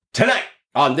Tonight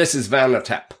on This Is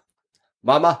Vanatap,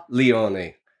 Mama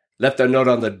Leone left a note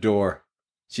on the door.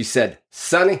 She said,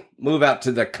 "Sonny, move out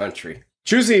to the country."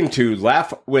 Choosing to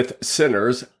laugh with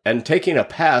sinners and taking a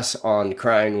pass on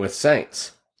crying with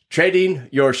saints. Trading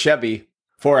your Chevy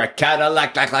for a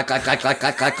Cadillac, like.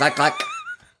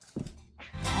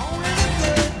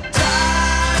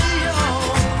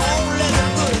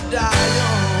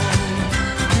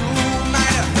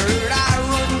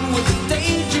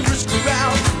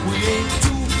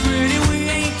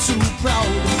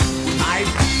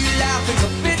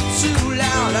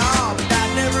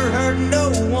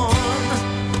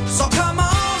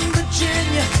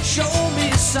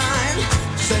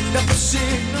 Send up a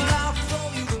signal, I'll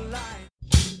throw you a line.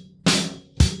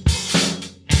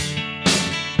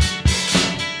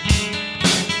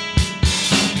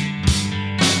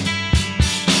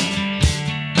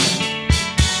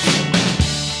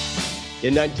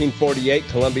 In 1948,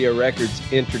 Columbia Records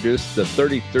introduced the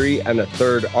 33 and a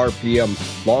third RPM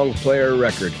long player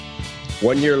record.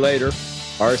 1 year later,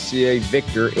 RCA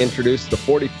Victor introduced the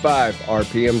 45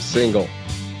 RPM single.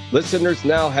 Listeners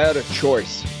now had a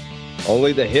choice.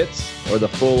 Only the hits or the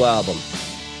full album.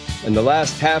 In the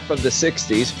last half of the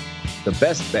 60s, the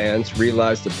best bands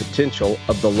realized the potential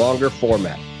of the longer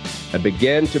format and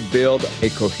began to build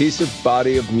a cohesive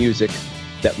body of music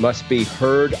that must be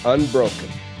heard unbroken.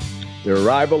 The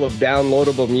arrival of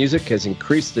downloadable music has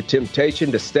increased the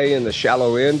temptation to stay in the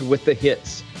shallow end with the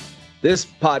hits. This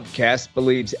podcast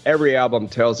believes every album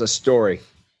tells a story.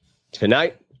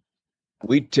 Tonight,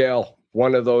 we tell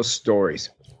one of those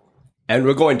stories. And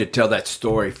we're going to tell that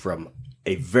story from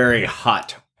a very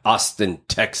hot Austin,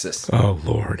 Texas. Oh,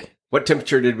 Lord. What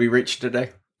temperature did we reach today?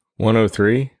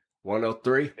 103?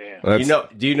 103? Yeah.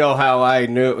 Do you know how I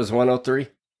knew it was 103?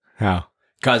 How?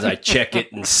 Because I check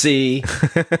it and see.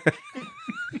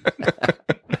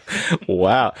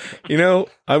 Wow. You know,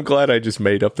 I'm glad I just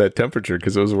made up that temperature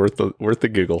because it was worth the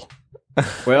giggle.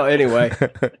 Well, anyway.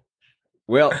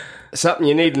 Something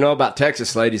you need to know about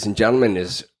Texas, ladies and gentlemen,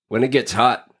 is when it gets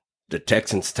hot, the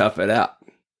Texans tough it out.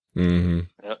 Mm-hmm.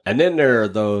 Yep. And then there are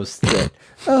those that,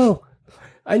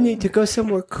 I need to go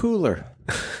somewhere cooler.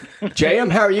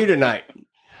 JM, how are you tonight?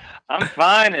 I'm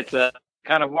fine. It's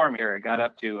kind of warm here. It got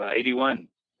up to 81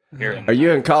 here. Are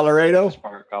you in Colorado?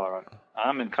 Colorado.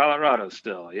 I'm in Colorado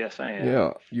still. Yes, I am.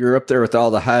 Yeah, you're up there with all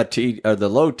the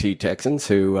low T Texans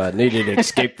who needed to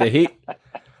escape the heat.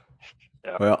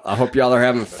 Yep. Well, I hope y'all are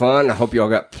having fun. I hope y'all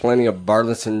got plenty of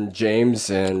Bartlesson, James,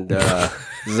 and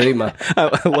Zima.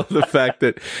 I love the fact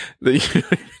that you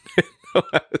didn't know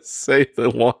how to say the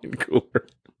wine cooler.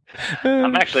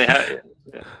 I'm actually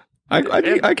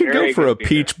I could go for a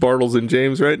peach Bartles and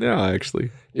James right now,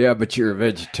 actually. Yeah, but you're a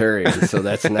vegetarian, so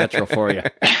that's natural for you.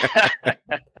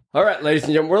 All right, ladies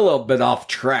and gentlemen, we're a little bit off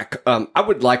track. I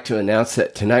would like to announce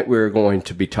that tonight we're going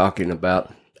to be talking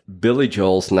about Billy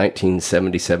Joel's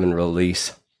 1977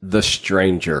 release, The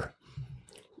Stranger.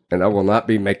 And I will not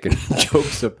be making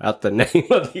jokes about the name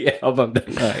of the album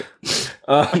tonight.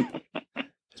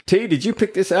 T, did you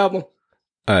pick this album?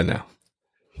 No.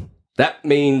 That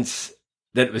means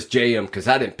that it was JM, because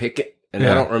I didn't pick it, and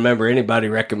I don't remember anybody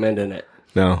recommending it.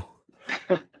 No.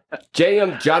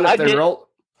 JM, Jonathan Rolt.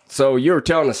 So you were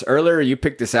telling us earlier you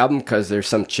picked this album because there's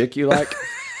some chick you like?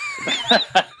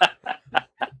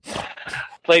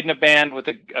 Played in a band with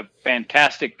a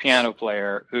fantastic piano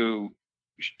player who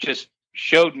just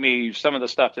showed me some of the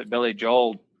stuff that Billy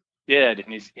Joel did.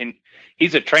 And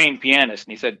he's a trained pianist.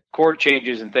 And he said chord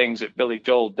changes and things that Billy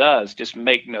Joel does just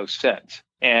make no sense.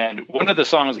 And one of the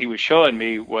songs he was showing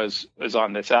me was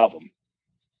on this album.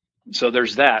 So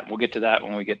there's that. We'll get to that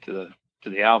when we get to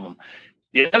the album.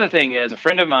 The other thing is, a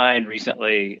friend of mine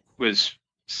recently was,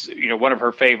 one of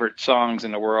her favorite songs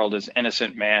in the world is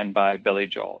 "Innocent Man" by Billy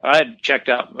Joel. I had checked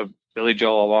out Billy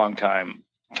Joel a long time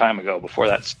ago before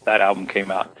that album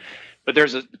came out. But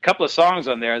there's a couple of songs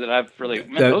on there that I've really...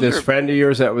 This friend of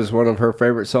yours, that was one of her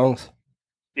favorite songs?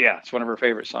 Yeah, it's one of her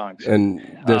favorite songs.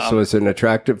 And this was an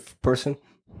attractive person?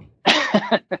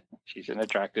 She's an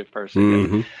attractive person.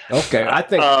 Mm-hmm. Okay, I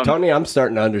think, Tony, I'm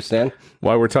starting to understand.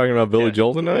 Why we're talking about Billy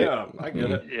Joel tonight? Yeah, I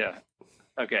get it. Yeah.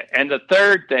 Okay, and the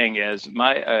third thing is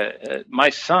my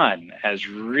son has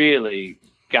really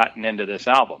gotten into this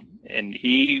album. And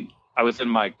I was in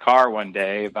my car one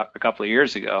day about a couple of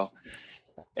years ago,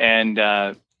 and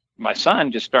my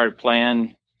son just started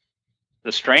playing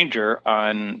The Stranger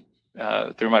on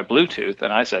through my Bluetooth,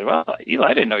 and I said, "Well, Eli,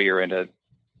 I didn't know you were into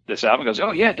this album." He goes,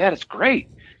 "Oh yeah, Dad, it's great."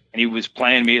 And he was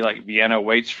playing me like "Vienna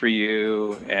Waits for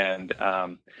You" and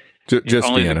just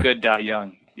 "Only Vienna. the Good Die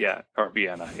Young," or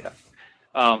Vienna, yeah.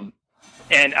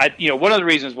 And one of the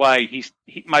reasons why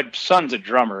my son's a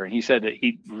drummer, and he said that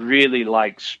he really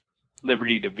likes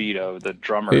Liberty DeVito, the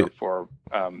drummer for.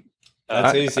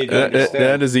 That's easy to understand.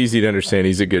 That is easy to understand.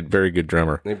 He's a very good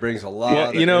drummer. And he brings a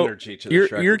lot of energy to the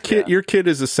record. Your kid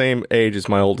is the same age as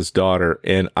my oldest daughter,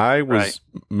 and I was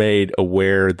made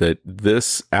aware that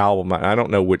this album, I don't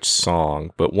know which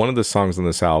song, but one of the songs on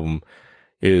this album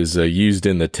is used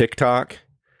in the TikTok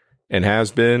and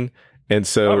has been. And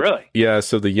so,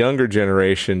 so the younger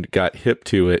generation got hip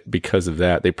to it because of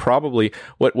that. They probably,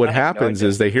 what happens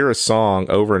is they hear a song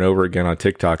over and over again on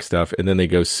TikTok stuff, and then they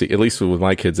go see, at least with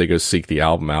my kids, they go seek the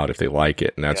album out if they like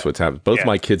it. And that's what's happened. Both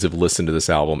my kids have listened to this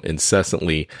album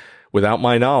incessantly without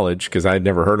my knowledge, because I'd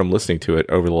never heard them listening to it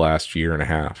over the last year and a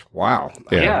half. Wow.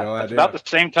 Yeah. It's about the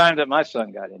same time that my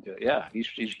son got into it. Yeah. He's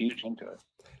huge into it.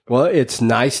 Well, it's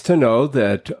nice to know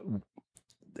that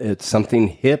it's something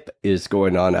hip is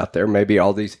going on out there. Maybe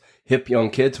all these hip young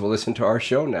kids will listen to our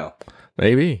show now.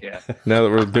 Maybe. Yeah. Now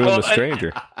that we're doing The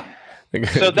Stranger.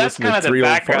 So that's kind of the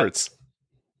background.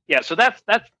 Yeah, so that's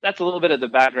a little bit of the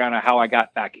background of how I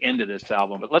got back into this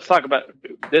album. But let's talk about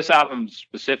this album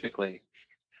specifically.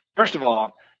 First of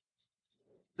all,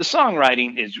 the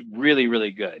songwriting is really,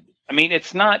 really good. I mean,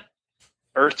 it's not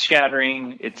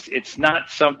earth-shattering. It's not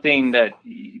something that,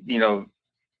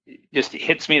 just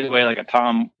hits me the way like a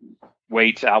Tom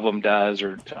Waits album does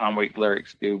or Tom Waits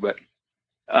lyrics do. But,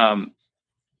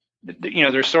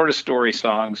 they're sort of story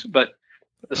songs, but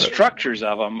the structures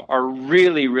of them are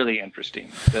really, really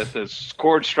interesting. The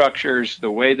chord structures,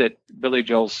 the way that Billy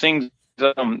Joel sings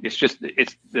them,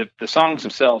 the songs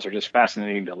themselves are just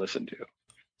fascinating to listen to.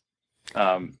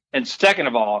 And second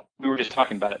of all, we were just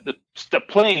talking about it. The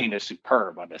playing is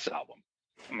superb on this album.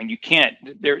 I mean, you can't,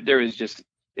 there is just,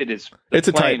 it's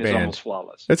a tight band. Almost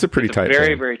flawless. It's a pretty tight band.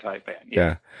 Very, very tight band.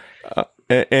 Yeah.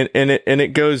 And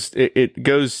it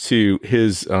goes to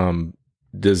his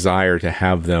desire to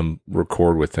have them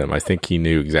record with him. I think he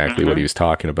knew exactly what he was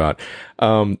talking about.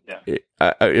 I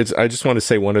just want to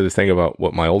say one other thing about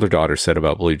what my older daughter said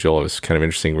about Billy Joel. It was kind of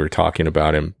interesting. We were talking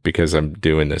about him because I'm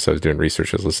doing this. I was doing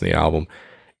research. I was listening to the album.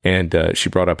 And she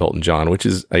brought up Elton John, which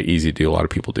is easy to do. A lot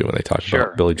of people do when they talk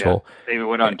about Billy Joel. They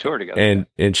went on tour together.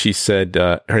 And she said,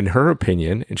 in her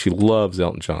opinion, and she loves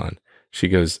Elton John, she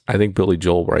goes, I think Billy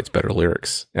Joel writes better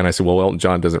lyrics. And I said, well, Elton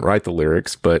John doesn't write the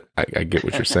lyrics, but I get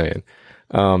what you're saying.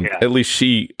 At least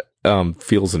she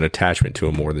feels an attachment to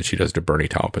him more than she does to Bernie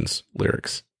Taupin's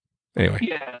lyrics. Anyway.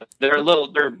 Yeah, they're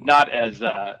not as...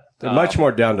 they're much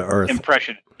more down to earth.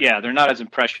 They're not as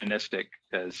impressionistic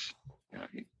as...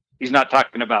 He's not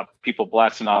talking about people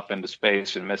blasting off into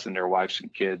space and missing their wives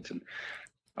and kids and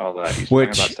all that. He's which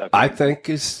talking about stuff I think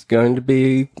is going to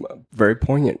be very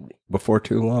poignant before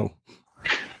too long.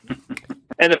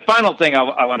 And the final thing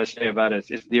I want to say about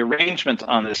it is the arrangements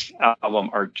on this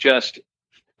album are just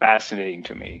fascinating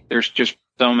to me. There's just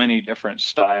so many different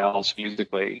styles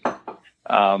musically.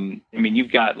 I mean,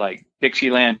 you've got like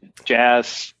Dixieland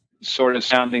jazz sort of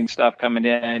sounding stuff coming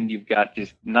in. You've got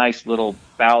these nice little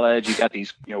ballads. You got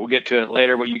these, we'll get to it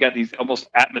later, but you got these almost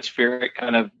atmospheric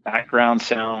kind of background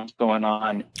sounds going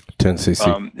on.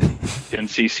 10cc.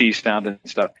 10cc sound and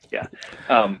stuff. Yeah.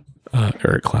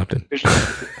 Eric Clapton.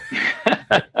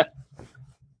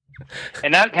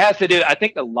 And that has to do, I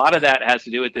think a lot of that has to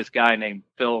do with this guy named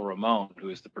Phil Ramone, who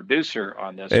is the producer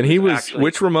on this. And he was,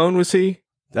 which Ramone was he?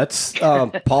 That's Paul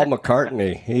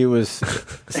McCartney. He was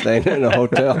staying in a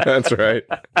hotel. That's right.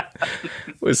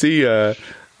 Was he? Yeah.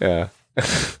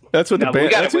 That's what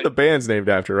the band's named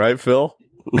after, right, Phil?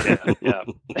 Yeah.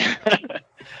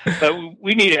 But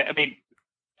we need it. I mean,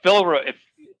 if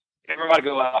everybody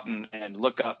go out and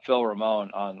look up Phil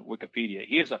Ramone on Wikipedia,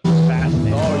 he is a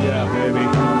fascinating. Oh yeah,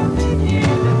 baby.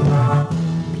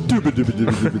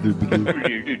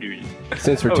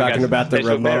 Since we're talking about the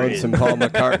Ramones and Paul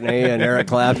McCartney and Eric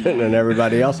Clapton and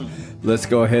everybody else, let's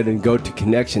go ahead and go to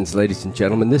connections, ladies and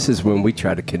gentlemen. This is when we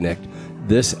try to connect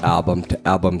this album to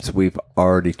albums we've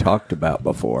already talked about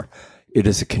before. It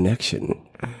is a connection.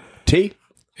 T?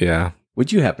 Yeah.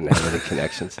 Would you happen to have any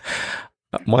connections?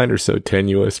 Mine are so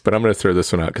tenuous, but I'm going to throw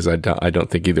this one out because I don't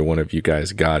think either one of you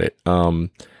guys got it.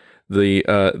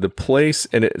 The place,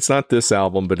 and it's not this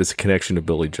album, but it's a connection to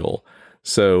Billy Joel.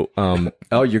 So,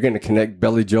 you're going to connect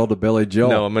Billy Joel to Billy Joel?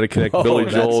 No, I'm going to connect Billy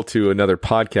Joel to another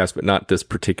podcast, but not this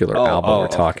particular album we're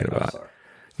talking about.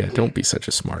 Yeah, don't be such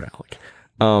a smart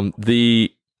aleck.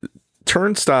 The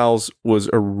Turnstiles was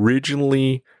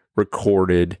originally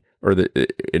recorded, or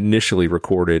initially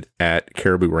recorded at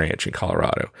Caribou Ranch in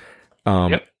Colorado.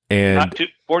 And not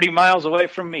 40 miles away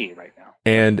from me right now.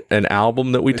 And an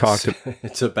album that we talked about.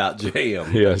 It's about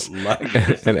JM. Yes.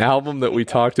 An album that we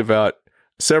talked about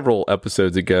several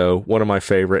episodes ago, one of my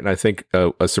favorite, and I think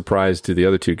a surprise to the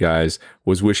other two guys,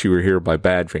 was Wish You Were Here by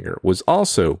Badfinger, was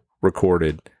also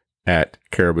recorded at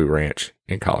Caribou Ranch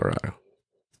in Colorado.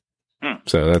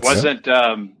 So that's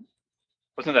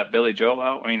wasn't that Billy Joel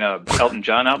album? I mean, Elton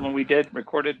John album we did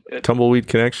recorded at Tumbleweed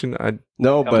Connection. But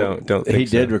don't think he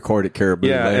so. did record at Caribou.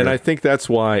 Yeah, later. and I think that's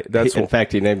why. In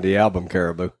fact, he named the album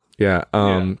Caribou. Yeah.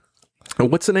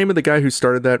 What's the name of the guy who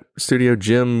started that studio?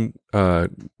 Jim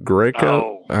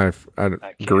Greco?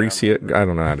 Grecia. I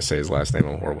don't know how to say his last name.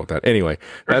 I'm horrible at that. Anyway,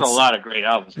 there's a lot of great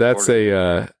albums.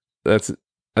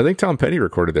 I think Tom Petty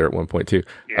recorded there at one point too.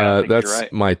 Yeah, that's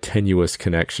right. my tenuous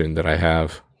connection that I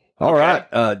have. All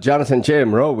right, Jonathan J.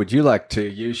 Monroe, would you like to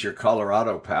use your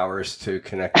Colorado powers to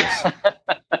connect us?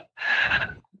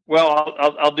 Well,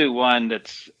 I'll do one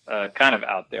that's kind of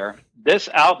out there. This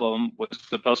album was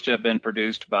supposed to have been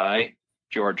produced by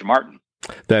George Martin.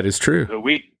 That is true.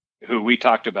 Who we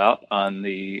talked about on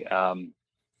the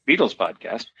Beatles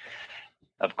podcast,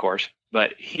 of course.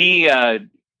 But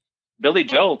Billy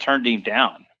Joel turned him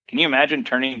down. Can you imagine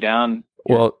turning down?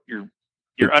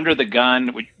 You're under the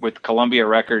gun with Columbia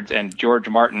Records, and George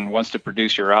Martin wants to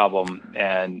produce your album,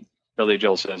 and Billy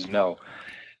Joel says no.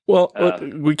 Well,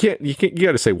 we can't. You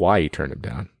got to say why he turned him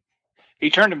down. He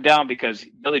turned him down because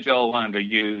Billy Joel wanted to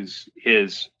use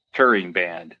his touring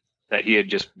band that he had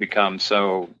just become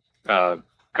so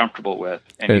comfortable with,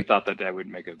 and he thought that would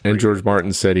make it. And George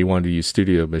Martin said he wanted to use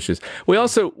studio musicians. We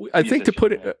also, I think, to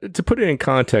put it in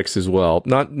context as well.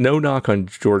 No knock on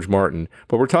George Martin,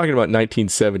 but we're talking about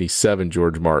 1977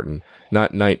 George Martin,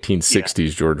 not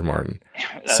 1960s George Martin.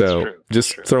 That's so true.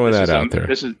 just throwing that out there.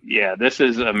 This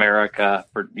is America.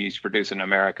 He's producing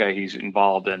America. He's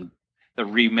involved in the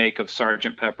remake of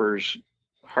Sgt. Pepper's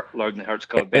Lord and the Hearts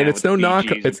Club Band. And it's no knock.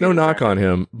 It's no knock on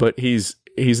him, but he's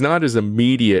not as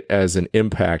immediate as an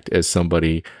impact as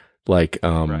somebody like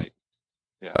right.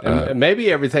 Yeah.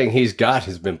 Maybe everything he's got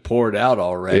has been poured out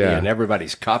already, and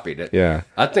everybody's copied it. Yeah,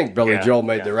 I think Billy Joel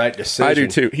made the right decision. I do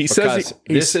too. He says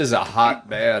this is a hot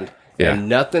band, and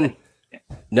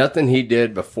nothing he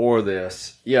did before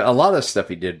this. Yeah, a lot of stuff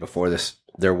he did before this,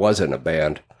 there wasn't a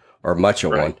band or much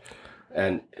of one.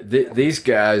 And these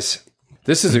guys,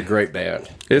 this is a great band.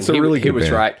 It's a really good band.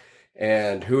 He was right,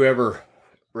 and whoever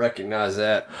recognize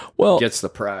that gets the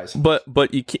prize.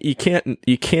 But you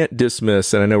can't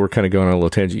dismiss, and I know we're kind of going on a little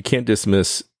tangent, you can't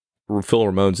dismiss Phil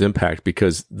Ramone's impact,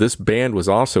 because this band was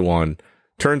also on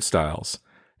Turnstiles,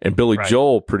 and Billy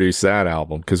Joel produced that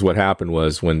album, because what happened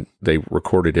was when they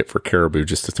recorded it for Caribou,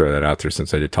 just to throw that out there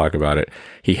since I did talk about it,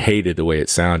 he hated the way it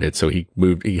sounded, so he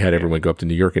had everyone go up to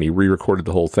New York and he re-recorded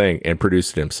the whole thing and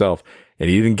produced it himself. And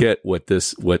he didn't get what The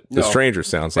Stranger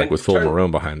sounds like with Phil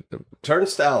Marone behind them.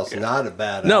 Turnstile's not a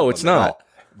bad album. No, it's not.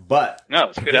 But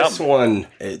it's a good album.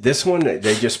 This one,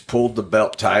 they just pulled the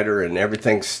belt tighter and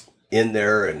everything's in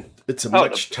there, and it's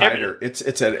much tighter. It's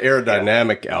an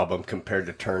aerodynamic album compared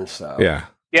to Turnstile. Yeah.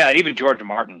 Yeah, even George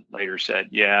Martin later said,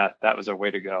 that was a way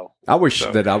to go. I wish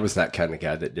that I was that kind of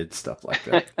guy that did stuff like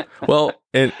that. Well,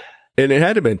 and it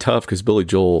had to have been tough because Billy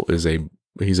Joel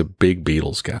he's a big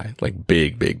Beatles guy, like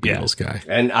big Beatles guy.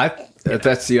 And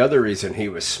that's the other reason he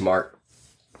was smart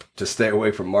to stay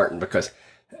away from Martin, because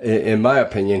in my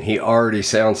opinion, he already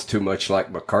sounds too much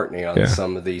like McCartney on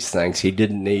some of these things. He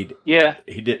didn't need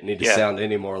to sound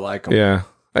any more like him. Yeah,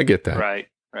 I get that. Right.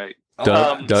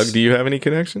 Doug, do you have any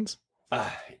connections?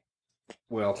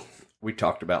 Well, we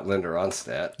talked about Linda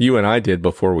Ronstadt. You and I did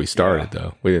before we started,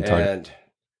 though. We didn't talk.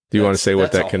 Do you want to say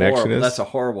what that connection is? That's a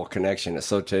horrible connection. It's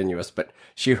so tenuous, but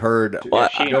she heard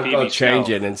Don't Go Change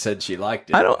It and said she liked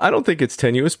it. I don't think it's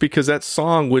tenuous, because that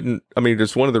song wouldn't. I mean,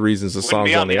 it's one of the reasons the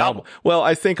song's on the album. Well,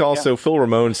 I think also Phil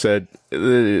Ramone said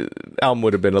the album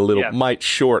would have been a little might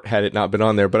short had it not been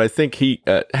on there. But I think he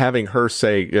having her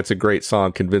say it's a great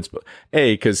song convinced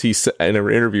because he in an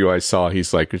interview I saw,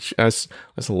 he's like, as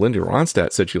Linda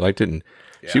Ronstadt said she liked it, and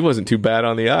she wasn't too bad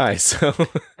on the eye. So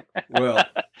well.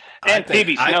 And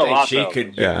Phoebe Snow I think also. she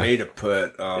could get me to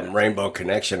put Rainbow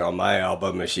Connection on my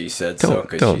album if she said don't,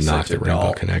 so. Don't knock the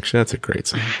Rainbow Connection. That's a great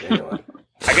song. Anyway.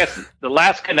 I guess the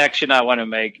last connection I want to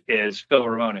make is Phil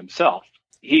Ramone himself.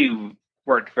 He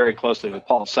worked very closely with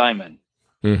Paul Simon.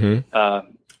 Mm-hmm.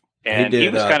 And he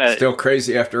was kind of still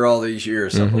crazy after all these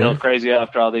years. Mm-hmm. Still crazy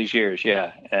after all these years,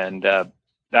 yeah. And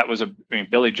that was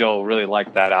Billy Joel really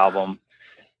liked that album.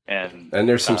 And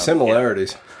there's some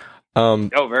similarities.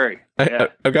 Very. Yeah.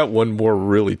 I've got one more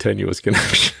really tenuous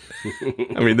connection.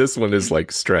 I mean, this one is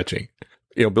like stretching.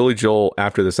 Billy Joel,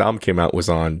 after this album came out, was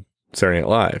on Saturday Night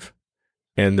Live,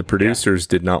 and the producers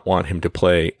did not want him to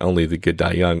play Only the Good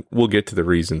Die Young. We'll get to the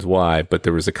reasons why, but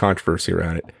there was a controversy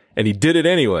around it, and he did it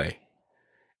anyway.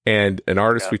 And an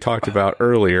artist we talked about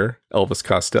earlier, Elvis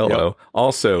Costello,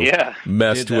 also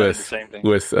messed with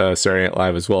Saturday Night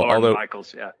Live as well. Lorne Although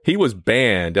Michaels, he was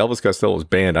banned, Elvis Costello was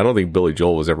banned. I don't think Billy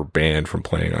Joel was ever banned from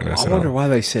playing on SNL. I wonder why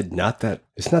they said not that.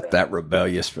 It's not that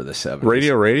rebellious for the 70s.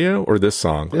 Radio, or this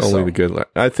song? This Only song. the good.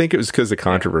 I think it was because of the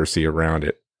controversy around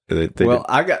it.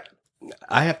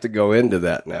 I have to go into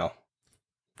that now.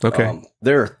 Okay.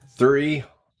 There are 3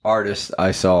 artists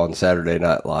I saw on Saturday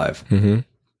Night Live,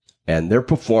 and their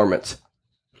performance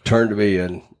turned me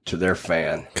into their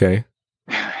fan. Okay.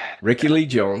 Ricky Lee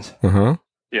Jones,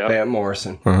 Van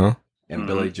Morrison, and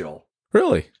Billy Joel.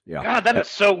 Really? Yeah. God, that is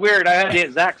so weird. I had the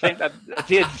exact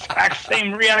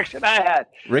same reaction I had.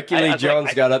 Ricky Lee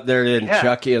Jones got up there in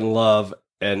Chucky and Love,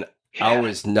 and I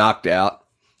was knocked out.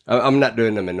 I'm not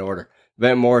doing them in order.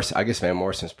 Van Morrison, I guess Van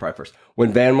Morrison's probably first.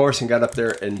 When Van Morrison got up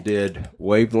there and did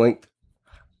Wavelength,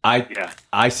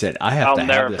 I said, I have to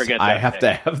have this. I have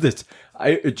to have this.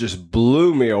 It just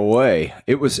blew me away.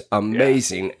 It was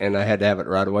amazing, and I had to have it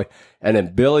right away. And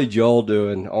then Billy Joel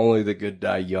doing Only the Good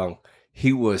Die Young.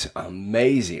 He was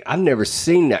amazing. I've never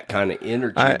seen that kind of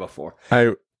energy before.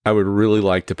 I would really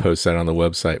like to post that on the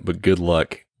website, but good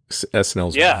luck.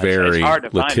 SNL's very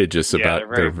litigious about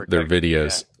their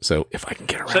videos. So if I can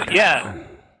get around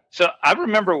So I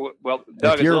remember,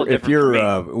 Doug, if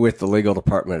you're with the legal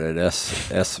department at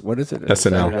what is it?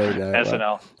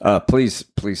 SNL.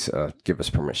 Please give us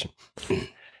permission.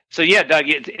 So Doug,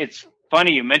 it's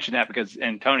funny you mentioned that because,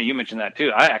 and Tony, you mentioned that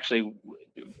too. I actually,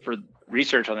 for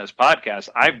research on this podcast,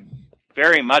 I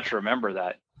very much remember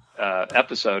that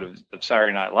episode of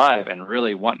Saturday Night Live and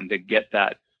really wanting to get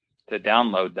that, to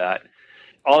download that.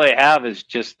 All they have is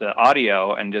just the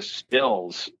audio and just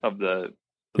stills of the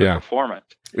performance.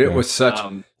 It was such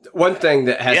one thing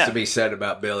that has to be said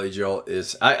about Billy Joel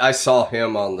is I saw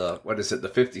him on the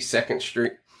 52nd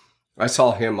Street. I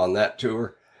saw him on that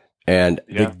tour, and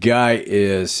the guy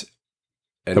is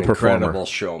an incredible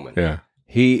showman. Yeah,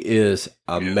 he is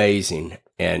amazing,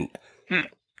 and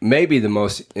maybe the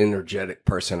most energetic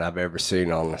person I've ever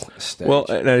seen on the stage. Well,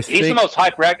 and he's the most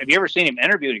hyperactive. Have you ever seen him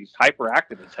interviewed? He's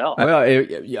hyperactive as hell. Well,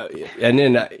 and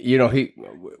then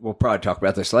we'll probably talk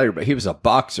about this later, but he was a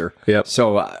boxer. Yep.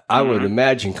 So I would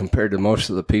imagine, compared to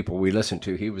most of the people we listen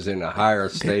to, he was in a higher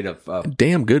state of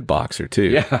damn good boxer too.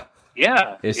 Yeah,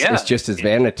 yeah. It's just his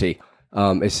vanity.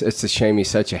 It's a shame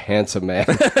he's such a handsome man.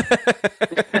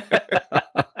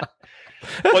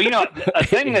 Well, a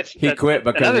thing he quit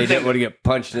because he didn't want to get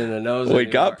punched in the nose. Well, he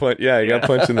got punched. Yeah, he got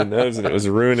punched in the nose, and it was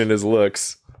ruining his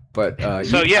looks. But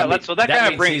that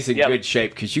kind of brings he's in good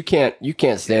shape because you can't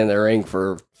stand in the ring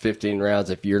for 15 rounds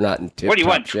if you're not in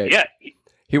tip-top shape. Yeah,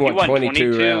 he won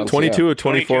 22 rounds. 22 or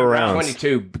 24 rounds.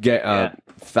 22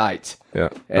 fights. Yeah,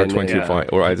 or 22 fights.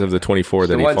 Or of the 24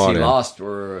 that he fought in. The ones he lost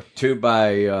were 2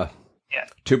 by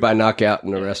knockout,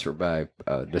 and the rest were by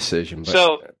decision.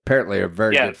 But apparently a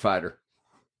very good fighter.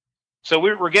 So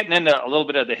we're getting into a little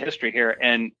bit of the history here,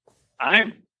 and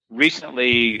I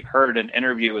recently heard an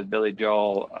interview with Billy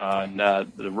Joel on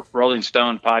the Rolling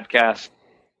Stone podcast,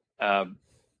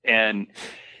 and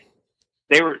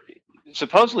they were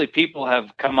supposedly people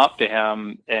have come up to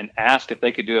him and asked if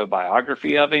they could do a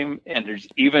biography of him, and there's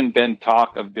even been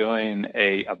talk of doing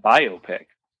a biopic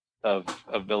of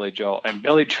Billy Joel. And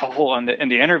Billy Joel in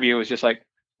the interview was just like,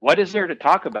 "What is there to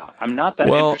talk about? I'm not that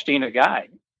interesting a guy."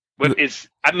 Is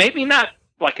maybe not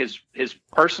like his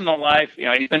personal life.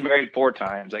 He's been married 4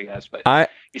 times, I guess. But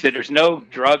he said there's no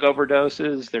drug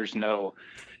overdoses. There's no,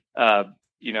 I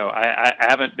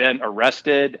haven't been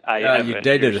arrested. You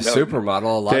dated a supermodel.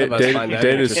 A lot of us find that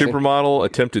dated a supermodel,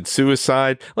 attempted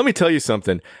suicide. Let me tell you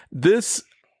something.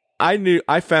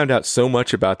 I found out so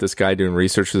much about this guy doing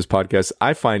research for this podcast.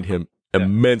 I find him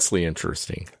immensely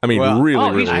interesting. I mean,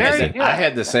 really interesting. I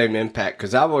had the same impact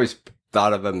because I've always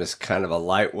thought of him as kind of a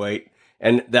lightweight.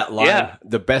 And that line,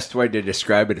 the best way to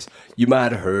describe it is, "You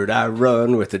might have heard I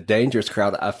run with a dangerous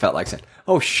crowd." I felt like saying,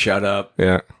 "Oh, shut up."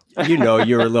 Yeah.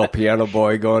 You're a little piano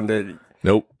boy going to...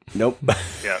 Nope.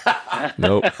 Yeah.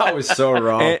 Nope. I was so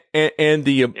wrong. And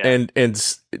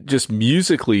just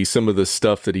musically, some of the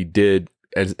stuff that he did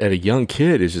as a young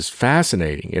kid is just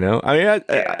fascinating, I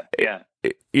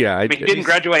mean, he didn't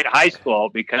graduate high school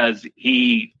because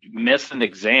he missed an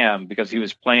exam because he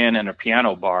was playing in a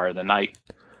piano bar the night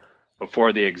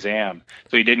before the exam.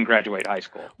 So he didn't graduate high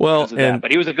school. Well,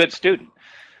 but he was a good student.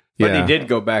 But he did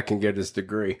go back and get his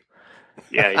degree.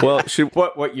 Yeah. Well,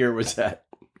 what year was that?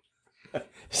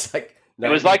 It's like it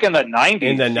was like in the 90s.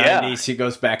 In the 90s, he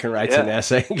goes back and writes an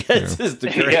essay and gets his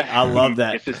degree. I love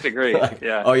that. Gets his degree.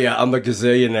 Oh yeah, I'm a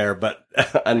gazillionaire, but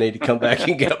I need to come back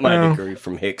and get my degree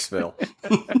from Hicksville.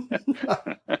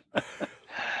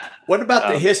 What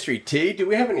about the history, T? Do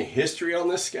we have any history on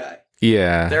this guy?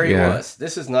 Yeah. There he was.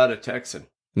 This is not a Texan.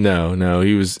 No,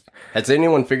 he was. Has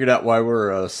anyone figured out why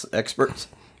we're experts?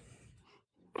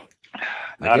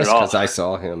 Not I guess at all. because I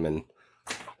saw him in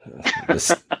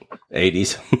the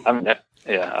 80s.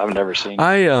 I've never seen.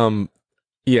 I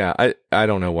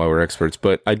don't know why we're experts,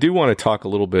 but I do want to talk a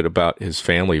little bit about his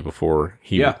family before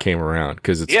he came around,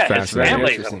 because it's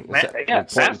fascinating.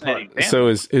 Fascinating. Family. So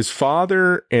his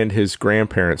father and his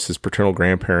grandparents, his paternal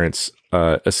grandparents,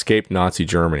 escaped Nazi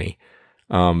Germany.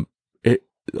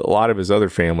 A lot of his other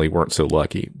family weren't so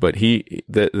lucky, but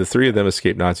the three of them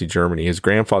escaped Nazi Germany. His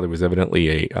grandfather was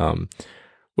evidently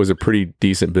was a pretty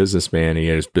decent businessman. He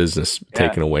had his business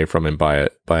taken away from him by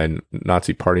a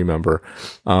Nazi party member.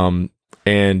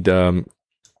 And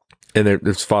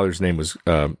his father's name was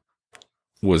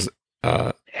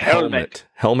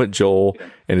Helmut Joel,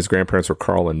 and his grandparents were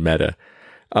Carl and Meta.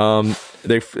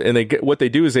 What they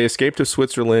do is they escape to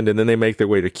Switzerland, and then they make their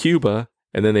way to Cuba,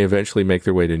 and then they eventually make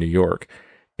their way to New York.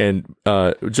 And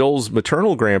Joel's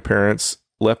maternal grandparents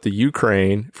left the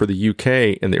Ukraine for the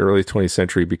UK in the early 20th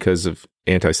century because of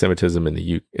anti-Semitism in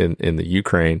the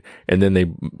Ukraine, and then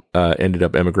they ended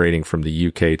up emigrating from the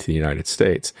UK to the United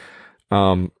States.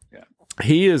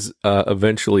 He is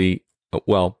eventually,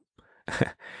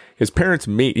 his parents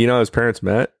meet. You know how his parents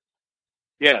met?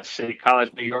 Yeah, City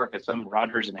College, New York, at some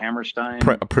Rodgers and Hammerstein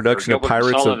a production of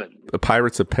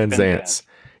Pirates of Penzance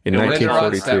in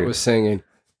 1942. That was singing.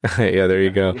 Yeah, there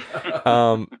you go.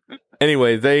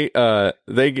 Anyway, they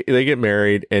get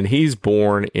married, and he's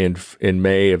born in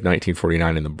May of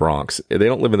 1949 in the Bronx. They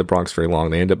don't live in the Bronx very long.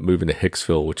 They end up moving to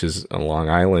Hicksville, which is on Long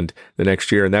Island, the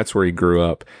next year, and that's where he grew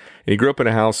up. And he grew up in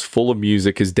a house full of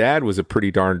music. His dad was a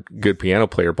pretty darn good piano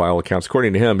player by all accounts.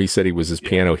 According to him, he said he was his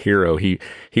piano hero. He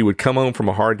would come home from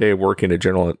a hard day of working at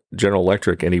General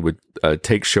Electric, and he would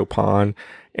take Chopin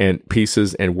and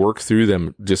pieces and work through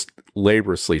them just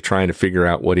laboriously, trying to figure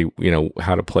out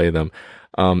how to play them.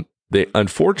 The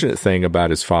unfortunate thing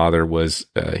about his father was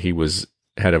he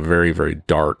had a very, very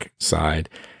dark side,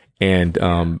 and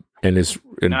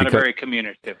not a very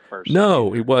communicative person.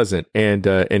 No, he wasn't, and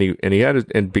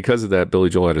because of that, Billy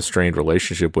Joel had a strained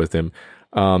relationship with him.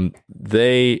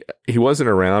 He wasn't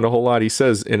around a whole lot. He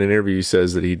says in an interview,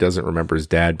 that he doesn't remember his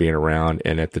dad being around,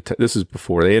 and this is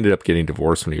before they ended up getting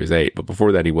divorced when he was 8. But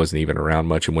before that, he wasn't even around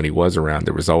much, and when he was around,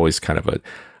 there was always kind of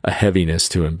a heaviness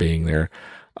to him being there.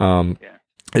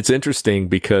 It's interesting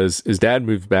because his dad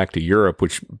moved back to Europe,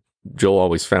 which Joel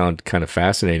always found kind of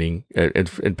fascinating.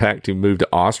 In fact, he moved to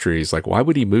Austria. He's like, why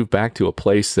would he move back to a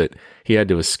place that he had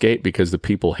to escape because the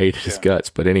people hated his guts?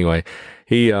 But anyway,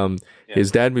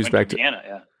 his dad moves back to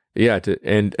Vienna.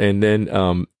 And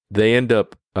then they end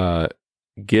up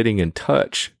getting in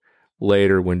touch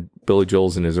later when Billy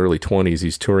Joel's in his early 20s.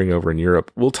 He's touring over in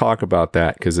Europe. We'll talk about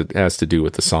that because it has to do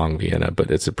with the song Vienna,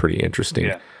 but it's a pretty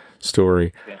interesting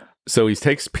story. Yeah. So he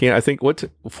takes piano, I think,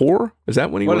 4? Is that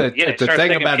when he went? The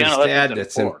thing about his dad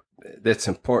that's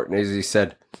important is he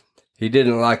said he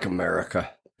didn't like America.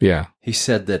 Yeah. He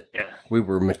said that we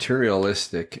were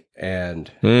materialistic and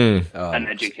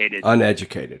uneducated.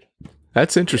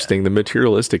 That's interesting. The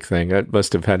materialistic thing, that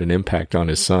must have had an impact on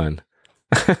his son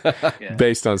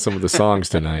based on some of the songs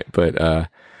tonight. But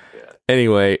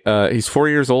anyway, he's 4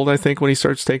 years old, I think, when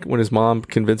his mom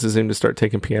convinces him to start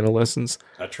taking piano lessons.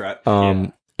 That's right.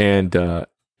 And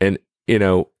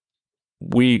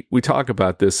we talk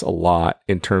about this a lot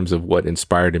in terms of what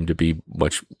inspired him to be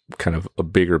much kind of a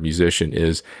bigger musician.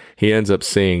 Is he ends up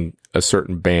seeing a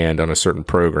certain band on a certain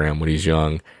program when he's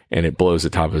young, and it blows the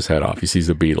top of his head off. He sees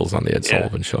the Beatles on the Ed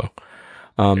Sullivan Show.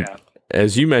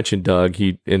 As you mentioned, Doug,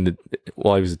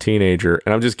 while he was a teenager,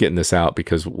 and I'm just getting this out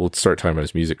because we'll start talking about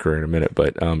his music career in a minute,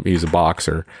 but he's a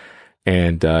boxer.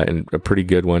 And a pretty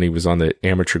good one. He was on the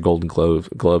amateur Golden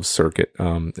Glove circuit,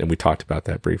 and we talked about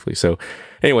that briefly. So,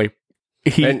 anyway,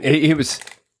 he was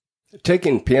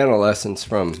taking piano lessons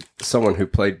from someone who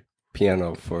played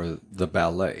piano for the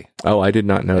ballet. Oh, I did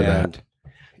not know that.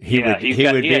 He would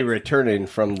be returning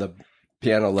from the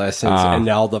piano lessons, and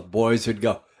all the boys would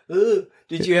go, "Ooh,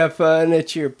 did you have fun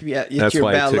at your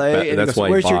ballet?" And that's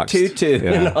why where's he your boxed. tutu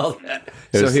and all that.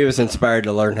 So he was inspired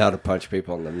to learn how to punch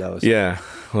people in the nose. Yeah,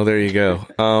 well, there you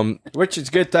go. Which is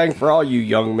a good thing for all you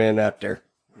young men out there.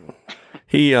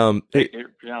 Piano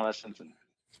lessons and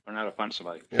learn how to punch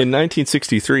somebody. In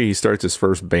 1963, he starts his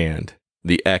first band,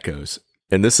 the Echoes,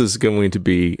 and this is going to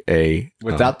be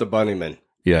without the Bunnymen.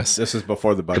 Yes. This is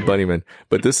before the The Bunnymen.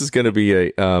 But this is going to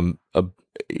be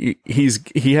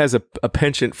he has a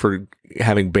penchant for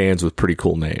having bands with pretty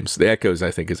cool names. The Echoes, I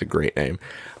think, is a great name.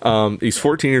 He's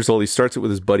 14 years old. He starts it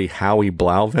with his buddy Howie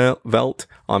Blauvelt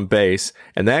on bass.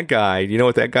 And that guy, you know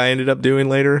what that guy ended up doing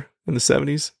later in the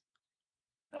 70s?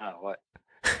 Oh, what?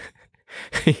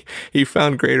 He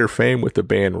found greater fame with the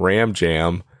band Ram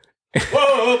Jam.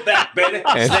 Whoa, Black Betty,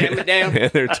 slam it down.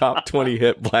 And their top 20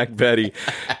 hit Black Betty.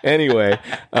 Anyway,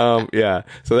 yeah.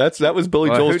 So that was Billy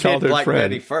Joel's who childhood did Black friend.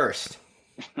 Betty first?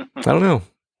 I don't know.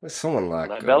 Was someone like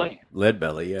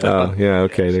Leadbelly? Yeah. Oh, yeah.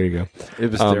 Okay, there you go.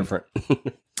 It was different.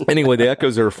 Anyway, the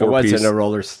Echoes are a It four-piece. wasn't a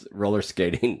roller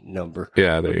skating number.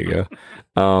 Yeah, there you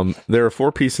go. They're a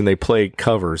four-piece, and they play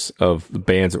covers of the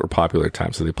bands that were popular at the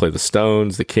time. So they play the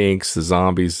Stones, the Kinks, the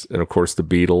Zombies, and of course the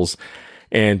Beatles.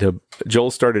 And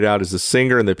Joel started out as a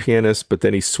singer and the pianist, but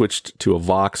then he switched to a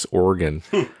Vox organ.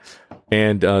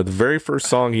 And the very first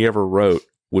song he ever wrote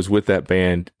was with that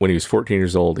band when he was 14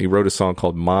 years old. He wrote a song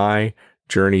called My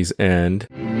Journey's End.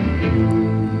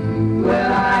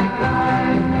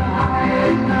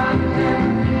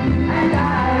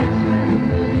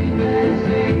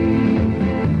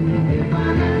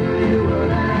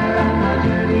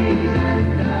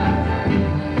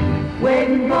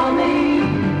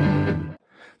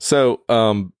 So,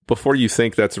 before you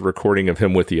think that's a recording of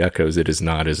him with the Echoes, it is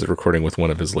not. It's a recording with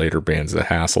one of his later bands, the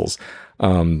Hassles.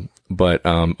 I'm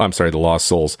sorry, the Lost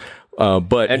Souls.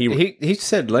 But and he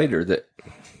said later that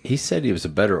he said he was a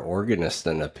better organist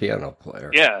than a piano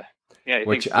player. Yeah.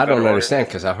 Which I don't understand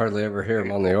because I hardly ever hear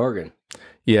him on the organ.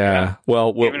 Yeah.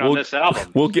 Well, even on this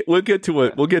album, we'll get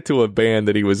to a band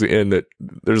that he was in that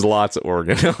there's lots of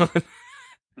organ on.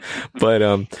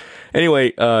 But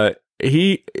anyway,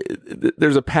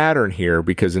 there's a pattern here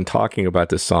because in talking about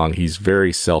this song, he's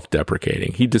very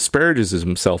self-deprecating. He disparages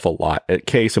himself a lot. At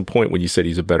case in point, when you said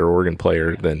he's a better organ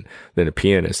player than a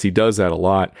pianist, he does that a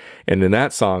lot. And in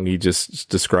that song, he just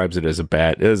describes it as a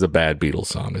bad Beatles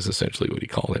song, is essentially what he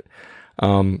called it.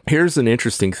 Here's an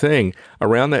interesting thing.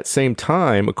 Around that same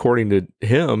time, according to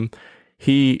him,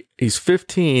 he's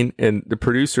 15, and the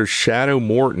producer Shadow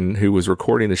Morton, who was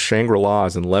recording the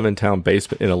Shangri-Las in a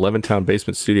Levittown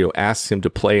basement studio, asks him to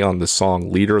play on the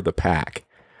song "Leader of the Pack,"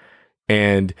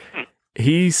 and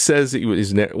he says he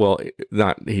was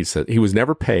he was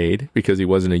never paid because he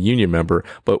wasn't a union member,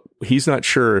 but he's not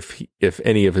sure if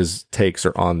any of his takes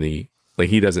are on the. Like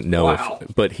he doesn't know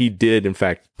but he did in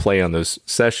fact play on those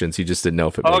sessions. He just didn't know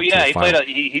if it. He played.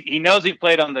 He knows he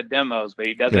played on the demos, but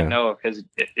he doesn't know if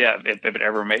it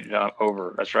ever made it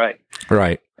over. That's right.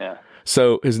 Right. Yeah.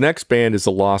 So his next band is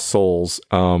the Lost Souls.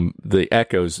 The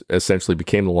Echoes essentially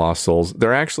became the Lost Souls.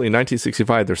 They're actually in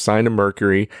 1965. They're signed to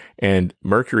Mercury, and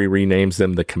Mercury renames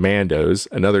them the Commandos.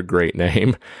 Another great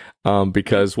name.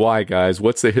 Because why, guys?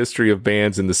 What's the history of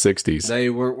bands in the 60s?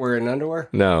 They were wearing underwear?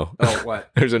 No. Oh,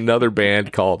 what? There's another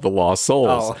band called the Lost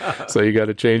Souls. Oh. So you got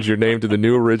to change your name to the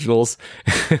New Originals.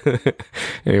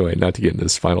 Anyway, not to get into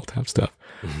this Spinal Tap stuff.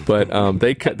 But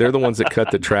they're the ones that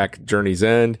cut the track Journey's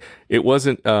End. It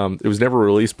wasn't it was never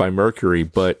released by Mercury,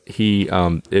 but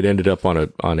it ended up on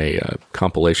a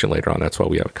compilation later on. That's why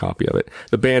we have a copy of it.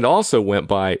 The band also went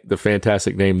by the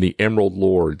fantastic name the Emerald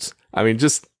Lords. I mean,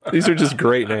 these are just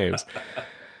great names.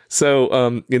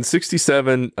 So in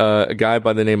 67, a guy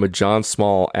by the name of John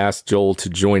Small asked Joel to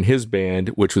join his band,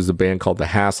 which was a band called the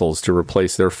Hassles, to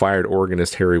replace their fired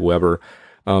organist Harry Weber.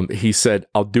 He said,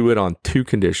 "I'll do it on two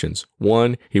conditions.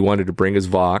 One, he wanted to bring his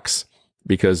Vox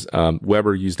because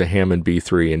Weber used a Hammond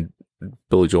B3 and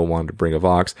Billy Joel wanted to bring a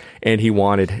Vox, and he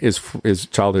wanted his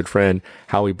childhood friend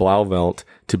Howie Blauvelt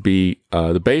to be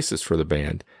the bassist for the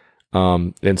band."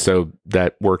 And so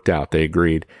that worked out. They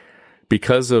agreed.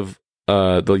 Because of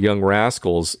the Young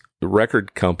Rascals, the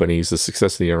record companies, the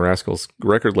success of the Young Rascals,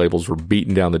 record labels were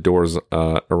beating down the doors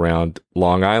around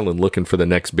Long Island looking for the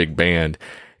next big band.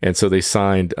 And so they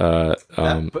signed...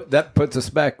 that puts us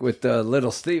back with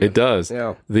Little Steven. It does.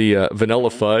 Yeah. The Vanilla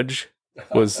Fudge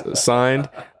was signed.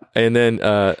 And then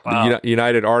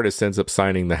United Artists ends up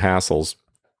signing the Hassles.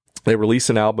 They release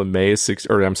an album they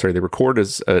record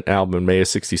an album in May of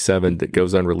 67 that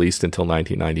goes unreleased until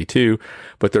 1992.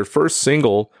 But their first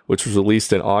single, which was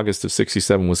released in August of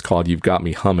 67, was called You've Got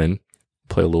Me Hummin'.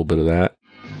 Play a little bit of that.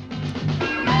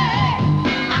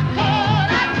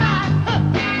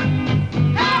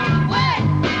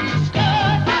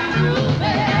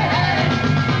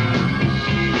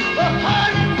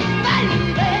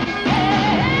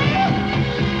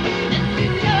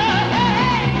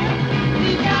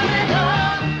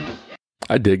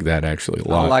 I dig that actually a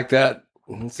lot. I like that.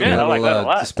 It's Yeah, I like that a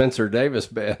lot. Spencer Davis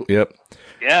band. Yep.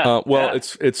 Yeah. Well,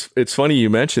 it's funny you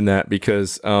mentioned that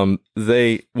because so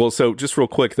just real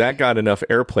quick, that got enough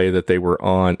airplay that they were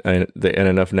on and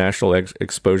enough national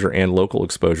exposure and local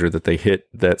exposure that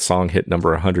that song hit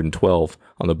number 112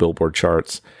 on the Billboard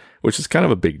charts, which is kind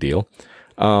of a big deal.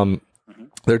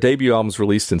 Their debut album was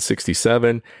released in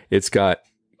 '67. It's got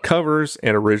covers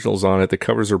and originals on it. The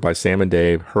covers are by Sam and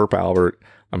Dave, Herb Albert,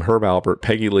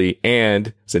 Peggy Lee,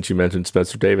 and, since you mentioned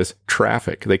Spencer Davis,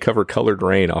 Traffic. They cover Colored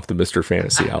Rain off the Mr.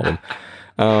 Fantasy album.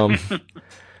 And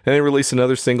they released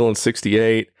another single in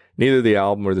 '68. Neither the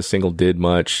album or the single did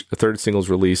much. The third single was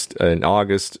released in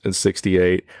August in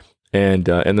 '68. And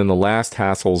then the last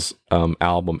Hassles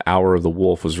album, Hour of the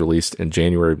Wolf, was released in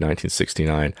January of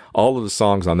 1969. All of the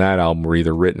songs on that album were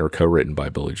either written or co-written by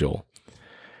Billy Joel.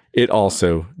 It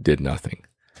also did nothing.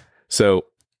 So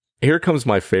here comes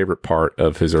my favorite part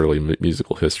of his early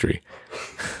musical history.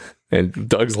 And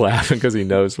Doug's laughing because he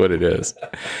knows what it is.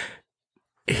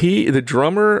 The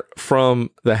drummer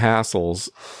from the Hassles,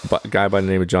 a guy by the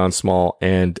name of John Small,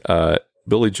 and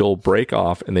Billy Joel break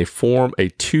off and they form a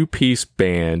two-piece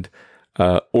band,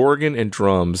 organ and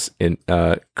drums,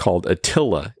 called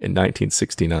Attila in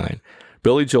 1969.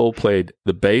 Billy Joel played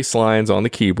the bass lines on the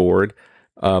keyboard,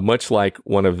 much like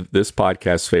one of this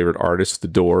podcast's favorite artists, The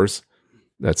Doors.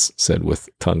 That's said with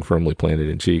tongue firmly planted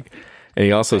in cheek. And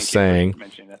he also sang.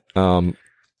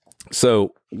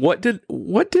 So what did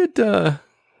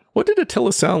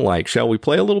Attila sound like? Shall we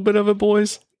play a little bit of it,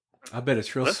 boys? I bet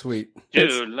it's real sweet.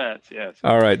 Dude, let's, yes.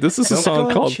 All right. This is a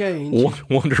song called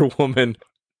Wonder Woman.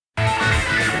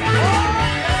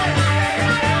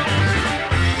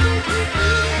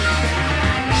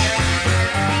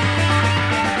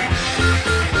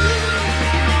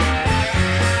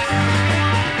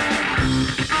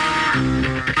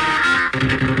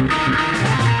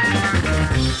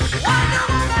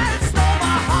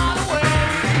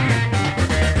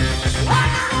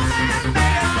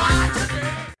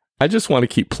 I just want to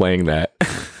keep playing that.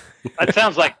 That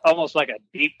sounds like almost like a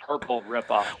Deep Purple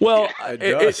ripoff. Well,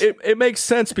 it makes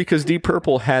sense because Deep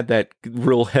Purple had that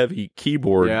real heavy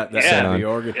keyboard sound. Heavy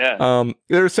organ. Yeah.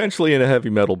 They're essentially in a heavy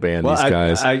metal band, these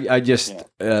guys.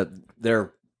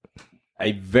 They're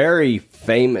a very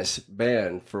famous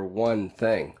band for one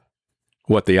thing.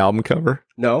 What, the album cover?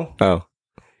 No. Oh.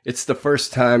 It's the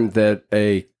first time that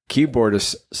a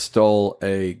keyboardist stole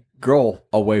a girl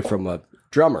away from a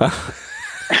drummer.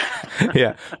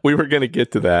 Yeah, we were going to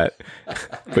get to that,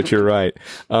 but you're right.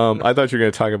 I thought you were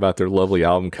going to talk about their lovely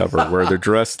album cover where they're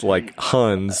dressed like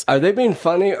Huns. Are they being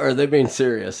funny or are they being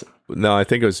serious? No, I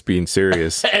think it was being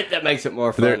serious. That makes it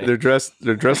more funny. They're dressed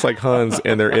like Huns,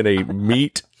 and they're in a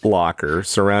meat locker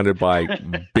surrounded by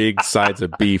big sides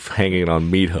of beef hanging on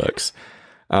meat hooks.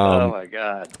 Oh my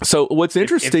God! So what's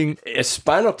interesting? If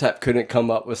Spinal Tap couldn't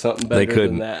come up with something better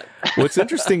than that. What's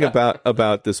interesting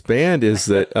about this band is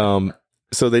that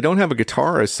so they don't have a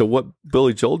guitarist. So what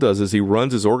Billy Joel does is he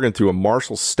runs his organ through a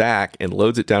Marshall stack and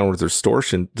loads it down with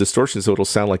distortion, so it'll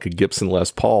sound like a Gibson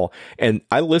Les Paul. And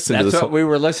I listened to this. That's what we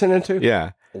were listening to?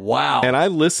 Yeah. Wow. And I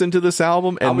listened to this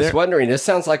album. And I was wondering, this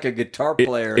sounds like a guitar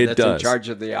player that's in charge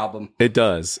of the album. It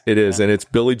does. It is. And it's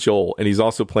Billy Joel. And he's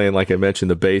also playing, like I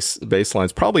mentioned, the bass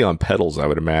lines, probably on pedals, I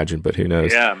would imagine, but who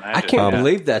knows? Yeah, imagine. I can't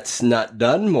believe that's not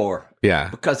done some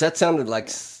because that sounded like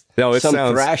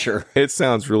some thrasher. It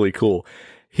sounds really cool.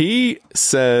 He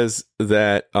says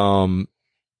that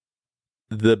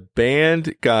the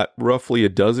band got roughly a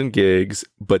dozen gigs,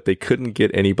 but they couldn't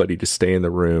get anybody to stay in the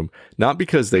room. Not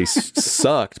because they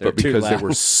sucked, but because they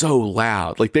were so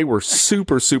loud. Like, they were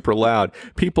super, super loud.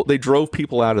 They drove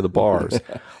people out of the bars.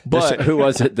 But who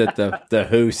was it that the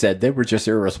Who said they were just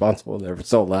irresponsible? They were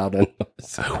so loud. Who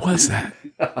was that?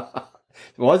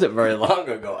 It wasn't very long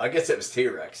ago. I guess it was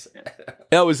T-Rex.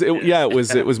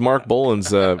 It was Mark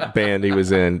Bolan's band he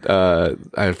was in.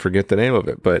 I forget the name of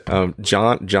it, but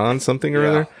John something or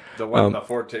other. The one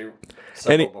before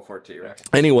before T-Rex.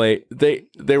 Anyway,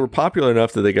 they were popular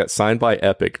enough that they got signed by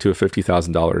Epic to a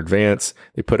 $50,000 advance.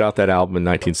 They put out that album in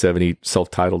 1970,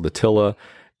 self-titled Attila,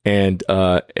 and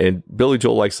Billy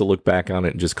Joel likes to look back on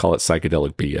it and just call it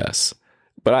psychedelic BS.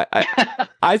 But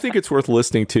I think it's worth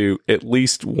listening to at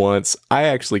least once. I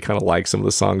actually kind of like some of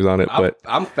the songs on it. But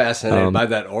I'm fascinated by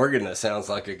that organ that sounds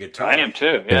like a guitar. I am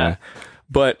too, yeah.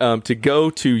 But to go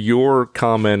to your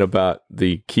comment about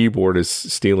the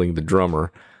keyboardist stealing the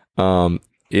drummer,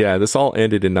 this all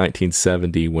ended in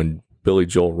 1970 when Billy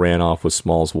Joel ran off with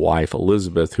Small's wife,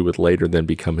 Elizabeth, who would later then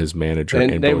become his manager.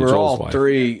 And they Billy were Joel's all wife.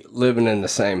 three living in the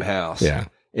same house. Yeah.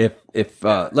 If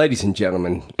ladies and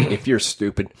gentlemen, if you're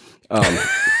stupid,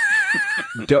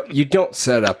 You don't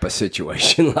set up a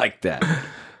situation like that.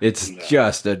 It's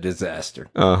just a disaster.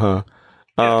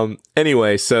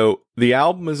 Anyway, so the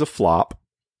album is a flop.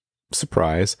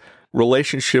 Surprise.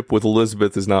 Relationship with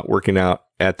Elizabeth is not working out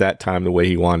at that time the way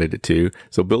he wanted it to.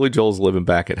 So Billy Joel's living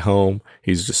back at home.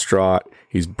 He's distraught.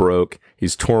 He's broke.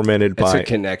 He's tormented by... It's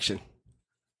a connection.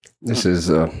 This is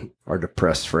our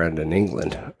depressed friend in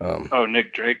England.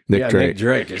 Nick Drake. Nick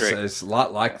Drake. It's a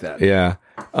lot like that. Yeah.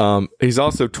 He's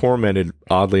also tormented,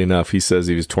 oddly enough. He says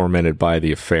he was tormented by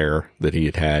the affair that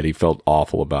he had. He felt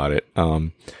awful about it.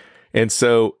 And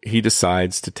so he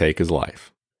decides to take his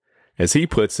life. As he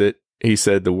puts it, he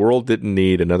said the world didn't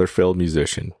need another failed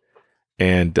musician.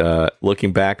 And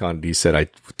looking back on it, he said, I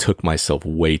took myself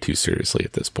way too seriously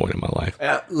at this point in my life.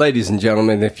 Ladies and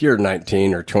gentlemen, if you're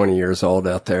 19 or 20 years old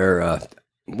out there,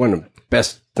 one of the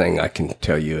best thing I can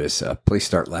tell you is please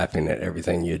start laughing at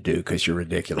everything you do because you're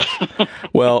ridiculous.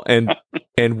 Well,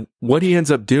 and what he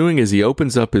ends up doing is he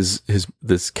opens up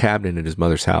this cabinet in his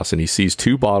mother's house, and he sees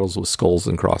 2 bottles with skulls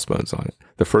and crossbones on it.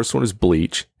 The first one is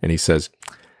bleach, and he says,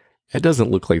 it doesn't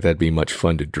look like that'd be much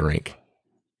fun to drink.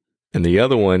 And the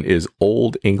other one is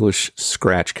old English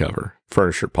scratch cover,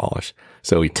 furniture polish.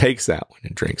 So he takes that one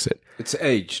and drinks it. It's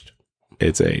aged.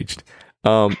 It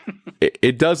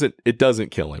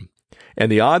doesn't kill him. And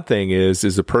the odd thing is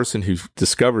the person who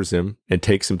discovers him and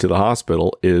takes him to the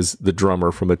hospital is the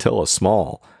drummer from Attila,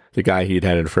 Small, the guy he had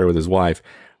an affair with his wife,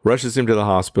 rushes him to the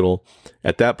hospital.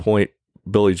 At that point,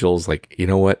 Billy Joel's like, you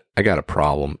know what? I got a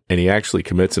problem. And he actually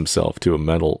commits himself to a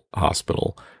mental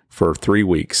hospital for 3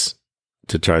 weeks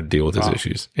to try to deal with his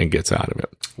issues and gets out of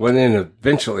it. Well, then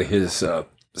eventually his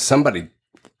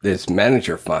this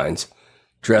manager finds,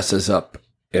 dresses up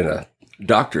in a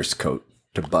doctor's coat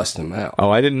to bust him out. Oh,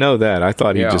 I didn't know that. I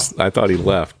thought he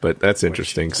left, but that's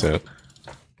interesting. So,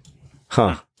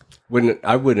 I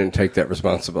wouldn't take that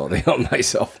responsibility on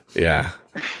myself. Yeah,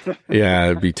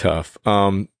 it'd be tough.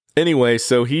 Anyway,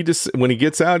 so when he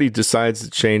gets out, he decides to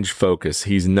change focus.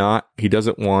 He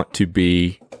doesn't want to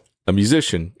be a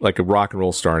musician, like a rock and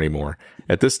roll star anymore.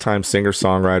 At this time,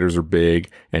 singer-songwriters are big,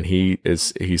 and he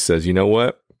says, you know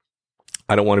what?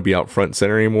 I don't want to be out front and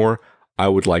center anymore. I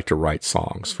would like to write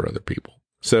songs for other people.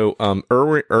 So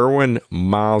Erwin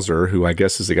Mauser, who I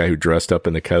guess is the guy who dressed up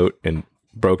in the coat and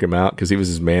broke him out because he was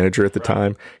his manager at the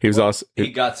time. He was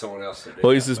he got someone else to do.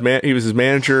 Well, he was his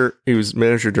manager. He was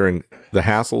manager during the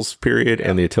Hassles period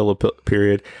and the Attila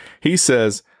period. He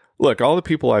says, look, all the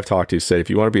people I've talked to said, if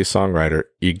you want to be a songwriter,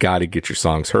 you got to get your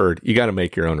songs heard. You got to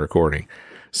make your own recording.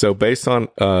 So based on,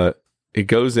 he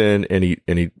goes in and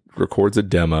he records a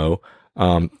demo.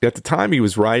 At the time he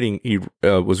was writing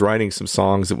some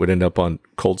songs that would end up on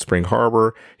Cold Spring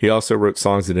Harbor. He also wrote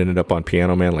songs that ended up on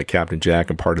Piano Man, like Captain Jack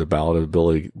and part of the Ballad of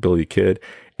Billy the Kid.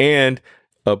 And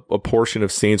a portion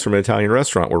of Scenes from an Italian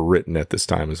Restaurant were written at this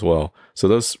time as well. So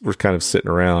those were kind of sitting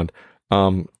around.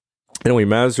 Anyway,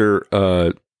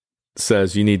 Mazur,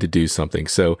 says you need to do something.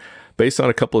 So based on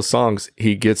a couple of songs,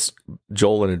 he gets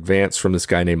Joel an advance from this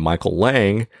guy named Michael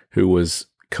Lang, who was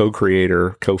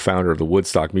co-founder of the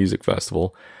Woodstock Music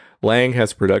Festival. Lang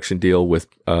has a production deal with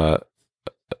Paramount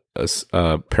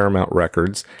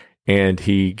Records, and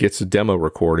he gets a demo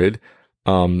recorded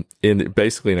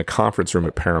basically in a conference room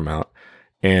at Paramount.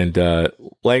 And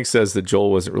Lang says that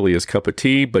Joel wasn't really his cup of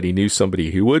tea, but he knew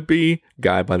somebody who would be, a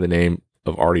guy by the name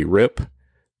of Artie Ripp.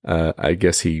 I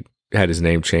guess he had his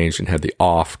name changed and had the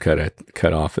off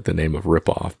cut off at the name of Rip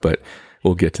Off, but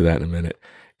we'll get to that in a minute.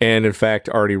 And in fact,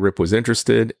 Artie Ripp was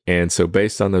interested. And so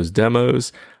based on those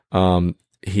demos,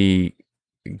 he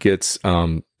gets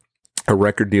a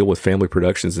record deal with Family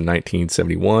Productions in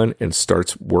 1971 and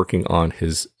starts working on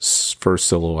his first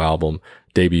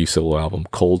debut solo album,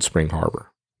 Cold Spring Harbor.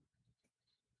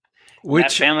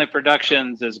 That Family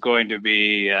Productions is going to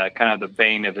be kind of the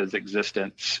bane of his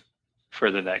existence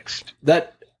for the next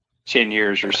 10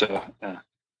 years or so.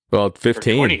 Well,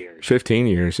 15. 20 years. 15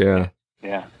 years, yeah.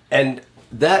 Yeah. And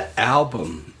that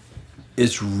album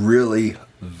is really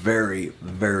very,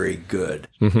 very good.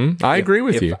 Mm-hmm. I agree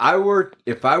with you.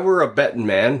 If I were a betting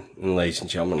man, and ladies and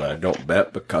gentlemen, I don't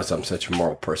bet because I'm such a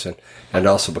moral person, and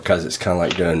also because it's kind of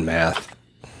like doing math,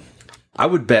 I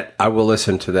would bet I will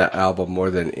listen to that album more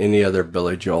than any other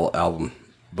Billy Joel album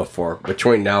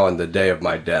between now and the day of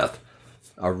my death.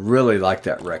 I really like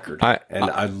that record.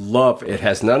 I love it.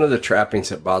 Has none of the trappings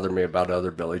that bother me about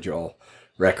other Billy Joel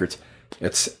records.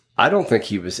 I don't think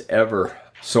he was ever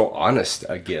so honest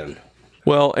again.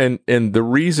 Well, and the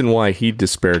reason why he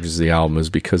disparages the album is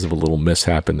because of a little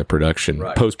mishap in the production,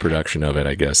 post-production of it,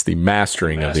 I guess, the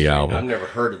mastering of the album. I've never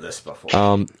heard of this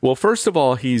before. Well, first of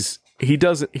all, he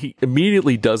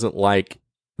immediately doesn't like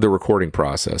the recording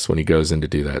process when he goes in to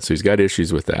do that. So he's got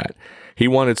issues with that. He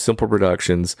wanted simple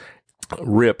productions.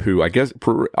 Rip, who I guess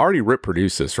already Rip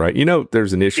produced this, right? You know,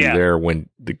 there's an issue there when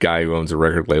the guy who owns a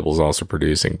record label is also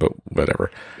producing, but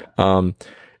whatever.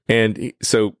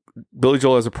 So Billy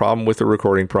Joel has a problem with the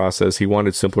recording process. He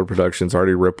wanted simpler productions.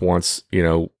 Artie Rip wants,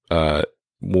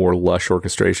 more lush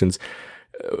orchestrations.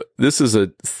 This is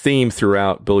a theme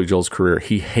throughout Billy Joel's career.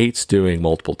 He hates doing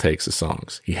multiple takes of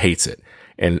songs. He hates it.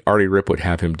 And Artie Rip would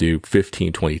have him do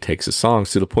 15, 20 takes of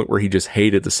songs to the point where he just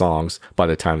hated the songs by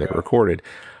the time they were recorded.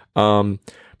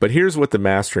 But here's what the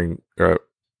mastering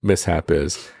mishap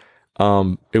is.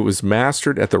 It was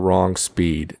mastered at the wrong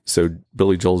speed. So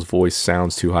Billy Joel's voice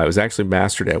sounds too high. It was actually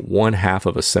mastered at 1/2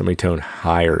 of a semitone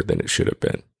higher than it should have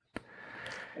been.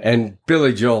 And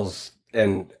Billy Joel's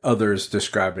and others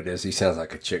describe it as he sounds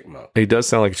like a chipmunk. He does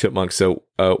sound like a chipmunk. So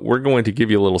we're going to give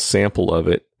you a little sample of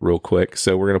it real quick.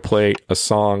 So we're going to play a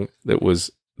song that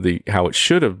was how it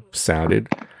should have sounded,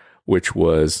 which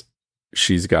was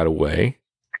She's Got a Way.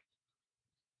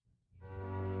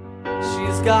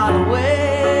 She's got a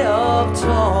way of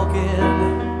talking.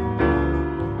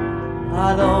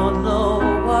 I don't know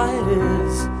why it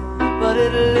is, but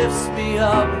it lifts me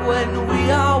up when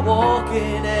we are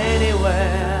walking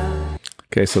anywhere.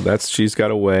 Okay, so that's She's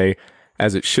Got a Way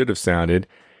as it should have sounded.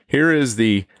 Here is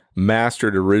the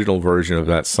mastered original version of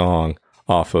that song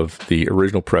off of the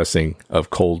original pressing of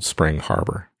Cold Spring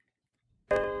Harbor.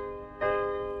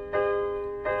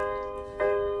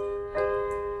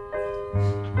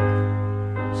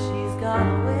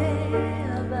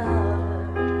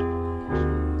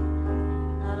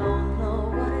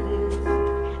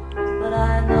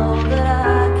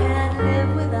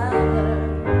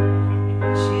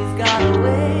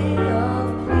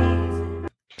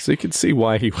 So you can see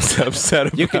why he was upset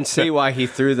about You can see why he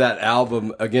threw that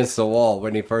album against the wall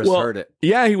when he first heard it.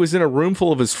 Yeah, he was in a room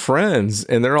full of his friends,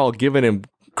 and they're all giving him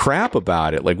crap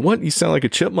about it. Like, what? You sound like a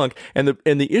chipmunk. And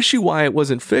the issue why it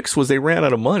wasn't fixed was they ran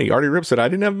out of money. Artie Rip said, I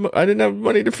didn't have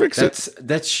money to fix it.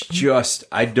 That's just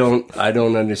I don't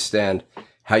understand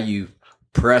how you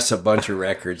press a bunch of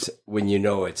records when you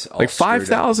know it's all like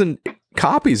 5,000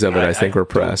 copies of it. I think were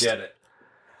pressed. Don't get it.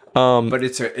 But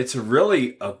it's a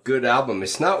really a good album.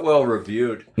 It's not well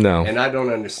reviewed. No. And I don't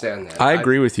understand that. I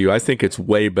agree with you. I think it's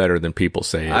way better than people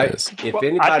say it is. If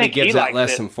anybody gives it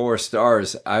less than 4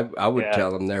 stars, I would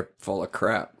tell them they're full of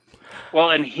crap. Well,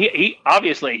 and he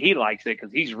obviously he likes it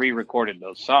because he's re-recorded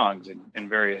those songs in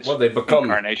various they become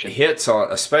incarnations. Hits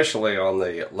especially on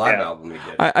the live album he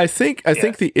did. I think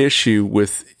the issue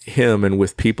with him and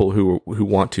with people who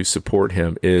want to support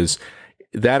him is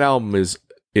that album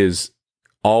is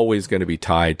always going to be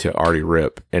tied to Artie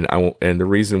Rip, and the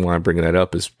reason why I'm bringing that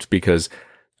up is because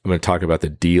I'm going to talk about the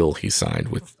deal he signed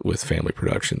with Family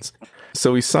Productions.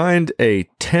 So he signed a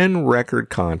 10 record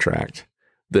contract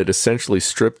that essentially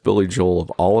stripped Billy Joel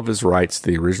of all of his rights to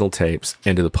the original tapes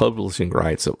and to the publishing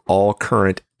rights of all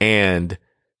current and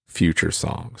future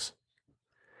songs.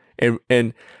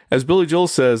 And as Billy Joel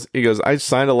says, he goes, I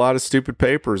signed a lot of stupid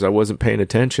papers. I wasn't paying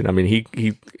attention. I mean,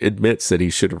 he admits that he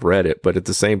should have read it, but at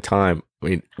the same time, I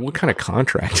mean, what kind of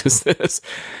contract is this?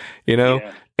 You know?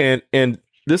 Yeah. And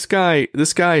this guy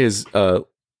is,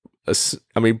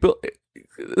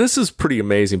 this is pretty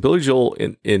amazing. Billy Joel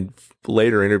in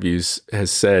later interviews has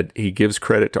said he gives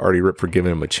credit to Artie Rip for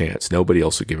giving him a chance. Nobody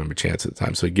else would give him a chance at the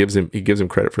time. So he gives him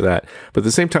credit for that. But at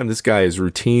the same time, this guy is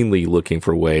routinely looking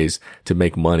for ways to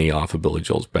make money off of Billy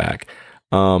Joel's back.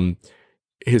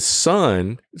 His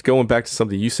son, going back to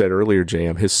something you said earlier,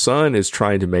 JM, his son is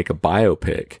trying to make a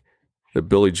biopic that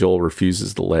Billy Joel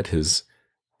refuses to let his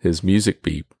music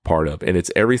be part of. And it's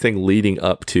everything leading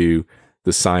up to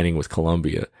the signing with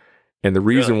Columbia. And the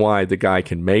reason why the guy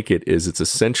can make it is it's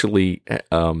essentially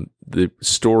the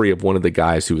story of one of the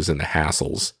guys who was in the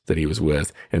hassles that he was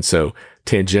with. And so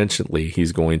tangentially,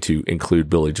 he's going to include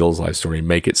Billy Joel's life story and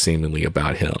make it seemingly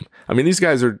about him. I mean, these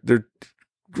guys they're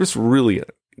just really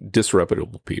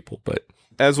disreputable people. But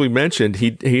as we mentioned,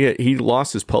 he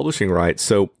lost his publishing rights.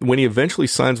 So when he eventually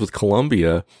signs with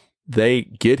Columbia, they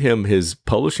get him his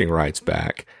publishing rights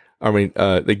back. I mean,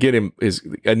 they get him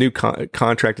a new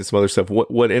contract and some other stuff.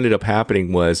 What ended up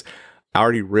happening was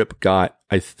Artie Rip got,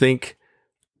 I think,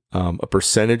 a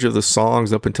percentage of the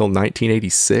songs up until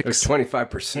 1986. It was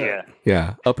 25%.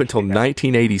 Yeah, up until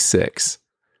 1986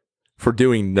 for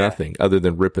doing nothing other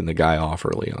than ripping the guy off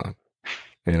early on.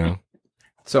 You know.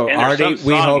 So Artie,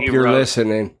 we hope you're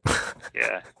listening.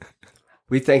 Yeah.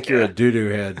 We think you're a doo-doo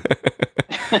head.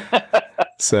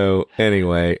 So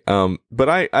anyway, but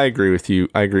I agree with you.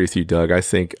 I agree with you, Doug. I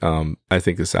think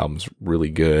this album's really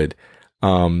good.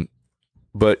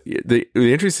 But the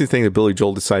interesting thing that Billy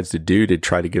Joel decides to do to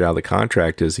try to get out of the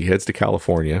contract is he heads to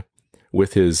California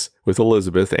with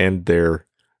Elizabeth and her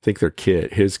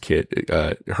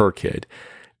kid.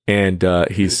 And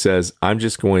he says, I'm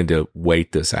just going to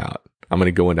wait this out. I'm going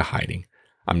to go into hiding.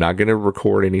 I'm not going to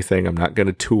record anything. I'm not going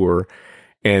to tour.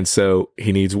 And so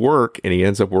he needs work, and he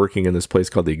ends up working in this place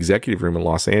called the Executive Room in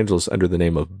Los Angeles under the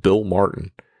name of Bill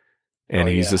Martin. And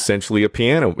he's essentially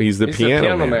he's the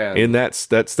piano man. And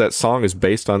that song is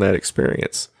based on that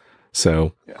experience.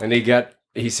 So, and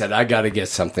he said, I got to get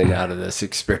something out of this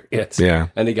experience. Yeah.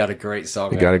 And he got a great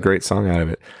song. Great song out of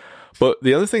it. But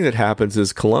the other thing that happens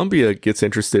is Columbia gets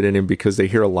interested in him because they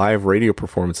hear a live radio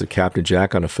performance of Captain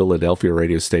Jack on a Philadelphia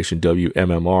radio station,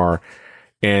 WMMR.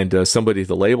 And somebody at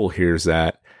the label hears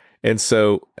that. And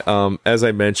so, as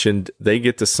I mentioned, they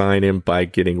get to sign him by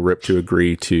getting Rip to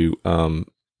agree to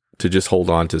just hold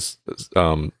on to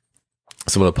some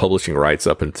of the publishing rights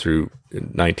up and through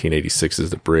 1986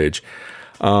 as the bridge.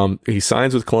 He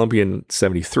signs with Columbia in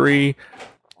 1973.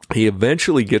 He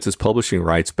eventually gets his publishing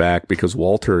rights back because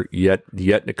Walter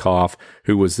Yetnikoff,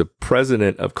 who was the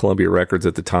president of Columbia Records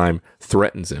at the time,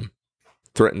 threatens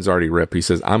already Rip. He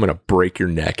says, I'm going to break your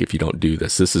neck if you don't do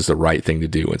this. This is the right thing to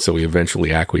do. And so he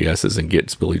eventually acquiesces and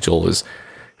gets Billy Joel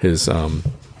his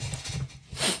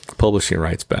publishing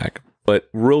rights back. But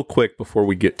real quick before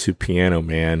we get to Piano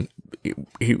Man,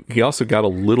 he also got a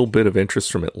little bit of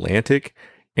interest from Atlantic.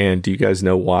 And do you guys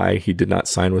know why he did not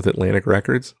sign with Atlantic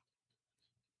Records?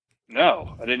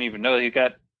 No, I didn't even know he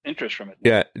got interest from it.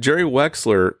 Yeah, Jerry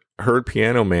Wexler heard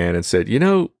Piano Man and said,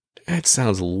 that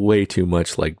sounds way too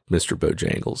much like Mr.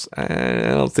 Bojangles.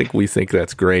 I don't think we think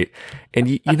that's great. And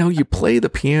you play the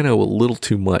piano a little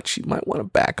too much. You might want to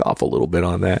back off a little bit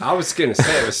on that. I was going to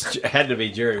say it had to be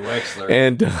Jerry Wexler.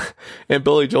 And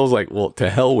Billy Joel's like, well, to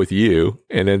hell with you,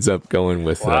 and ends up going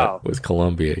with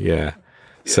Columbia. Yeah.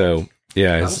 So,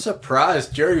 yeah. I'm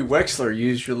surprised. Jerry Wexler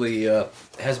usually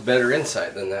has better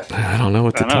insight than that. I don't know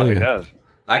what to tell you. Does.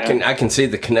 I can see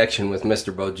the connection with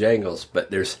Mr. Bojangles, but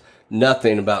there's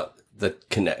nothing about the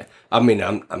connect. I mean,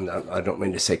 I don't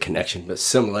mean to say connection, but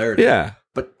similarity. Yeah.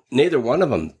 But neither one of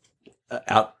them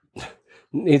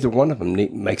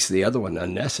makes the other one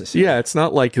unnecessary. Yeah, it's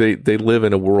not like they live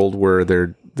in a world where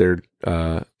they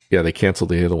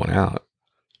canceled the other one out.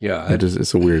 Yeah,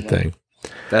 it's a weird thing.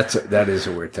 That is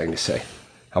a weird thing to say.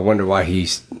 I wonder why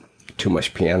he's too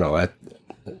much piano.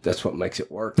 That's what makes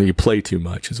it work. You play too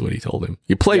much, is what he told him.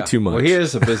 You play too much. Well, he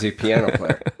is a busy piano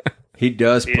player. He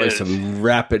does play some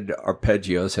rapid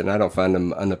arpeggios, and I don't find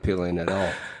them unappealing at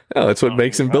all. No, that's what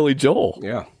makes him Billy Joel.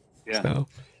 Yeah. So.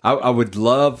 I would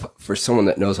love for someone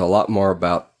that knows a lot more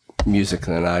about music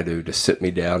than I do to sit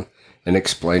me down and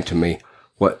explain to me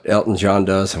what Elton John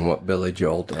does and what Billy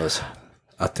Joel does.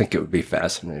 I think it would be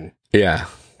fascinating. Yeah.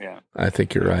 I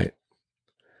think you're right.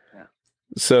 Yeah.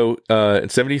 So in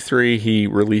 1973, he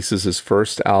releases his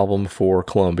first album for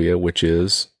Columbia, which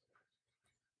is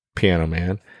Piano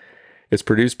Man. It's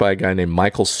produced by a guy named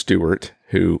Michael Stewart,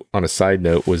 who, on a side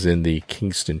note, was in the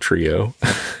Kingston Trio.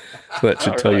 That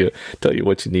should tell you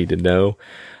what you need to know.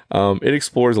 It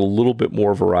explores a little bit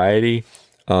more variety,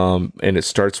 and it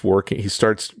starts working. He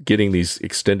starts getting these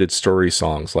extended story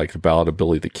songs like the Ballad of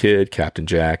Billy the Kid, Captain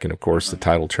Jack, and of course the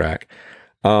title track.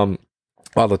 Well,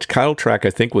 the title track I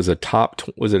think was a top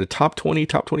 20,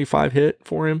 top 25 hit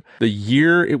for him. The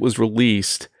year it was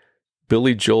released,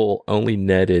 Billy Joel only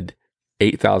netted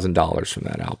 $8,000 from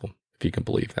that album, if you can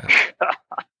believe that.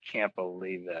 Can't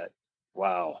believe that.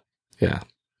 Wow. Yeah.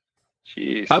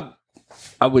 Jeez.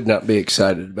 I would not be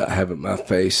excited about having my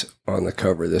face on the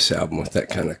cover of this album with that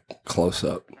kind of close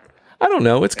up. I don't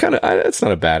know. It's it's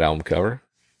not a bad album cover.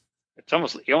 He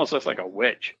almost looks like a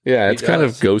witch. Yeah, it's kind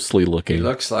of ghostly looking. He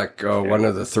looks like one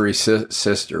of the three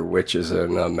sister witches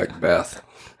in Macbeth.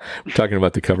 We're talking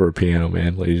about the cover of Piano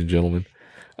Man, ladies and gentlemen.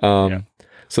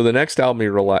 So the next album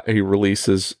he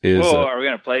releases is... Oh, are we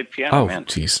going to play Piano Man? Oh,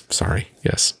 jeez. Sorry.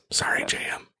 Yes. Sorry,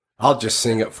 JM. I'll just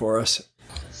sing it for us.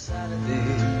 Saturday,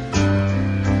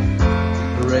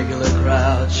 the regular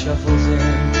crowd shuffles in.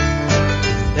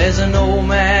 There's an old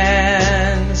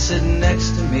man sitting next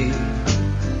to me,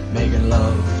 making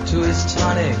love to his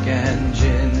tonic and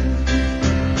gin.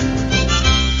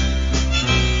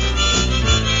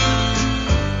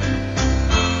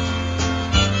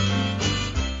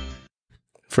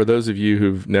 For those of you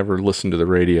who've never listened to the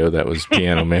radio, that was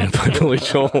Piano Man by Billy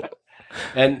Joel.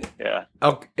 And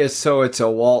so it's a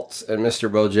waltz, and Mr.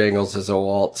 Bojangles is a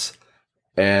waltz,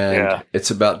 and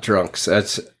it's about drunks.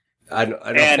 That's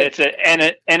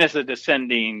it's a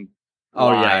descending.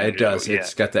 Oh yeah, it does.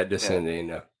 It's got that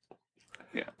descending.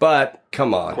 Yeah. But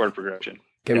come on, chord progression.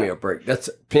 Give me a break. That's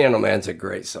Piano Man's a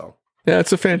great song. Yeah,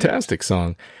 it's a fantastic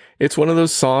song. It's one of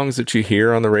those songs that you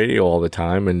hear on the radio all the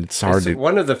time, and it's hard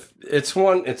to.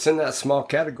 It's in that small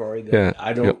category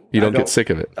that you don't get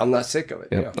sick of it. I'm not sick of it.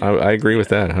 Yeah, I agree with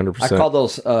that 100%. I call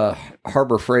those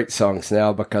Harbor Freight songs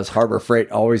now because Harbor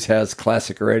Freight always has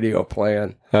classic radio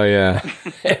playing. Oh yeah.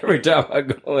 Every time I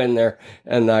go in there,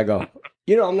 and I go,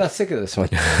 I'm not sick of this one.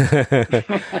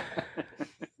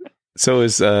 So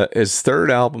his third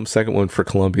album, second one for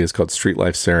Columbia, is called Street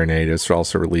Life Serenade. It's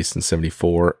also released in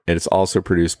 1974, and it's also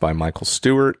produced by Michael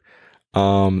Stewart.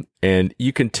 And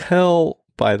you can tell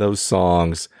by those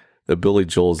songs that Billy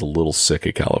Joel is a little sick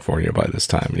of California by this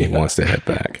time, and he wants to head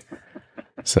back.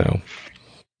 So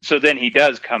then he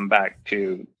does come back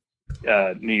to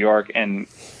New York, and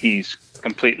he's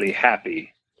completely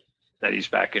happy that he's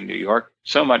back in New York.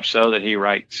 So much so that he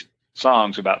writes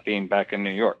songs about being back in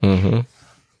New York. Mm-hmm.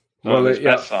 Well, his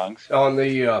best songs on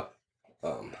the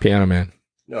Piano Man.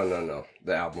 No,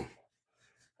 the album.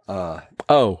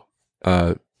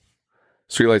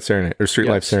 Streetlight Serenade or Street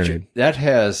Life Serenade. That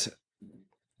has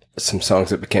some songs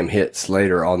that became hits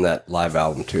later on that live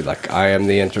album too, like "I Am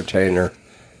the Entertainer,"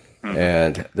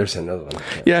 and there's another one.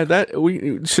 Yeah, that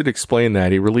we should explain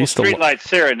that he released. Streetlight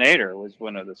Serenader was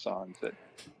one of the songs that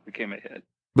became a hit.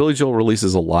 Billy Joel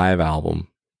releases a live album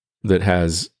that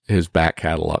has his back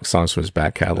catalog, songs from his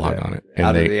back catalog on it. And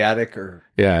Out of the Attic, or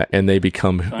and they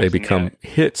become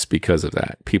hits because of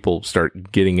that. People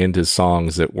start getting into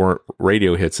songs that weren't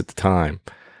radio hits at the time.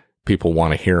 People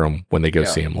want to hear them when they go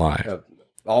see him live.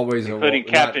 Always, including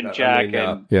Captain Jack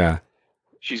and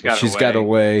She's Got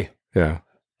Away. Yeah.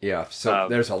 So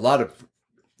there's a lot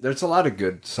of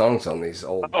good songs on these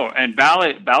old. Oh, and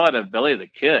Ballad of Billy the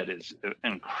Kid is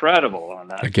incredible on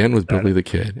that. Again with Billy the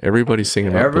Kid. Everybody's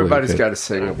singing about Everybody's got to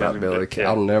sing about Billy the Kid.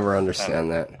 I'll never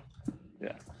understand that.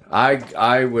 Yeah.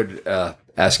 I would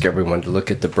ask everyone to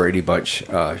look at the Brady Bunch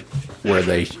where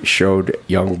they showed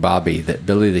young Bobby that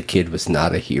Billy the Kid was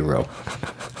not a hero.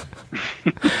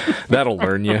 That'll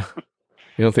learn you.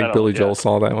 You don't think Billy Joel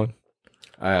saw that one?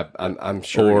 I'm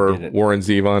sure. Or Warren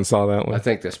Zevon saw that one. I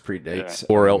think this predates.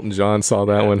 Or Elton John saw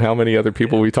that one. How many other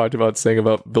people we talked about saying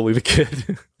about Billy the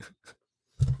Kid?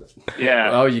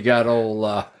 Yeah. Well, you got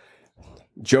old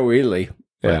Joe Ely.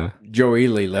 Yeah. Joe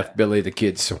Ely left Billy the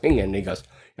Kid swinging. He goes,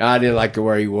 I didn't like the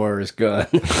way he wore his gun.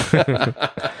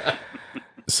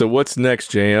 So what's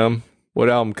next, JM? What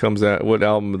album comes out? What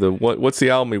album? What's the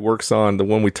album he works on? The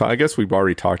one I guess we've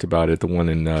already talked about it. The one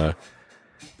in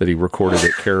that he recorded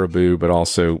at Caribou, but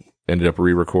also ended up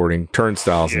re-recording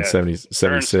Turnstiles in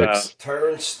 76.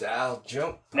 Turnstile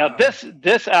Jump. Now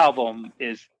this album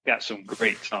is got some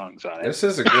great songs on it. This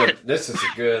is a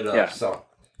good song.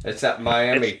 It's at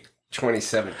Miami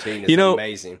 2017. It's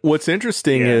amazing. What's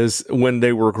interesting is when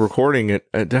they were recording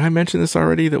it. Did I mention this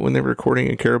already? That when they were recording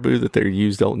in Caribou, that they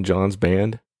used Elton John's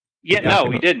band. Yeah, no,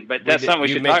 we didn't. But that's something we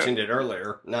should talk about. You mentioned it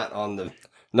earlier, not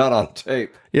on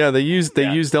tape. Yeah, they used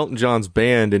Elton John's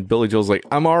band, and Billy Joel's like,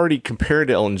 I'm already compared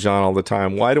to Elton John all the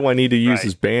time. Why do I need to use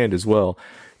his band as well?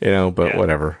 But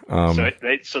whatever.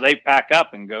 So they pack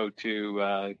up and go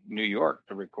to New York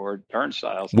to record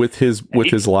Turnstiles with his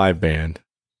live band.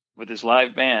 With his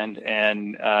live band,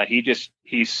 and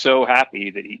he's so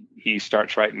happy that he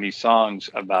starts writing these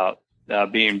songs about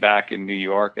being back in New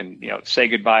York, and Say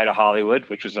Goodbye to Hollywood,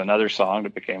 which was another song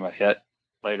that became a hit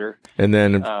later. And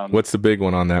then what's the big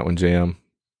one on that one, JM?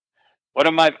 One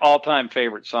of my all-time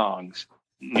favorite songs,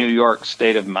 New York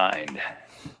State of Mind.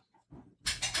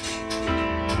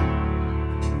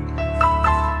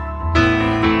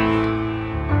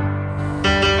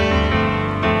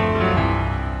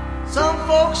 Some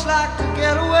folks like to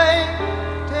get away,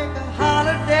 take a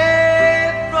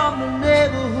holiday from the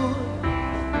neighborhood.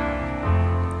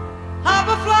 Hop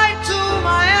a flight to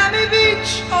Miami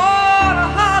Beach or to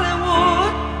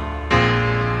Hollywood.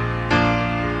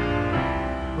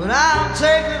 But I'm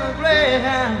taking a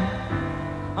Greyhound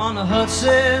on the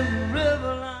Hudson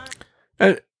River line.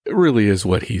 It really is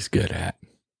what he's good at.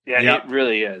 Yeah, it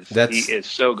really is. He is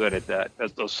so good at that.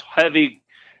 Those heavy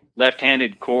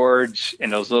left-handed chords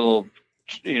and those little,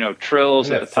 trills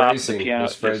at the top of the piano.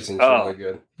 His phrasing's really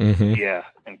good. Mm-hmm. Yeah,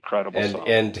 incredible song.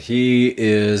 And he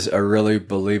is a really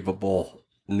believable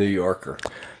New Yorker,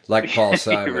 like Paul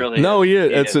Simon. He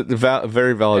is. That's a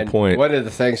very valid point. One of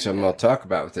the things I'm going to talk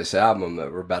about with this album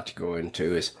that we're about to go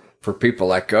into is for people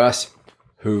like us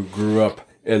who grew up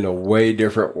in a way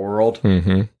different world.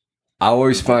 Mm-hmm. I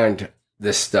always find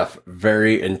this stuff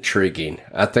very intriguing.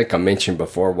 I think I mentioned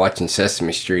before watching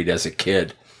Sesame Street as a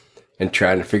kid and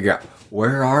trying to figure out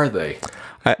where are they.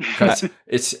 Because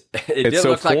it didn't so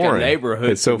look foreign. Like a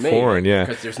neighborhood. It's so foreign, yeah.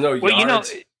 Because there's no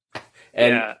yards.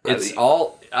 And it's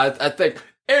all, I think,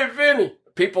 hey, Vinny,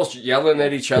 people yelling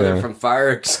at each other from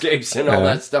fire escapes and all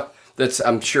that stuff. That's,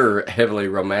 I'm sure, heavily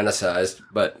romanticized.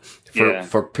 But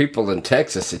for people in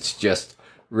Texas, it's just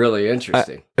really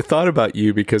interesting. I thought about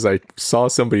you because I saw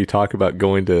somebody talk about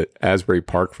going to Asbury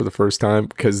Park for the first time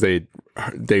because they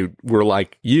were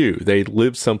like you. They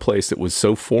lived someplace that was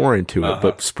so foreign to it,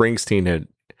 but Springsteen had,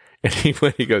 and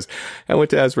he goes, I went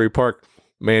to Asbury Park.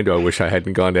 Man, do I wish I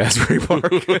hadn't gone to Asbury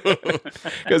Park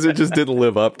because it just didn't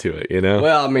live up to it, you know?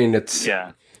 Well, I mean, it's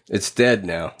dead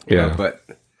now. You know, but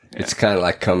it's kind of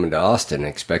like coming to Austin.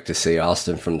 Expect to see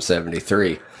Austin from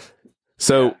 73.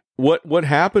 So what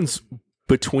happens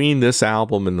between this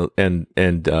album and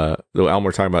the album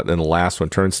we're talking about, and then the last one,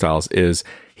 Turnstiles, is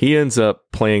he ends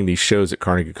up playing these shows at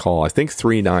Carnegie Hall, I think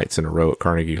 3 nights in a row at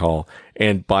Carnegie Hall.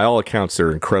 And by all accounts,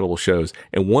 they're incredible shows.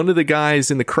 And one of the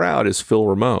guys in the crowd is Phil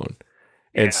Ramone.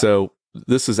 And so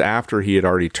this is after he had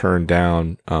already turned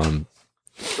down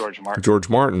George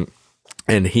Martin.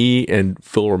 And he and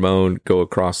Phil Ramone go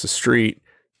across the street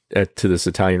to this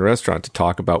Italian restaurant to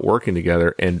talk about working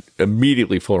together. And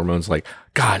immediately Phil Ramone's like,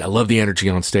 God, I love the energy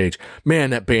on stage. Man,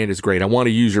 that band is great. I want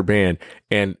to use your band.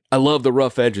 And I love the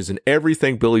rough edges and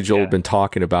everything Billy Joel had been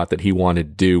talking about that he wanted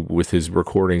to do with his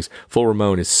recordings. Phil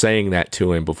Ramone is saying that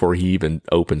to him before he even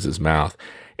opens his mouth.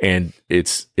 And it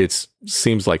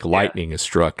seems like lightning has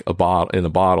struck in the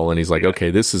bottle. And he's like,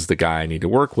 okay, this is the guy I need to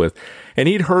work with. And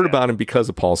he'd heard about him because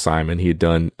of Paul Simon. He had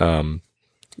done,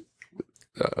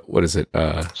 what is it?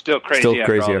 Still Crazy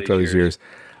after all these years.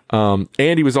 And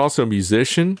he was also a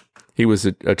musician. He was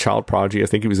a child prodigy. I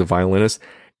think he was a violinist.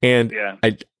 And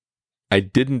I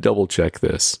didn't double check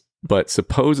this, but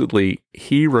supposedly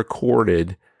he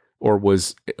recorded or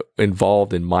was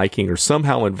involved in miking or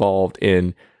somehow involved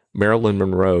in Marilyn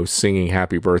Monroe singing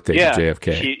Happy Birthday to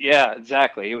JFK.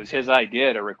 Exactly. It was his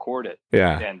idea to record it.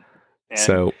 Yeah. And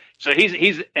so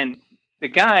he's and the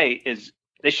guy is,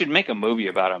 they should make a movie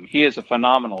about him. He is a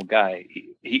phenomenal guy.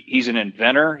 He's an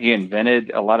inventor. He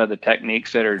invented a lot of the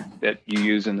techniques that you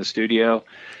use in the studio.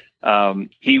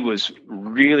 He was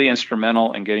really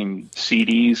instrumental in getting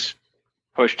CDs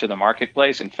pushed to the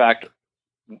marketplace. In fact,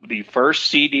 the first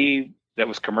CD that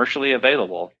was commercially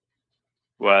available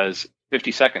was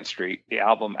 52nd Street, the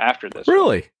album after this.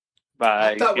 Really?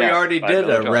 I thought we already did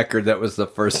a record that was the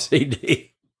first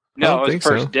CD. No, it was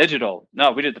first digital.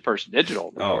 No, we did the first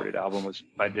digital recorded album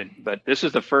but this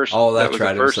is the first. Oh, that was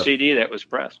the first CD that was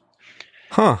pressed.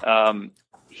 Huh.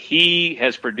 He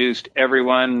has produced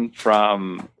everyone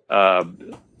from.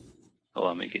 Hold on,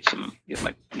 let me get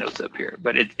my notes up here.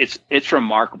 But it's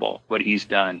remarkable what he's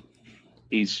done.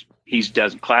 He's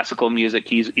done classical music.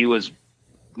 He was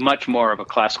much more of a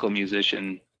classical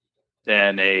musician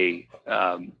than a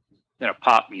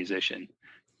pop musician,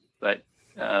 but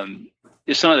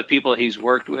just some of the people he's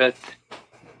worked with: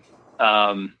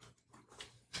 Bob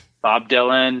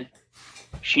Dylan,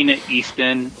 Sheena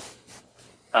Easton,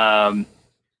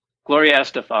 Gloria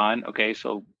Estefan. Okay,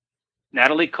 so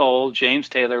Natalie Cole, James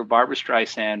Taylor, Barbra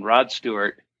Streisand, Rod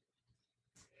Stewart.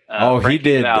 He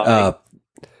did.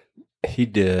 He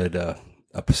did A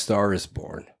Star Is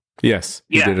Born. Yes,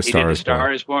 he did A Star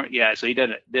Is Born. Yeah, so he did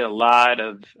a lot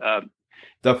of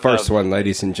the first one,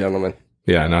 ladies and gentlemen.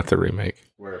 Yeah, not the remake.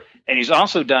 And he's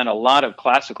also done a lot of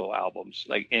classical albums,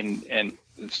 like and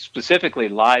specifically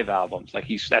live albums. Like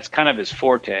that's kind of his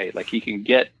forte. Like he can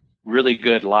get really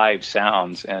good live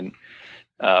sounds, and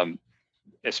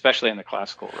especially in the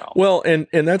classical realm. Well, and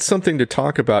that's something to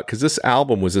talk about because this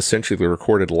album was essentially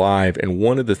recorded live, and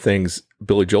one of the things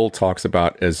Billy Joel talks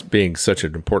about as being such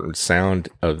an important sound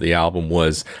of the album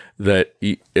was that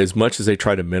as much as they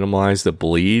try to minimize the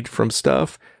bleed from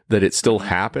stuff, that it still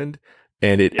happened,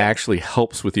 and it actually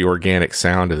helps with the organic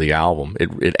sound of the album.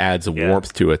 It adds a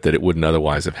warmth to it that it wouldn't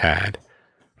otherwise have had.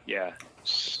 Yeah.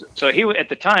 So he at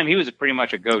the time he was pretty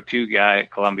much a go-to guy at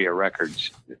Columbia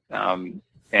Records, and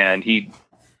he.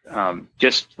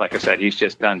 Just like I said, he's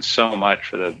just done so much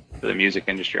for the music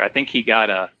industry. I think he got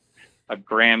a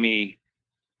Grammy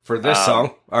for this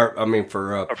song, or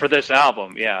for this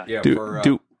album. Yeah.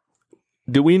 Do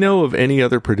we know of any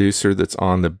other producer that's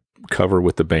on the cover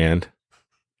with the band?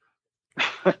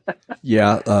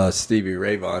 Stevie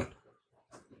Ray Vaughan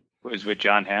was with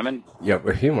John Hammond. Yeah,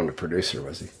 but he wasn't a producer,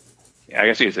 was he? Yeah, I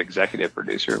guess he was executive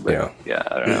producer, but I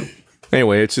don't know.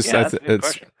 Anyway, it's just they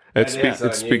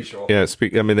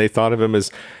thought of him as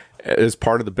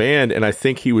part of the band, and I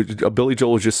think Billy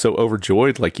Joel was just so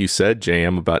overjoyed, like you said,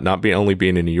 JM, about not only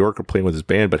being in New York or playing with his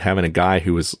band, but having a guy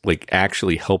who was like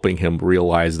actually helping him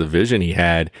realize the vision he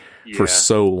had for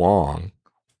so long.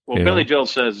 Well, Billy Joel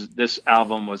says this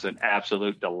album was an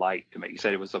absolute delight to me. He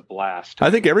said it was a blast. I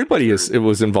think everybody it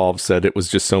was involved said it was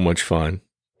just so much fun.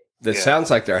 That sounds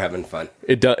like they're having fun.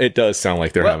 It does sound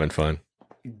like they're having fun.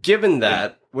 Given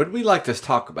that, would we like to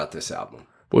talk about this album?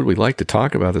 Would we like to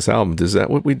talk about this album? Is that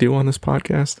what we do on this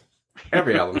podcast?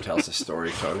 Every album tells a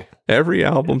story, Tony. Every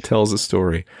album tells a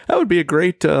story. That would be a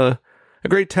great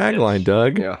tagline,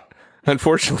 Doug. Yeah.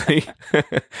 Unfortunately,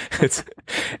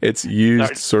 it's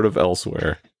used sort of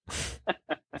elsewhere.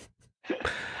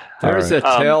 There's a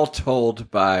tale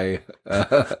told by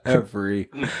every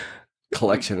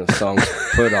collection of songs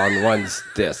put on one's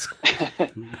disc.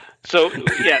 So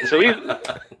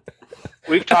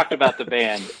we've talked about the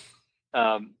band.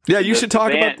 You should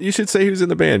talk about. You should say who's in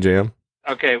the band, Jam.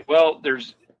 Okay, well,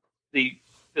 there's the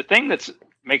thing that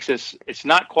makes this. It's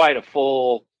not quite a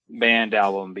full band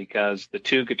album because the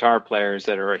two guitar players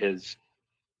that are his.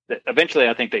 That eventually,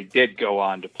 I think they did go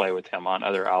on to play with him on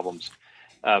other albums.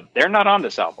 They're not on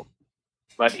this album,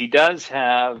 but he does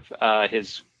have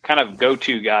his kind of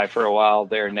go-to guy for a while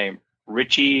there named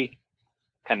Richie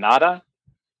Canada,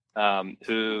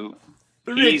 who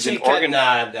he's an organ.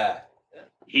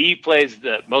 He plays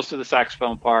most of the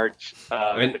saxophone parts,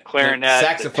 the clarinet. The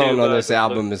saxophone on this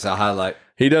album is a highlight.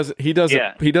 He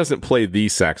doesn't play the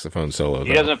saxophone solo, though.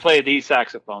 He doesn't play the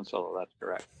saxophone solo, that's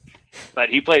correct. But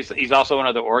he's also one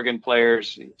of the organ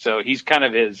players, so he's kind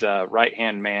of his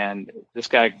right-hand man. This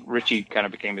guy, Richie, kind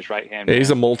of became his right-hand man. He's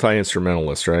a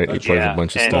multi-instrumentalist, right? He plays a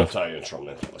bunch of stuff.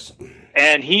 Multi-instrumentalist.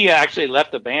 And he actually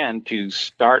left the band to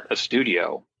start a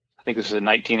studio. I think this is in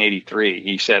 1983.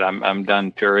 He said, I'm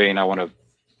done touring. I'm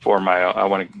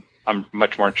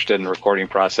much more interested in the recording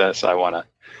process. I want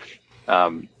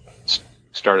to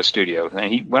start a studio.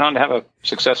 And he went on to have a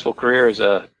successful career as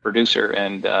a producer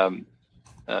and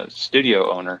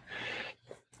studio owner.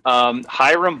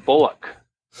 Hiram Bullock,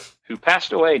 who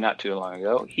passed away not too long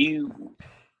ago.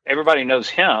 Everybody knows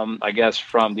him, I guess,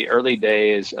 from the early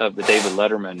days of the David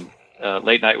Letterman,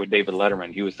 Late Night with David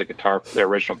Letterman. He was the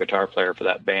original guitar player for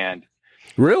that band.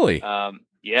 Really?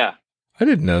 Yeah. I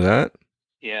didn't know that.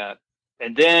 Yeah.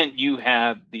 And then you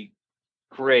have the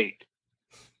great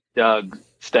Doug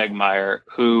Stegmeyer,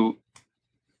 who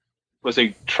was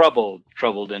a troubled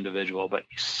individual, but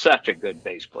he's such a good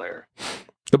bass player.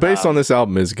 The bass on this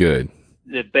album is good.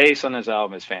 The bass on this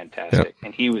album is fantastic. Yep.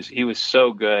 And he was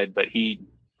so good, but he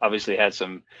obviously had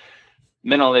some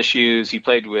mental issues. He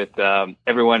played with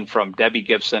everyone from Debbie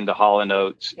Gibson to Hall &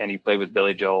 Oates, and he played with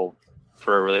Billy Joel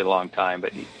for a really long time,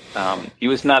 but he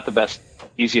was not the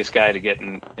easiest guy to get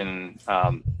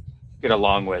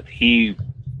along with. He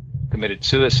committed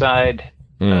suicide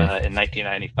in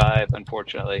 1995,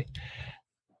 unfortunately.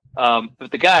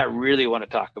 But the guy I really want to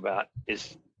talk about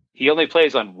is he only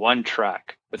plays on one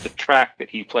track, but the track that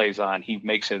he plays on, he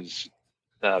makes his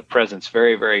presence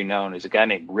very, very known, is a guy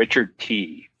named Richard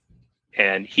T.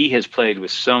 And he has played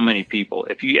with so many people.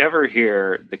 If you ever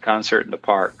hear the Concert in the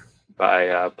Park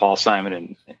by Paul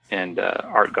Simon and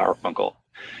Art Garfunkel,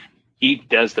 he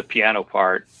does the piano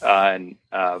part on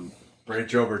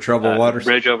Bridge Over Troubled Waters.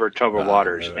 Bridge Over Troubled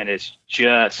Waters, and it's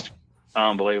just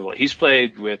unbelievable. He's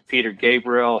played with Peter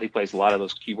Gabriel. He plays a lot of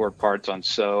those keyboard parts on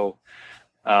So.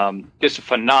 Just a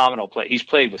phenomenal play. He's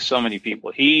played with so many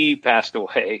people. He passed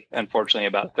away, unfortunately,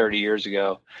 about 30 years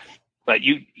ago. But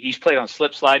he's played on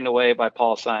Slip Sliding Away by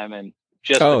Paul Simon.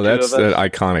 That's that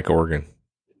iconic organ.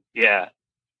 Yeah.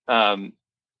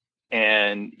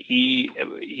 And he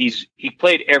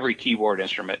played every keyboard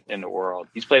instrument in the world.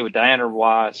 He's played with Diana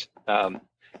Ross,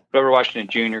 Grover Washington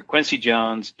Jr., Quincy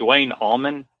Jones, Duane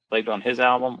Allman played on his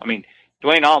album. I mean,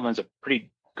 Duane Allman's a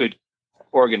pretty good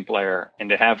organ player, and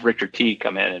to have Richard T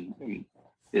come in and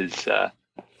is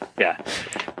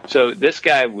So this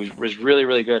guy was really,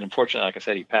 really good. Unfortunately, like I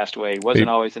said, he passed away. He wasn't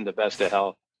always in the best of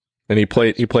health. And he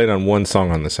played on one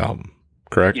song on this album,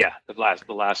 correct? Yeah, the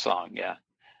last song, yeah.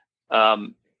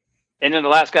 And then the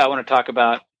last guy I want to talk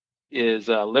about is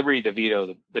Liberty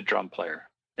DeVito, the drum player.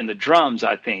 And the drums,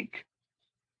 I think,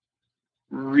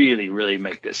 really, really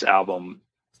make this album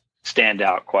stand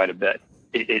out quite a bit.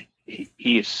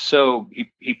 He's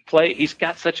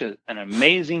got such an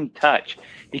amazing touch.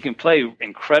 He can play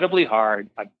incredibly hard,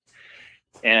 but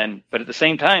at the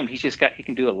same time, he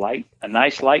can do a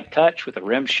nice light touch with a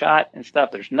rim shot and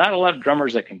stuff. There's not a lot of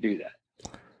drummers that can do that.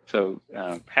 So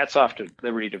hats off to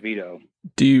Liberty DeVito.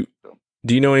 Do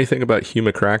you know anything about Hugh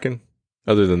McCracken?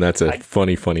 Other than that's a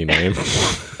funny name.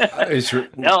 His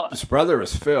brother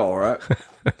was Phil, right?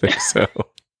 I think so.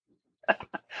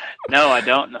 No, I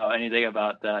don't know anything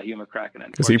about Hugh McCracken.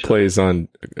 Because he plays on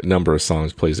a number of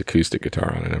songs, plays acoustic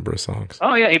guitar on a number of songs.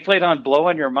 Oh, yeah. He played on Blow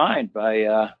on Your Mind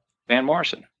by Van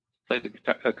Morrison. played the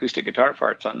acoustic guitar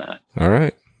parts on that. All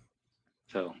right.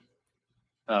 So,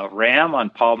 Ram on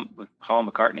Paul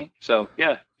McCartney. So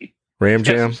yeah, Ram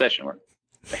Jam session work.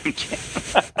 Ram Jam.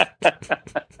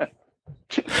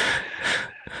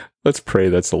 Let's pray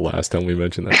that's the last time we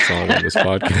mention that song on this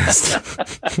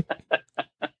podcast.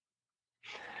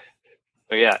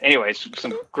 But yeah, anyways,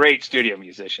 some great studio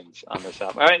musicians on this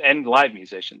album, and live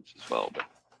musicians as well. But,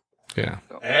 yeah.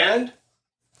 So. And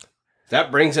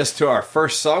that brings us to our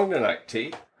first song tonight,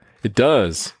 T. It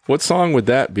does. What song would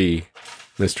that be,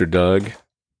 Mr. Doug?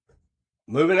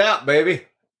 Moving Out, baby.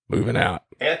 Moving Out.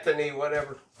 Anthony,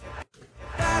 whatever.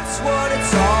 That's what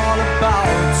it's all about.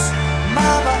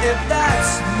 Mama, if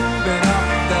that's moving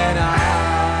up, then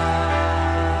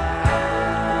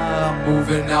I'm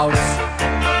moving out.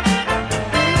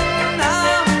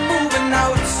 I'm moving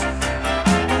out.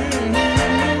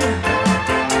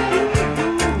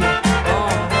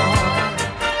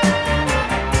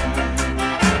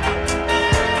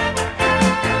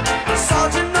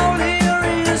 Sergeant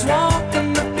O'Leary is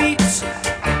walking the beach,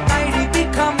 and he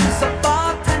becomes a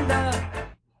bartender.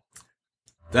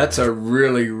 That's a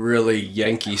really, really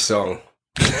Yankee song.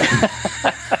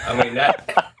 I mean,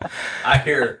 I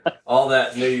hear all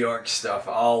that New York stuff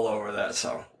all over that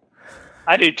song.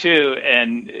 I do too,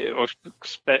 and he's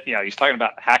talking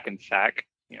about Hackensack.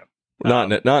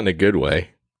 Not in a good way.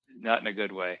 Not in a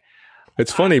good way.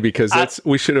 It's funny because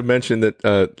we should have mentioned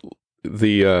that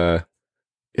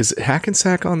is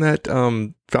Hackensack on that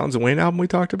Fountains of Wayne album we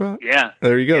talked about? Yeah.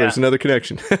 There you go. Yeah. There's another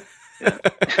connection.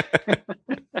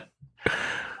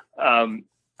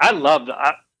 I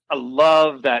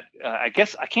love that. I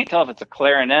guess I can't tell if it's a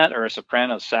clarinet or a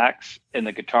soprano sax in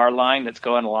the guitar line that's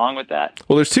going along with that.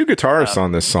 Well, there's two guitarists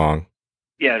on this song.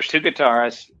 Yeah, there's two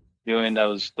guitarists doing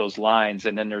those lines,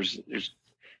 and then there's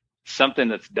something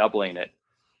that's doubling it.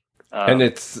 And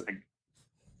there's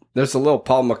a little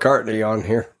Paul McCartney on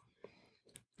here.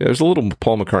 Yeah, there's a little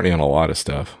Paul McCartney on a lot of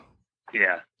stuff.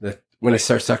 Yeah. When he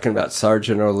starts talking about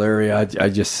Sergeant O'Leary, I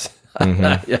just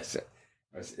yes.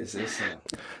 Is this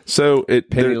so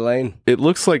Penny Lane? It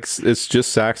looks like it's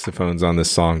just saxophones on this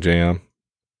song, Jam.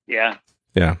 Yeah.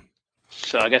 Yeah.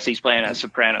 So I guess he's playing a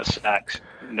soprano sax.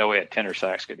 No way a tenor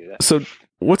sax could do that. So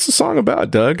what's the song about,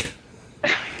 Doug?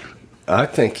 I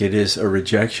think it is a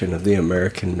rejection of the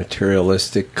American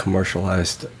materialistic,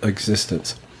 commercialized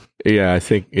existence. Yeah, I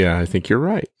think you're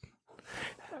right.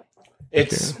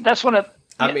 That's one of.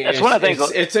 I mean, that's one of the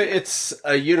things. It's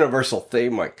a universal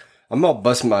theme. Like, I'm gonna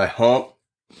bust my hump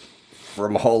for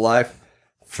my whole life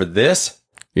for this.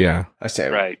 Yeah, I say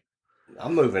right.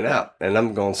 I'm moving out and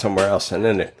I'm going somewhere else. And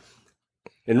then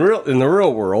in the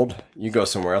real world, you go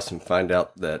somewhere else and find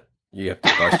out that you have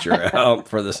to bust your hump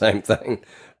for the same thing.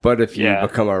 But if you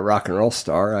become a rock and roll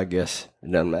star, I guess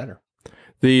it doesn't matter.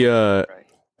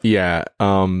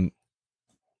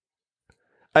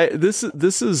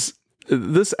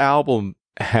 This album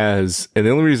has, and the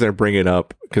only reason I bring it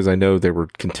up because I know they were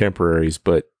contemporaries,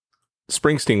 but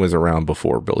Springsteen was around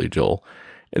before Billy Joel,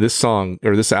 and this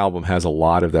album has a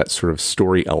lot of that sort of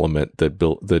story element that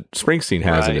Springsteen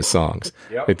has in his songs.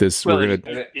 Yep. Like this, we're going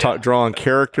to draw on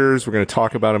characters. We're going to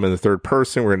talk about them in the third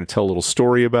person. We're going to tell a little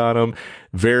story about them.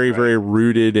 Very, very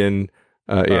rooted in.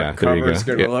 Cover's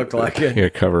going to look like it. Yeah,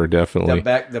 cover definitely.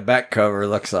 The back cover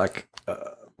looks like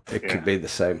it could be the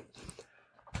same.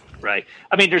 Right.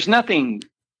 I mean, there's nothing.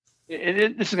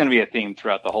 This is going to be a theme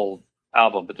throughout the whole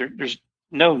album, but there's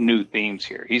no new themes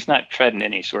here. He's not treading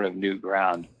any sort of new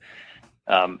ground.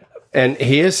 And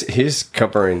he's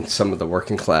covering some of the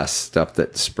working class stuff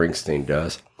that Springsteen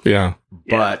does. Yeah.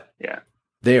 But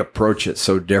they approach it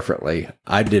so differently.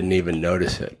 I didn't even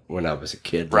notice it when I was a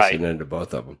kid listening to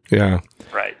both of them. Yeah.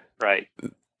 Right.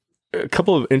 A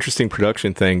couple of interesting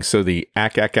production things. So the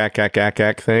ack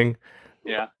thing.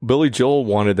 Yeah. Billy Joel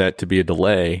wanted that to be a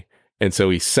delay. And so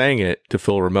he sang it to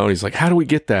Phil Ramone. He's like, how do we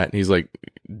get that? And he's like,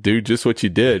 dude, just what you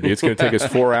did. It's going to take us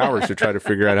 4 hours to try to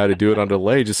figure out how to do it on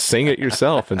delay. Just sing it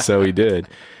yourself. And so he did.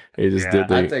 He just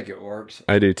did. I think it works.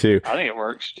 I do too. I think it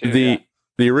works too.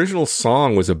 The original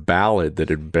song was a ballad that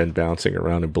had been bouncing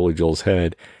around in Billy Joel's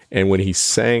head. And when he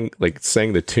sang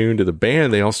the tune to the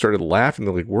band, they all started laughing.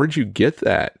 They're like, where'd you get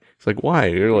that? It's like, why?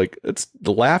 You're like, it's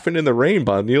the Laughing in the Rain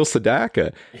by Neil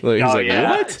Sedaka. Like, he's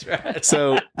what? Right.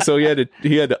 So he had to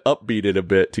upbeat it a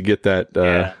bit to get that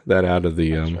that out of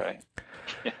the.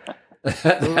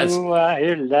 That's right. I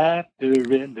hear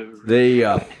laughter in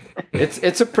the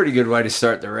it's a pretty good way to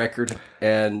start the record,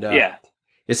 and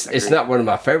it's not one of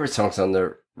my favorite songs on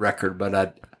the record,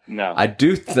 but I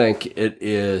do think it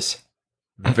is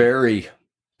very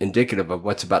indicative of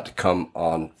what's about to come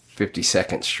on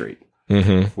 52nd Street.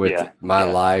 with My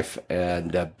Life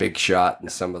and Big Shot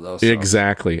and some of those songs.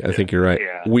 Exactly. I think you're right.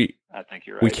 Yeah. I think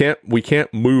you're right. We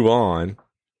can't move on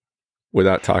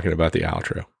without talking about the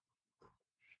outro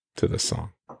to this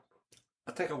song.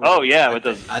 I think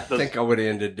I think I would have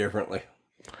ended differently.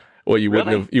 Well, you wouldn't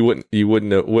have.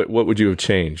 What would you have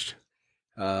changed?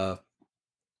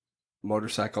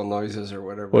 Motorcycle noises or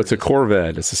whatever. Well, it's a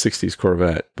Corvette. It's a 60s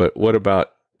Corvette. But what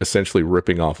about essentially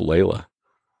ripping off Layla?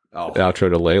 Oh. The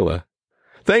outro to Layla.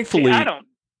 Thankfully, I don't.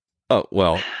 Oh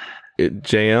well,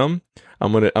 JM,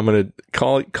 I'm gonna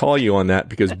call you on that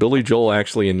because Billy Joel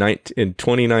actually in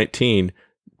 2019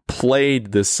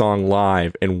 played this song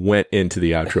live and went into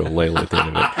the outro of Layla at the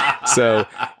end of it.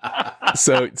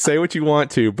 So say what you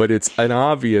want to, but it's an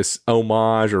obvious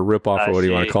homage or ripoff or what do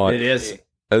you want to call it. It is.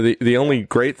 The only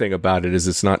great thing about it is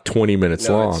it's not 20 minutes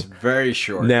long. It's very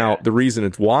short. Now, the reason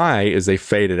it's why is they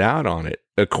faded out on it.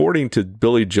 According to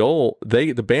Billy Joel,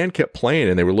 the band kept playing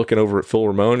and they were looking over at Phil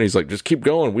Ramone and he's like, just keep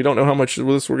going. We don't know how much of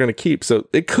this we're going to keep. So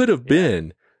it could have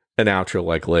been an outro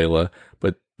like Layla,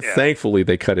 but thankfully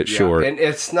they cut it short. And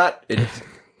it's not,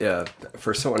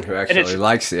 for someone who actually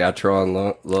likes the outro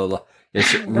on Lola,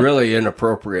 it's really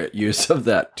inappropriate use of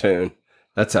that tune.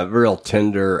 That's a real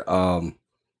tender,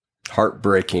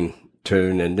 heartbreaking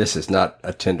tune, and this is not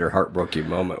a tender, heartbreaking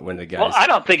moment when the guys. Well, I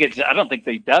don't think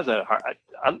he does it.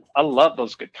 I love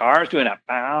those guitars doing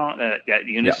that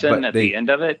unison at the end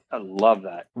of it. I love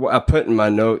that. Well, I put in my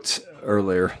notes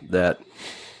earlier that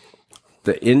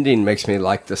the ending makes me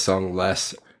like the song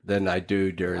less than I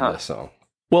do during the song.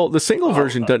 Well, the single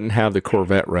version doesn't have the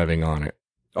Corvette revving on it.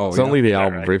 Oh, it's only the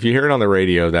album. Right. If you hear it on the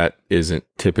radio, that isn't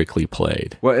typically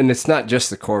played. Well, and it's not just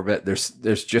the Corvette.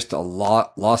 There's just a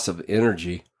loss of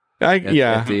energy at the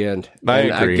end. I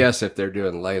agree. I guess if they're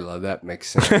doing Layla, that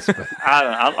makes sense. But I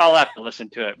don't know. I'll have to listen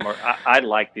to it more. I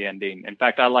like the ending. In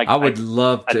fact, I would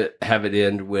love to have it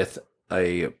end with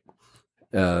a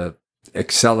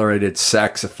accelerated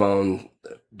saxophone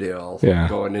deal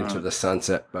going into the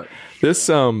sunset. But this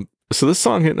so this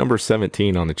song hit number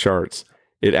 17 on the charts.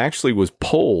 It actually was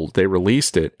pulled. They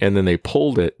released it and then they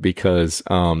pulled it because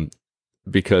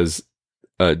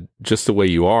Just the Way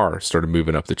You Are started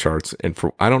moving up the charts. And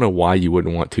I don't know why you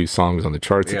wouldn't want two songs on the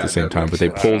charts at the same time, but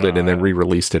they pulled it and then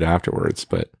re-released it afterwards.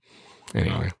 But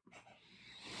anyway.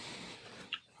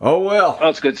 Oh, well. Oh,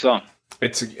 it's a good song.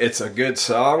 It's a good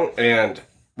song. And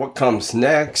what comes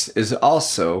next is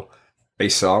also a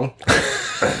song.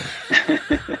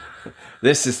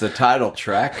 This is the title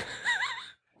track.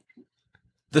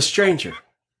 The Stranger.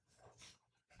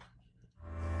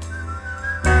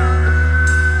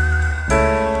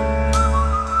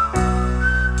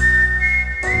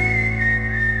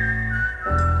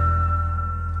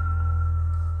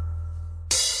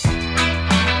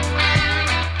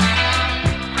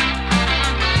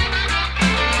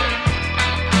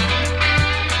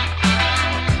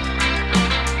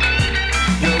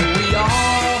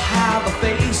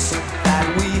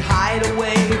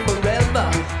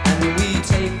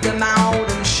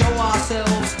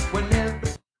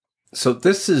 So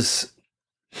this is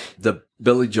the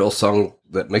Billy Joel song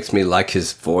that makes me like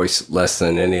his voice less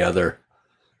than any other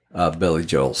Billy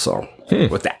Joel song.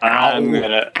 With the ow.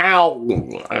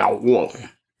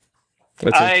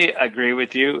 I agree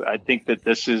with you. I think that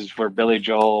this is where Billy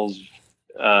Joel's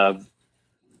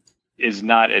is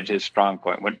not at his strong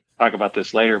point. We'll talk about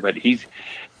this later, but he's,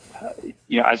 I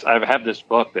have this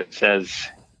book that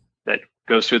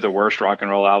goes through the worst rock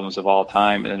and roll albums of all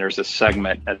time. And there's a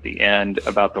segment at the end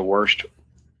about the worst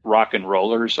rock and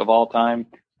rollers of all time.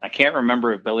 I can't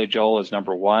remember if Billy Joel is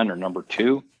number 1 or number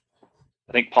 2.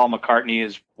 I think Paul McCartney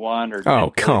is 1 or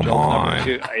oh, come on.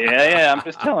 Number 2. Yeah, I'm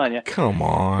just telling you. Come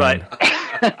on.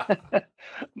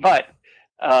 But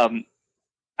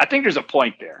I think there's a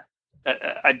point there.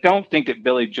 I don't think that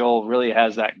Billy Joel really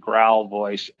has that growl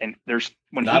voice, and there's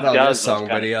when not he on does this song,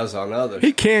 but he has on others.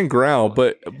 He can growl,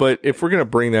 but if we're gonna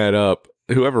bring that up,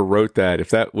 whoever wrote that,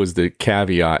 if that was the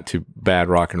caveat to bad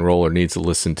rock and roller, needs to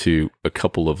listen to a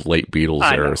couple of late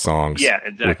Beatles era songs,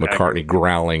 with McCartney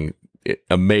growling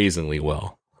amazingly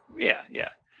well. Yeah,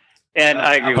 and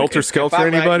I agree. Helter Skelter,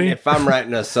 anybody? If I'm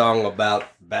writing a song about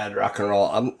bad rock and roll,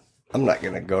 I'm not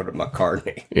gonna go to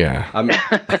McCartney. Yeah,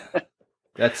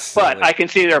 That's silly. But I can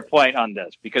see their point on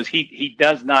this because he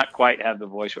does not quite have the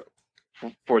voice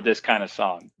for this kind of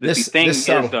song. The thing is,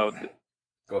 though,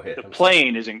 go ahead. The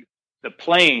playing is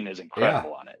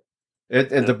incredible on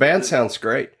it. And the band sounds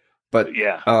great, but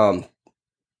yeah,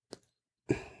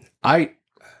 I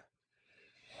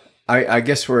I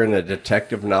guess we're in a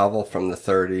detective novel from the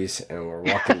 30s, and we're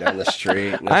walking down the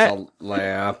street, and there's a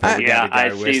lamp. And we got a guy I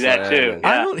see that too.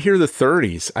 I don't hear the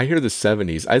 30s. I hear the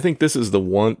 70s. I think this is the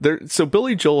one. So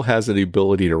Billy Joel has the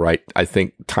ability to write, I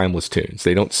think, timeless tunes.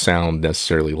 They don't sound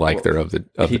necessarily like they're of the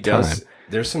time.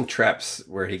 There's some traps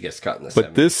where he gets caught in the 70s.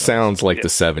 But this sounds like the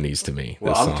 70s to me.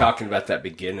 Well, I'm talking about that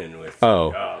beginning with.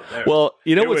 Well,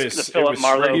 you know what's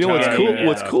cool?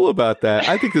 What's cool about that?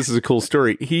 I think this is a cool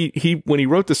story. He when he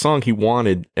wrote the song, he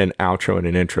wanted an outro and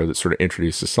an intro that sort of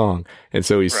introduced the song, and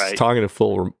so he's talking to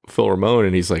Phil Ramone,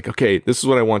 and he's like, "Okay, this is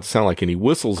what I want to sound like," and he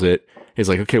whistles it. He's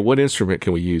like, "Okay, what instrument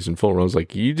can we use?" And Phil Ramone's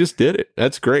like, "You just did it.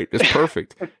 That's great. It's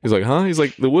perfect." He's like, "Huh?" He's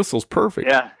like, "The whistle's perfect."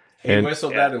 Yeah. He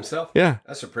whistled that himself. Yeah,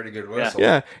 that's a pretty good whistle.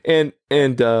 Yeah, and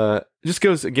just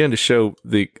goes again to show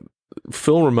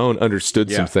Phil Ramone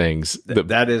understood some things.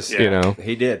 That is,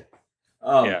 he did.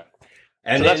 And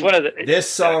so that's one of this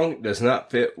song does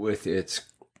not fit with its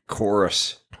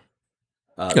chorus.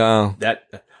 That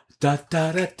da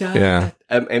da da da. Yeah,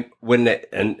 and when that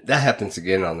happens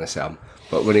again on this album,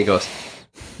 but when he goes,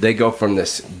 they go from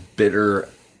this bitter,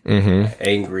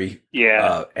 angry,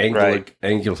 angular.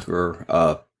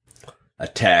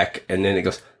 Attack, and then it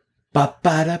goes ba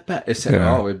ba da ba. It said,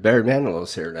 "Oh, Barry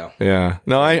Manilow's here now." Yeah,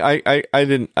 no, I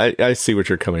didn't. I see what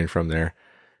you're coming from there.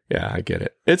 Yeah, I get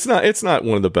it. It's not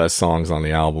one of the best songs on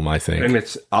the album, I think. And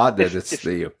it's odd that it's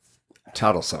the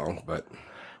title song, but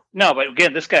no. But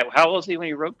again, this guy, how old was he when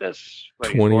he wrote this?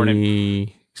 He's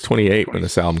 28 when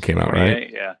this album came out,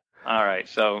 right? Yeah. All right.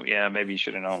 So yeah, maybe you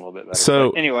should have known a little bit better.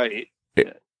 So but anyway.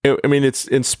 I mean,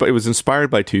 it was inspired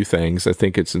by two things. I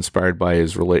think it's inspired by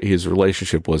his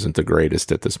relationship wasn't the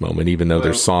greatest at this moment, even though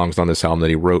there's songs on this album that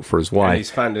he wrote for his wife. And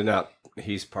he's finding out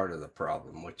he's part of the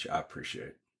problem, which I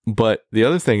appreciate. But the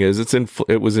other thing is,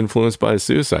 it was influenced by a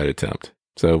suicide attempt.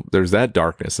 So there's that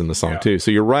darkness in the song too. So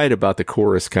you're right about the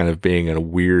chorus kind of being a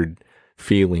weird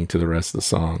feeling to the rest of the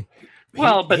song.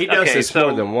 Well, but he does this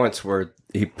more than once, where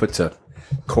he puts a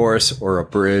chorus or a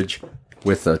bridge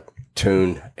with a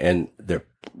tune, and they're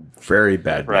very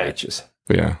bad matches.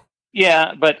 Yeah,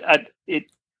 but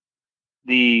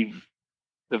the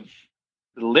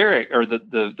lyric or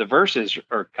the verses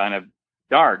are kind of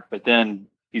dark, but then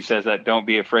he says that don't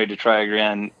be afraid to try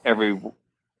again.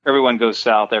 Everyone goes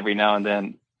south every now and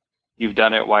then. You've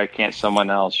done it. Why can't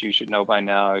someone else? You should know by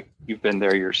now. You've been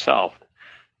there yourself.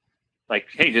 Like,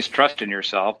 hey, just trust in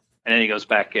yourself. And then he goes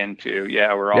back into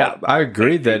we're all. Yeah, I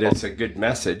agree that it's a good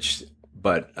message,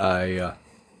 but But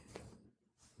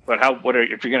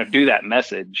if you're going to do that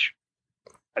message,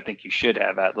 I think you should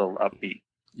have that little upbeat.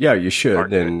 Yeah, you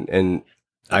should. And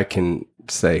I can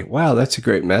say, wow, that's a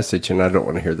great message, and I don't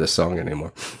want to hear this song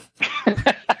anymore.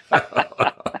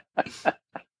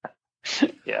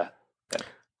 Yeah.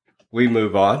 We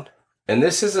move on. And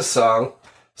this is a song,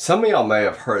 some of y'all may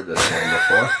have heard this one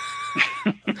before.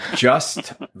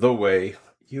 Just the Way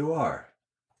You Are.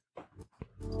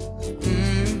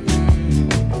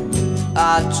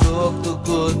 I took the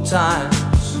good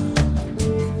times,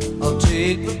 I'll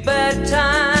take the bad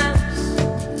times.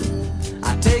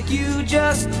 I take you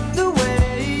just the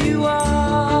way you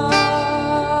are.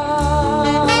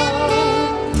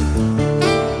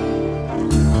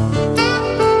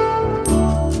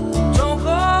 Don't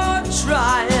go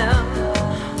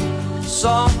trying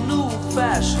some new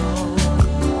fashion.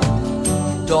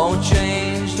 Don't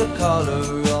change the color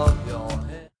of your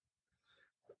hair.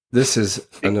 This is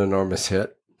an enormous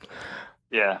hit.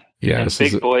 Yeah. Yeah.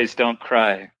 Big boys don't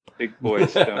cry. Big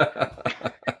boys don't cry.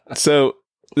 So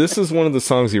this is one of the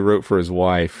songs he wrote for his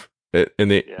wife.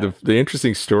 And the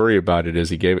interesting story about it is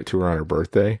he gave it to her on her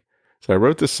birthday. So I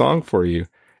wrote this song for you.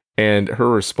 And her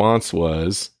response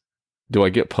was, do I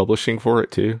get publishing for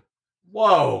it too?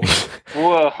 Whoa.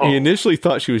 Whoa. He initially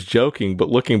thought she was joking, but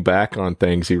looking back on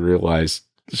things, he realized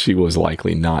she was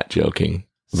likely not joking.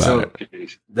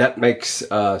 That makes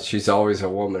She's Always a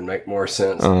Woman make more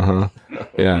sense.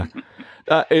 Yeah.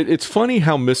 It's funny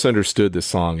how misunderstood this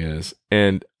song is.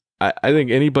 And I think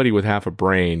anybody with half a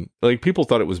brain, like people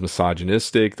thought it was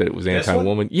misogynistic, that it was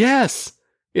anti-woman. Yes.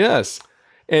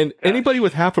 And anybody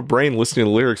with half a brain listening to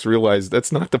the lyrics realize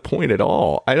that's not the point at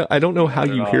all. I don't know how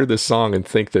you hear this song and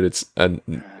think that it's an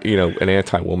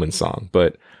anti-woman song,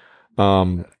 but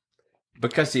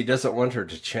because he doesn't want her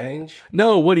to change?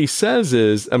 No, what he says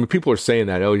is, I mean, people are saying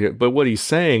that, but what he's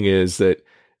saying is that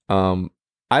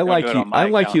I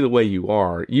like you the way you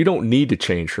are. You don't need to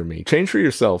change for me. Change for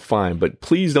yourself, fine, but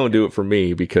please don't do it for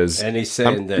me because and he's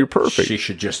saying that you're perfect.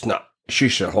 She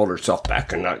should hold herself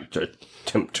back and not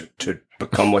attempt to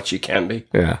become what she can be.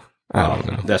 Yeah, I don't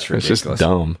know. That's ridiculous. It's just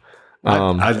dumb.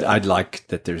 I'd like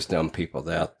that there's dumb people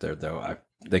out there, though.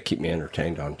 they keep me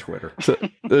entertained on Twitter. So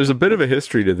there's a bit of a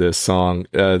history to this song.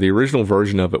 The original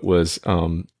version of it was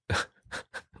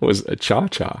a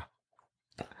cha-cha.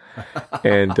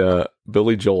 And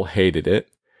Billy Joel hated it.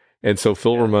 And so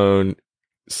Phil Ramone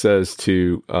says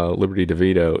to Liberty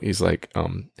DeVito, he's like,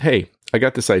 hey, I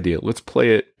got this idea. Let's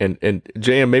play it. And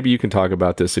JM, maybe you can talk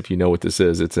about this if you know what this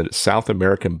is. It's a South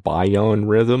American bayon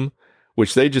rhythm,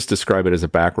 which they just describe it as a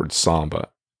backwards samba.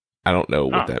 I don't know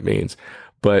what that means.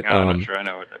 But I'm not sure I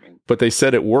know what that means. But they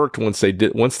said it worked once they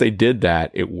did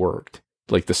that, it worked.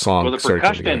 Like the song. Well,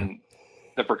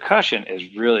 the percussion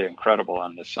is really incredible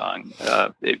on this song.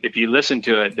 If you listen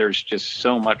to it, there's just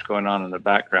so much going on in the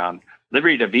background.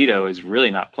 Liberty DeVito is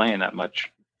really not playing that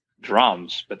much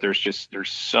drums, but there's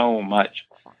so much.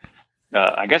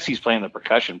 I guess he's playing the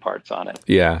percussion parts on it.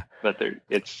 Yeah, but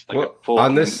it's like a full.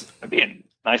 On this, it'd be a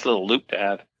nice little loop to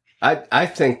have. I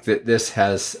think that this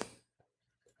has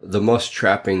the most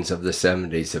trappings of the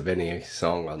 70s of any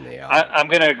song on the album. I'm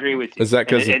going to agree with you. Is that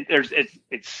because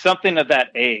it's something of that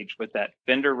age with that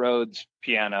Fender Rhodes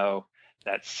piano,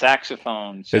 that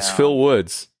saxophone sound. It's Phil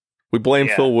Woods. We blame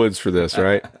Phil Woods for this,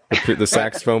 right? The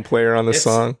saxophone player on this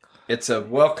song. It's a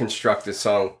well-constructed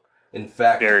song. In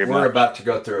fact, we're about to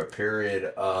go through a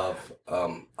period of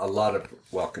a lot of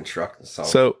well-constructed songs.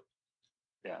 So,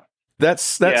 that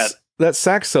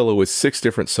sax solo was 6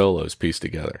 different solos pieced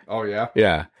together. Oh, yeah?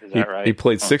 Yeah. Is that right? He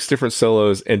played 6 different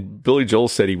solos, and Billy Joel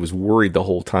said he was worried the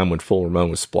whole time when Phil Ramone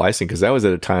was splicing, because that was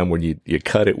at a time when you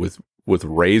cut it with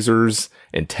razors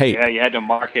and tape. Yeah, you had to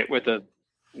mark it with a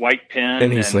white pen.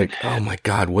 And he's like, oh my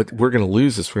God, we're going to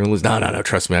lose this. We're going to lose. No,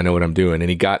 trust me, I know what I'm doing. And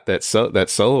he got that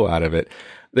solo out of it.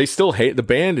 They still hate the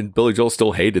band, and Billy Joel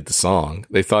still hated the song.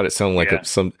 They thought it sounded like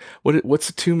what's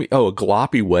it to me? Oh, a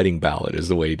gloppy wedding ballad is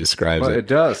the way he describes it. It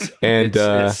does. And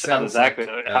it sounds exactly.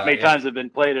 How many times have been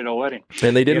played at a wedding?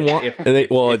 And they didn't want.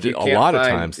 A lot of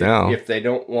times now. If they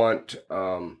don't want,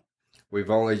 we've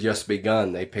only just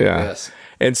begun. They pick this,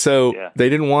 and so they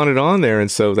didn't want it on there,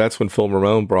 and so that's when Phil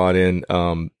Ramone brought in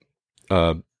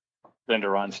Linda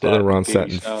Ronstadt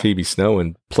and Phoebe Snow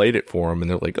and played it for him, and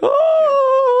they're like,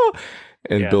 oh.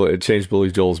 And it changed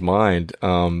Billy Joel's mind.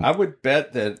 I would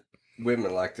bet that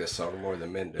women like this song more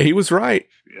than men do. He was right.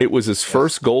 Yeah. It was his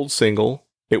first gold single.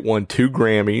 It won 2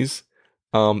 Grammys.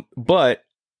 But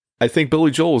I think Billy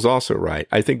Joel was also right.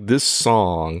 I think this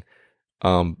song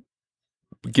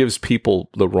gives people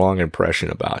the wrong impression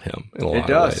about him in a lot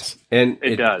of ways. And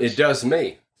it does. It does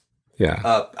me.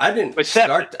 Yeah. I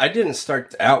didn't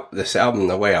start out this album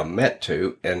the way I meant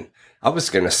to, and I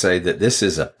was going to say that this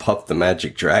is a Puff the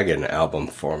Magic Dragon album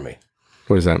for me.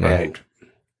 What does that mean? And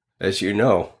as you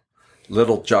know,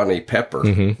 little Johnny Pepper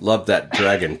loved that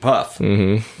dragon Puff.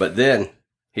 Mm-hmm. But then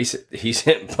he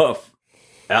sent Puff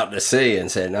out to sea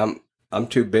and said, I'm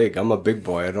too big. I'm a big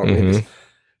boy. I don't need this.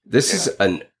 This is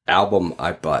an album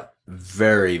I bought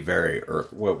very, very early,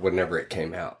 whenever it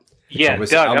came out. Yeah,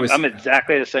 Doug, I'm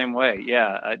exactly the same way.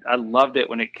 Yeah, I loved it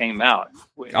when it came out.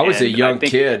 I was a young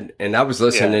kid, and I was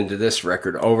listening to this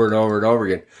record over and over and over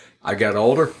again. I got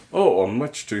older. Oh, I'm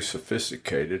much too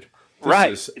sophisticated.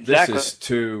 This is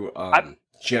too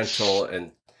gentle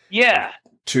and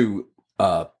too.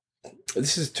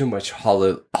 This is too much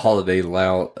holiday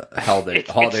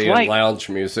lounge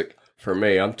music for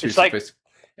me. I'm too sophisticated,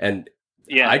 and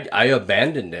I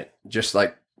abandoned it, just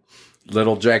like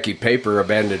little Jackie Paper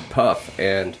abandoned Puff.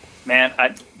 And man,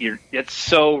 it's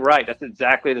so right. That's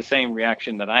exactly the same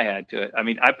reaction that I had to it. I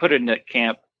mean, I put it in that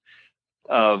camp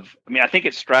of, I think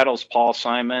it straddles Paul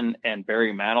Simon and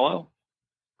Barry Manilow.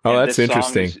 Oh, that's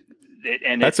interesting.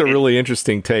 That's a really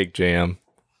interesting take, JM.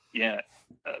 Yeah.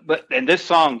 And this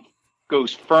song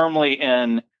goes firmly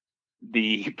in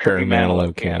the Barry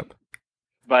Manilow camp.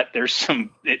 But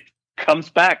it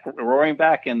comes back, roaring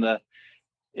back in the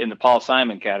Paul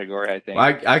Simon category, I think.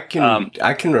 I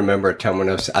can remember a time when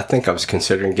I think I was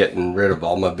considering getting rid of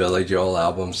all my Billy Joel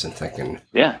albums and thinking,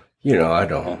 I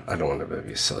don't want to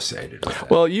be associated with that.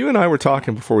 Well, you and I were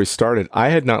talking before we started. I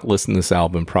had not listened to this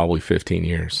album in probably 15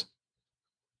 years,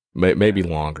 maybe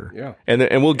longer. Yeah,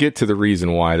 and we'll get to the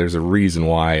reason why. There's a reason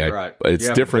why. It's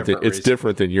different. It's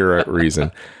different than your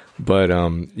reason, but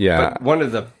But one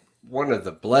of the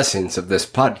blessings of this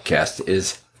podcast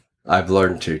is I've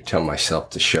learned to tell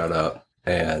myself to shut up,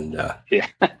 and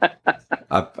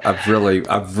I've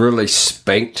really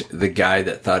spanked the guy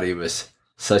that thought he was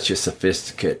such a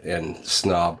sophisticate and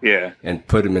snob, and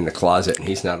put him in the closet, and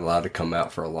he's not allowed to come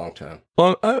out for a long time.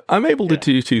 Well, I'm able to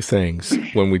do 2 things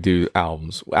when we do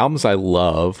albums. Albums I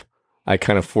love, I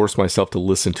kind of force myself to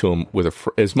listen to them with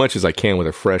as much as I can with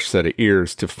a fresh set of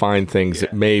ears to find things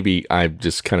that maybe I'm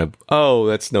just kind of, oh,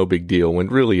 that's no big deal, when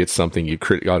really it's something you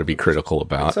ought to be critical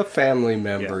about. It's a family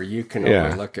member. You can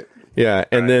overlook it. Yeah.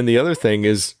 And then the other thing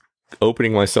is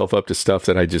opening myself up to stuff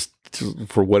that I just,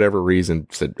 for whatever reason,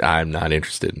 said, I'm not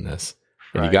interested in this.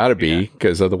 And you got to be,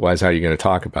 because otherwise how are you going to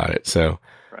talk about it? So,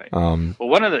 well,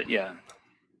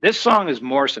 this song is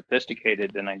more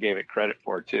sophisticated than I gave it credit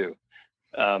for too.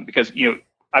 Because,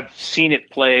 I've seen it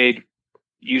played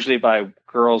usually by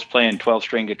girls playing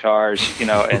 12-string guitars, and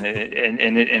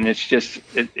it's just,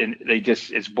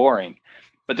 it's boring.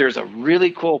 But there's a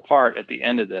really cool part at the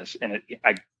end of this, and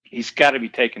he's got to be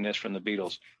taking this from the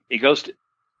Beatles. He goes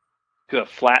to a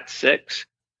flat 6,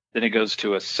 then it goes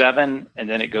to a 7, and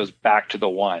then it goes back to the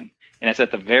 1. And it's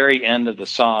at the very end of the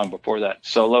song before that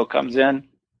solo comes in.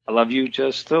 I love you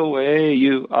just the way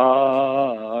you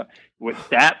are. With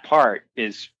that part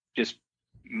is just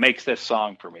makes this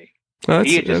song for me.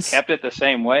 He had just kept it the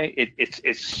same way.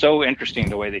 It's so interesting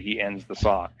the way that he ends the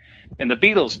song, and the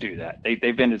Beatles do that.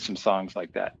 They've ended some songs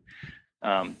like that.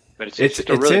 But it's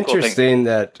really interesting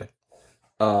cool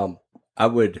that I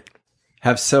would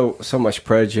have so much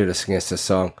prejudice against a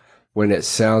song when it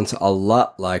sounds a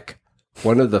lot like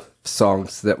one of the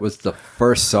songs that was the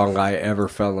first song I ever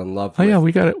fell in love with. Oh yeah,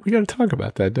 we got to talk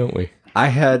about that, don't we? I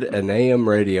had an AM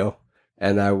radio,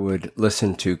 and I would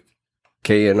listen to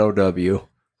KNOW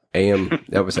AM.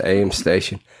 That was an AM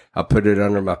station. I put it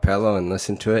under my pillow and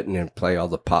listen to it, and then play all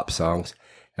the pop songs.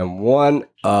 And one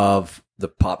of the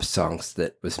pop songs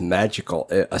that was magical,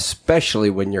 especially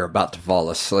when you're about to fall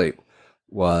asleep,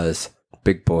 was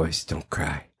 "Big Boys Don't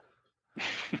Cry."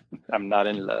 I'm not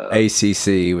in love.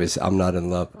 ACC was "I'm Not in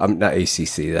Love." I'm not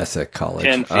ACC. That's a college.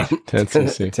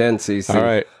 10cc. 10cc. All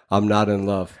right. I'm not in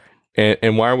love.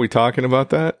 And why are we talking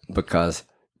about that? Because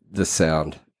the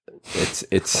sound,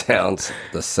 it sounds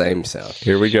the same sound.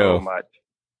 Here we go. So much.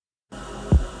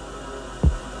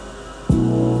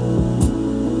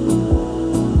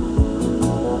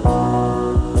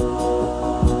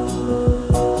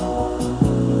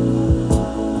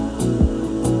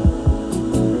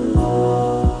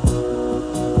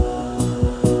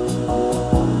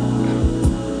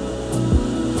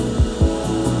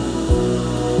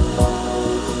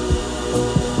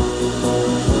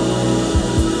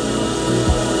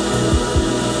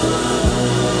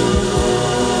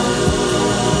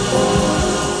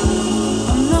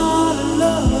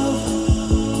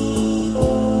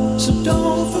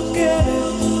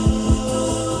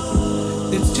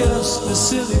 Just a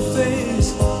silly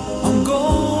phase I'm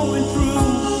going through.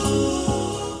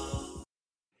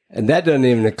 And that doesn't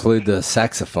even include the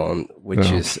saxophone,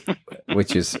 which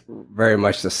is very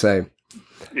much the same.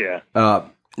 Yeah.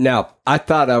 Now, I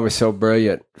thought I was so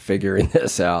brilliant figuring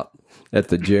this out at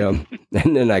the gym,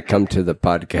 and then I come to the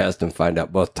podcast and find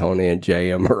out both Tony and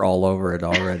JM are all over it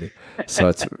already. So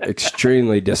it's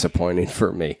extremely disappointing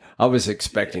for me. I was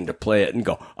expecting to play it and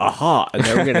go, aha, and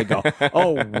they were going to go,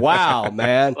 oh, wow,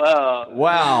 man.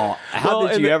 Wow. How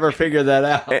did you ever figure that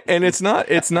out? And it's not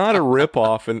a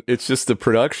ripoff, and it's just the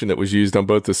production that was used on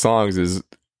both the songs is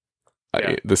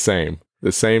the same.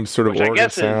 The same sort of organ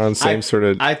sound, sort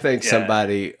of. I think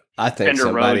somebody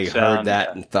heard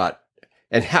that and thought,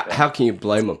 and how can you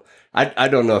blame them? I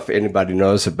don't know if anybody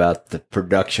knows about the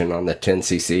production on the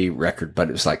 10cc record, but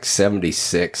it was like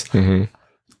 76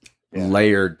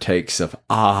 layered takes of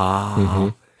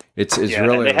It's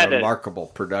really a remarkable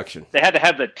production. They had to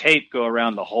have the tape go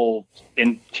around the whole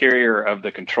interior of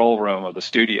the control room of the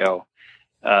studio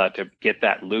to get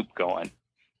that loop going.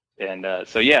 And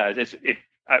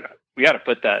we got to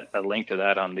put a link to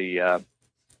that on the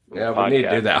we need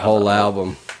to do that whole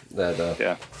album.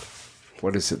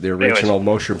 What is it? The original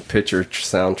motion picture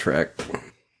soundtrack.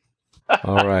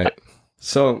 All right.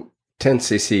 So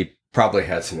 10cc probably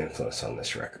had some influence on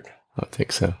this record. I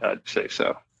think so. I'd say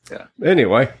so. Yeah.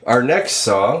 Anyway, our next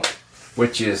song,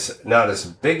 which is not as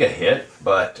big a hit,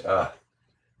 but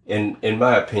in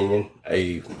my opinion,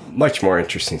 a much more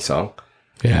interesting song.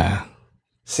 Yeah.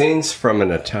 Scenes from an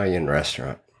Italian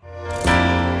Restaurant.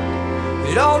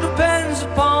 It all depends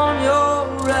upon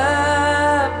your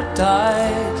appetite.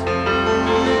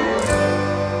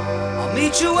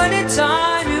 Meet you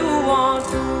anytime you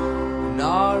want in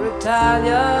our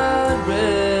Italian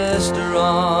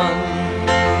restaurant.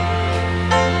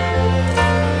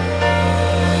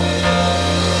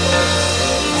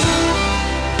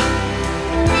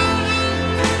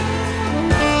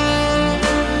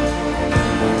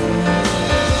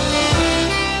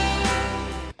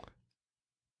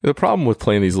 The problem with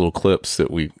playing these little clips that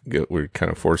we're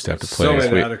kind of forced to have to play is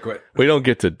we don't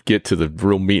get to the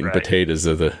real meat and potatoes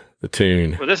of the the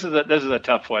tune. Well, this is a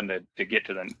tough one to get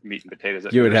to the meat and potatoes.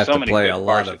 You would have to play a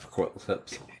lot of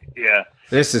clips. Yeah.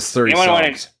 This is 3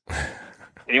 songs.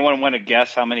 Anyone want to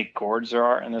guess how many chords there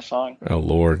are in this song? Oh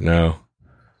Lord, no.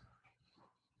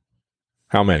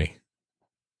 How many?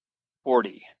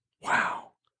 40.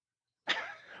 Wow.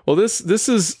 Well, this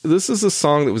is a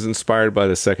song that was inspired by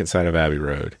the second side of Abbey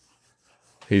Road.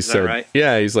 He said, right?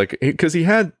 Yeah, he's like, because he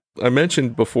had. I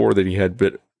mentioned before that he had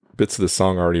bits of the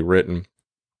song already written,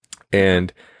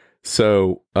 and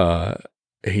so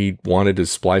he wanted to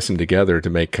splice them together to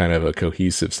make kind of a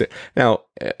cohesive. Now,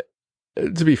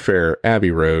 to be fair,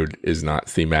 Abbey Road is not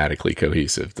thematically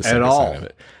cohesive. The second side of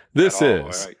it. This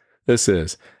is. Right. This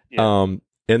is. Yeah.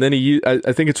 And then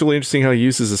I think it's really interesting how he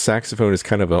uses the saxophone as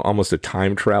kind of almost a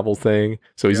time travel thing.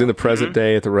 So he's in the present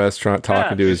day at the restaurant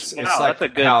talking to his. It's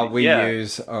like how we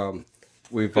use.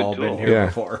 We've all been here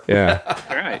before. Yeah.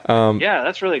 All right. Yeah,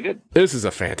 that's really good. This is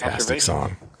a fantastic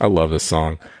song. I love this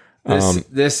song.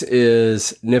 This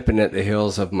is nipping at the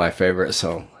heels of my favorite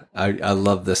song. I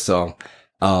love this song.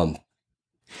 And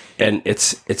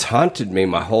it's haunted me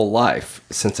my whole life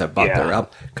since I bought their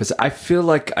album, because I feel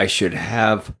like I should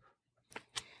have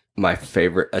my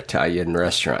favorite Italian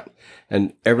restaurant.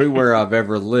 And everywhere I've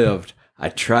ever lived, I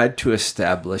tried to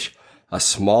establish a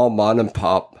small mom and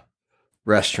pop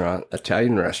restaurant,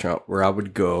 Italian restaurant, where I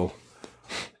would go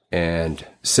and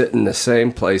sit in the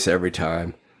same place every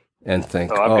time and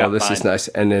think, this is nice.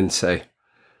 And then say,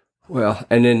 well,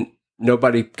 and then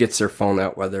nobody gets their phone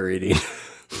out while they're eating.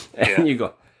 And you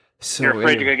go, so you're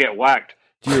afraid you're going to get whacked.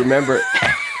 Do you remember?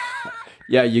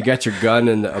 Yeah, you got your gun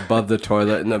above the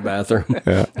toilet in the bathroom.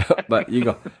 Yeah. But you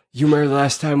go, you remember the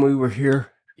last time we were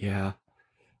here? Yeah.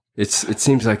 It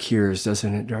seems like years,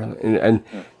 doesn't it, darling?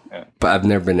 But I've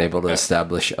never been able to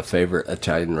establish a favorite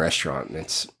Italian restaurant.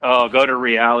 Go to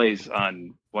Reali's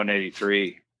on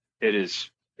 183. It is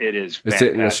fantastic. Is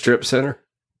it in the strip center?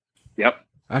 Yep.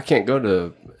 I can't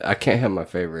have my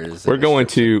favorite. We're going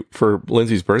to, for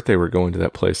Lindsay's birthday, we're going to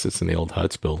that place that's in the old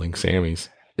Huts building, Sammy's.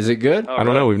 Is it good? I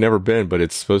don't know. We've never been, but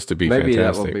it's supposed to be Maybe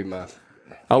fantastic. That will be my...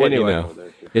 I'll let you know.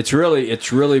 It's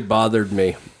really bothered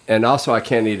me. And also I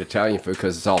can't eat Italian food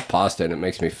because it's all pasta and it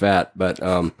makes me fat. But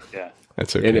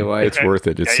that's okay. Anyway, it's worth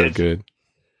it. It's so good.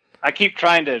 I keep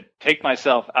trying to take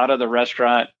myself out of the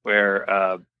restaurant where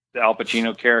the Al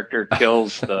Pacino character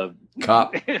kills the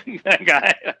cop in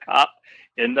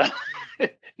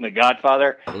the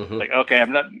Godfather. Mm-hmm. Like, okay,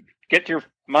 I'm not... Get your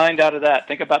mind out of that.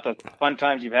 Think about the fun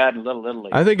times you've had in Little Italy.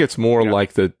 I think it's more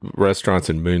like the restaurants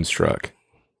in Moonstruck.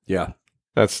 Yeah.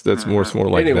 That's more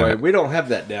like anyway, that. We don't have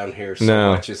that down here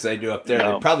so much as they do up there.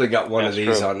 No. They probably got one of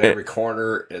these on every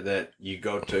corner that you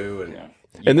go to,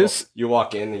 you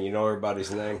walk in and you know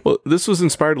everybody's name. Well, this was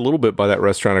inspired a little bit by that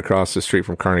restaurant across the street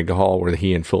from Carnegie Hall where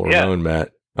he and Phil Ramone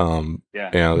met.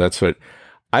 That's what.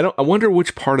 I wonder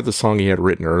which part of the song he had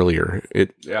written earlier.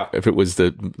 If it was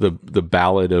the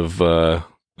ballad of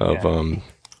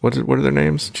what are their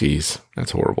names? Jeez,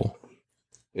 that's horrible.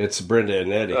 It's Brenda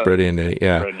and Eddie. Brenda and Eddie,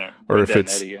 yeah. Or if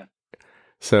it's Eddie,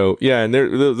 so, and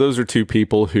those are two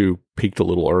people who peaked a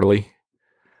little early.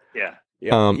 Yeah.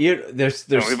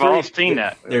 We've all seen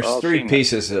that. There's three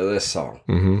pieces of this song.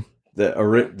 Mm-hmm.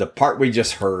 The part we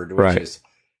just heard, which is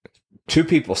two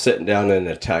people sitting down in an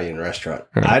Italian restaurant.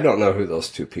 Right. I don't know who those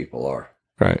two people are.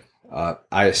 Right.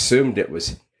 I assumed it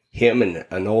was him and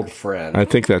an old friend. I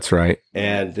think that's right.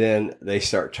 And then they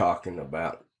start talking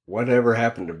about whatever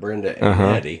happened to Brenda and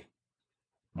Eddie.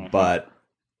 But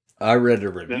I read a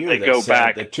review that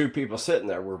said the two people sitting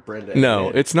there were Brenda and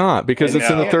Eddie. It's not, because it's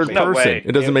in the third person.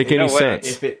 It doesn't make any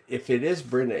sense. If it is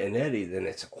Brenda and Eddie, then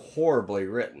it's horribly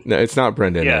written. No, it's not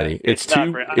Brenda and Eddie.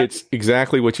 It's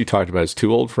exactly what you talked about. It's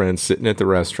two old friends sitting at the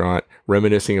restaurant,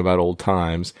 reminiscing about old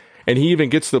times. And he even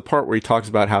gets to the part where he talks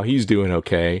about how he's doing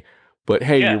okay. But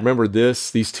hey, you remember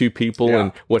these two people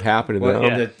and what happened to them?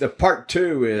 Yeah. The part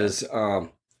two is...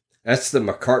 that's the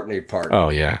McCartney part. Oh,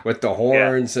 yeah. With the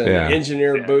horns and the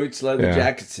engineer boots, leather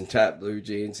jackets, and tight blue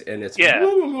jeans. And it's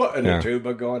and the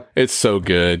tuba going. It's so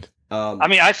good. I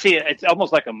mean, I see it. It's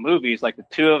almost like a movie. It's like the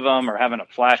two of them are having a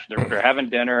flash. They're having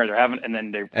dinner. And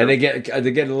then they get a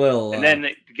little. And then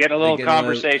they get a little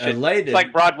conversation. It's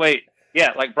like Broadway.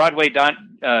 Yeah, like Broadway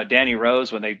Danny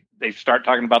Rose, when they start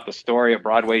talking about the story of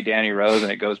Broadway Danny Rose,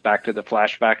 and it goes back to the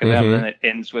flashback of them, and then it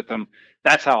ends with them.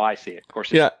 That's how I see it. Of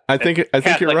course, I think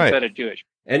you're right. Instead of Jewish.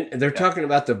 And they're talking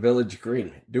about the Village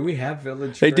Green. Do we have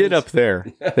Village Greens? They did up there.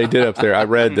 I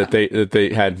read that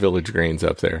they had Village Greens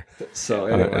up there. So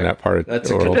anyway, in that part of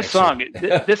the world. This song,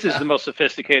 this is the most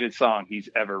sophisticated song he's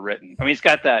ever written. I mean, he's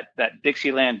got that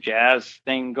Dixieland jazz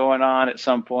thing going on at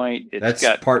some point. That's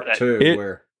part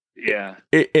two. Yeah.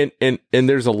 And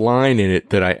there's a line in it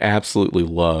that I absolutely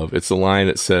love. It's a line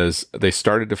that says, they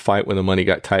started to fight when the money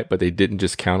got tight, but they didn't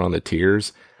just count on the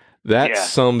tears. That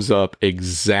sums up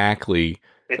exactly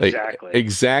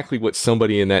what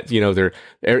somebody in that,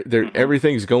 they're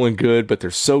everything's going good, but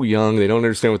they're so young, they don't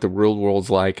understand what the real world's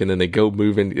like, and then they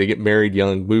they get married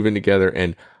young, move in together,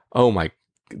 and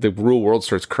the real world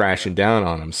starts crashing down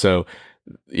on them. So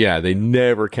they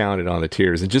never counted on the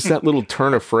tears, and just that little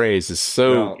turn of phrase is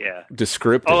so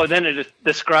descriptive. Oh, and then it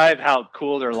describe how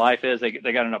cool their life is. They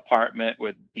got an apartment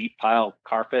with deep pile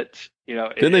carpets.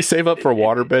 Didn't they save up for a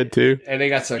waterbed too? And they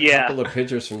got a couple of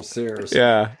pictures from Sears.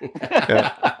 Yeah.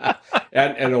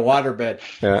 and a waterbed.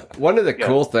 Yeah. One of the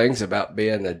cool things about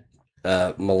being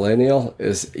a millennial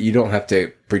is you don't have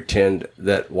to pretend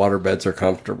that waterbeds are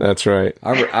comfortable. That's right.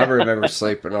 I remember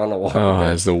sleeping on a waterbed.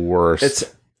 Oh, it's the worst.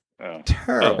 It's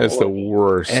terrible. It's the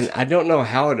worst. And I don't know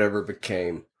how it ever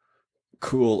became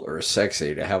cool or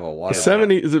sexy to have a waterbed.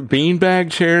 70s, is it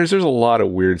beanbag chairs? There's a lot of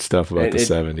weird stuff about the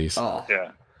 70s. Oh,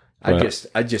 yeah. I just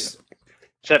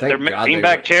except their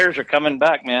beanbag chairs are coming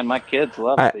back, man. My kids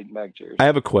love beanbag chairs. I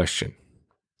have a question.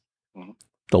 Mm-hmm.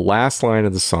 The last line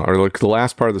of the song, or the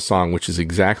last part of the song, which is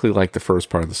exactly like the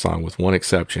first part of the song, with one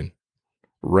exception: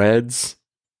 reds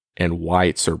and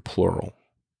whites are plural.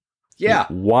 Yeah.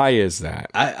 Why is that?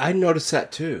 I noticed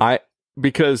that too.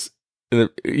 Because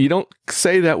you don't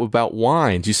say that about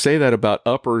wines. You say that about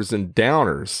uppers and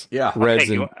downers. Yeah. Reds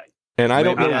and I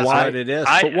don't know why it is.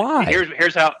 But why?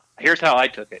 Here's how I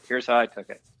took it.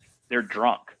 They're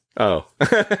drunk. Oh.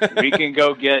 We can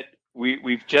go get.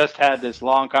 We've just had this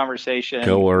long conversation.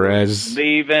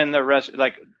 Leaving the rest,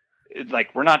 like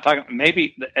we're not talking.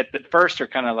 Maybe at the first they're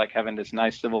kind of like having this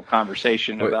nice civil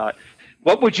conversation about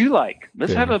what would you like.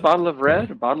 Let's have a bottle of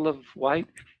red, a bottle of white,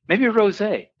 maybe a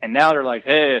rosé. And now they're like,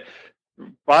 hey,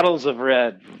 bottles of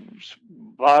red,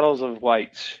 bottles of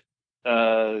whites.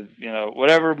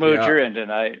 Whatever mood you're in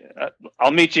tonight,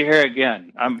 I'll meet you here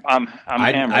again. I'm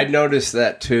hammered. I noticed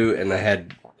that too, and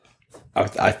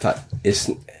I thought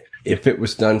if it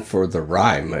was done for the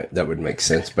rhyme, that would make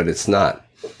sense, but it's not.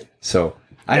 So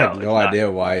I have no idea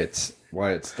why it's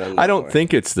done. I don't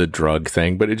think it's the drug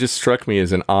thing, but it just struck me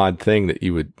as an odd thing that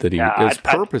it's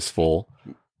purposeful.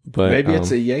 But maybe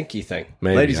it's a Yankee thing.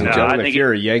 Ladies and gentlemen, if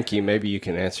you're a Yankee, maybe you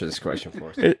can answer this question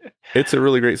for us. It's a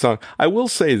really great song. I will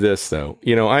say this, though.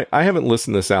 I haven't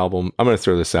listened to this album. I'm going to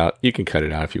throw this out. You can cut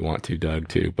it out if you want to, Doug,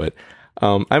 too. But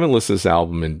I haven't listened to this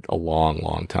album in a long,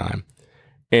 long time.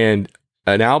 And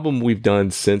an album we've done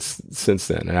since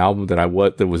then, an album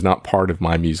that was not part of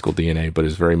my musical DNA, but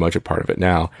is very much a part of it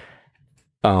now,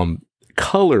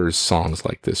 colors songs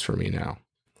like this for me now.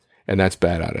 And that's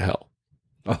Bad Out of Hell.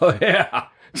 Oh, yeah.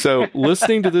 So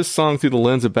listening to this song through the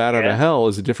lens of Bad Out of Hell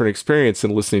is a different experience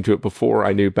than listening to it before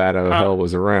I knew Bad Out of Hell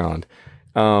was around.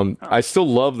 I still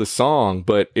love the song,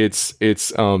 but it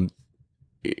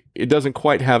doesn't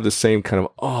quite have the same kind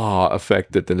of awe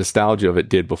effect that the nostalgia of it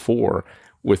did before,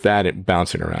 with that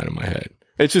bouncing around in my head.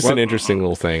 It's just an interesting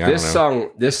little thing.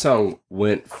 This song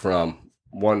went from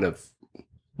one of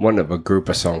a group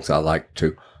of songs I like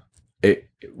to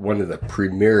one of the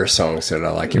premier songs that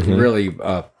I like. It really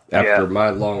after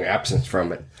my long absence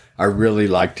from it, I really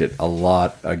liked it a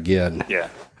lot again. Yeah.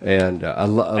 And I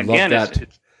love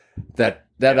that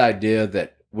idea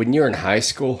that when you're in high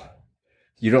school,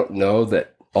 you don't know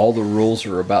that all the rules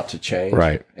are about to change.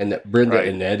 Right. And that Brenda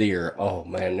and Eddie are,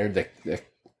 they're the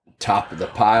top of the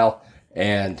pile.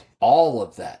 And all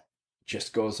of that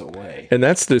just goes away. And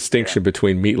that's the distinction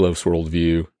between Meatloaf's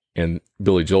worldview and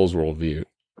Billy Joel's worldview.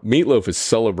 Meatloaf is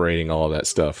celebrating all of that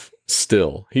stuff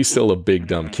still. He's still a big,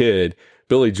 dumb kid.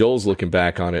 Billy Joel's looking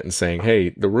back on it and saying, hey,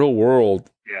 the real world,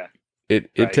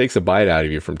 it takes a bite out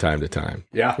of you from time to time.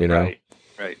 Yeah. Right.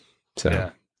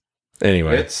 So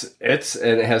anyway. And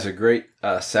it has a great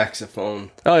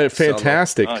saxophone. Oh,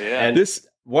 fantastic. Solo. Oh, yeah.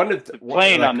 And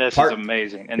playing on this is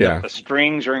amazing. And the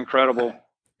strings are incredible.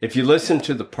 If you listen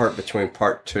to the part between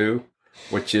part 2,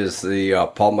 which is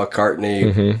the Paul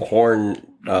McCartney horn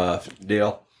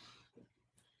deal,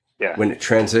 when it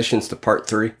transitions to part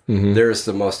 3, there's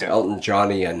the most Elton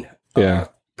Johnian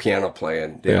piano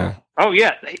playing deal. Yeah. Oh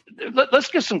yeah, let's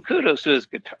give some kudos to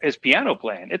his piano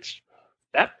playing.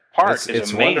 That part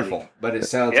is amazing. Wonderful, but it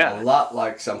sounds a lot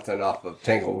like something off of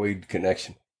Tangleweed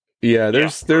Connection. Yeah,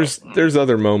 there's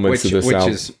other moments of this album,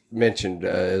 which is mentioned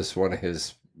as one of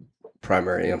his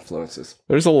primary influences.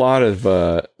 There's a lot of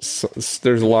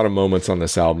moments on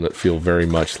this album that feel very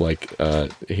much like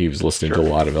he was listening to a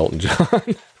lot of Elton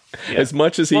John. As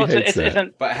much as he hates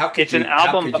that. But it's an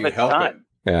album of its time.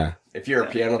 Yeah. If you're a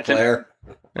piano player.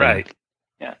 Right.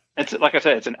 Yeah. It's like I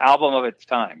said, it's an album of its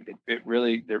time. It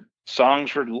really, their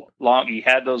songs were long. He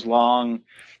had those long,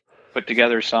 put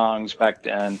together songs back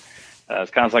then.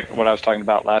 It's kind of like what I was talking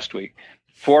about last week.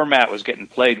 Format was getting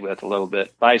played with a little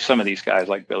bit by some of these guys,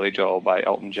 like Billy Joel, by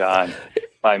Elton John,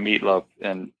 by Meatloaf,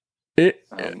 and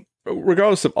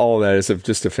regardless of all of that, it's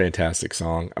just a fantastic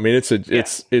song. I mean,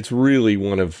 it's really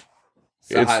one of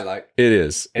it's a highlight. It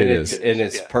is. And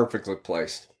it's perfectly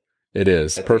placed. It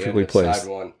is perfectly placed. Side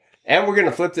one. And we're going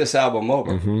to flip this album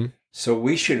over. So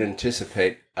we should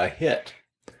anticipate a hit.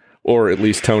 Or at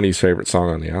least Tony's favorite song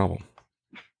on the album.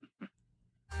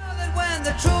 When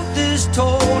the truth is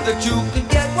told that you can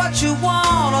get what you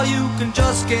want or you can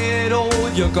just get old,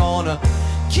 you're gonna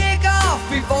kick off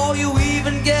before you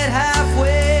even get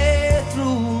halfway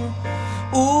through.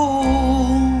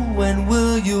 Ooh, when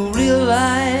will you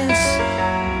realize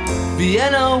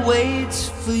Vienna waits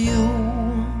for you?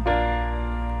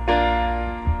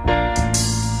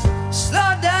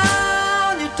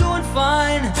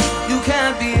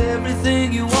 Be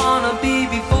everything you want to be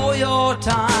before your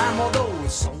time.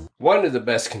 One of the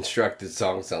best constructed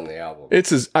songs on the album.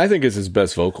 I think it's his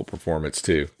best vocal performance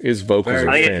too. His vocals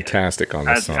are fantastic on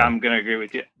this song. I'm going to agree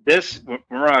with you.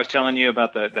 Remember I was telling you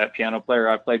about that piano player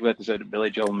I played with, who said Billy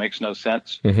Joel makes no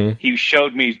sense. He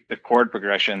showed me the chord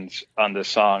progressions on this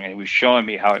song, and he was showing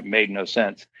me how it made no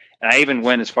sense. And I even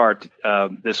went as far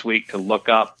this week to look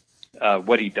up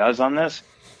what he does on this.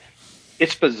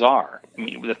 It's bizarre. I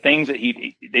mean, the things that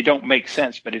they don't make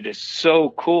sense, but it is so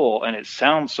cool and it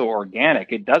sounds so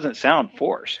organic. It doesn't sound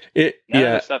forced. None of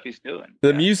the stuff he's doing.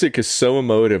 The music is so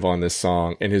emotive on this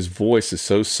song, and his voice is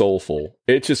so soulful.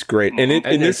 It's just great. And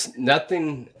there's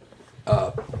nothing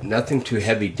too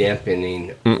heavy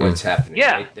dampening what's happening.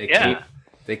 Yeah,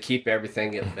 they keep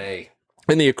everything at bay.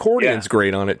 And the accordion's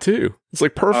great on it too. It's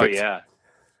like perfect. Oh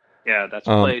yeah. That's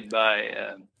played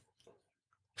by.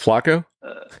 Flacco?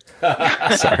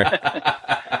 Sorry.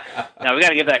 Now we got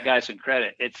to give that guy some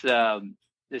credit. It's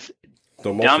this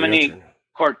Dominique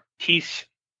Cortese,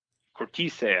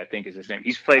 I think is his name.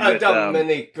 He's played with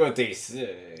Dominique Cortese.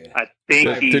 I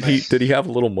think did he have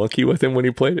a little monkey with him when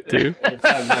he played it too? It's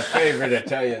my favorite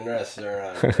Italian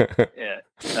restaurant.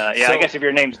 So, I guess if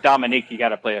your name's Dominique, you got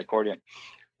to play accordion.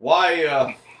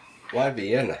 Why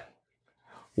Vienna?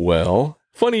 Well,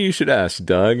 funny you should ask,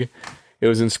 Doug. It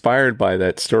was inspired by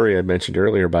that story I mentioned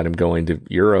earlier about him going to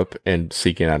Europe and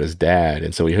seeking out his dad.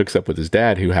 And so he hooks up with his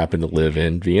dad, who happened to live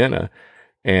in Vienna.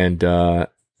 And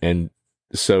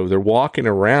so they're walking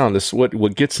around. This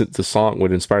what gets the song,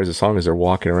 what inspires the song is they're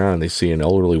walking around and they see an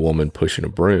elderly woman pushing a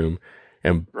broom.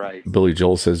 And Billy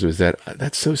Joel says to his dad,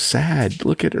 "That's so sad.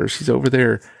 Look at her. She's over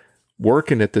there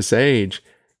working at this age."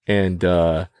 And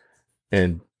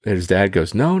his dad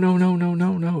goes,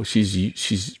 no.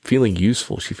 She's feeling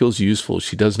useful. She feels useful.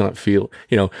 She does not feel,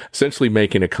 essentially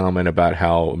making a comment about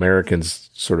how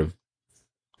Americans sort of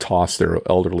toss their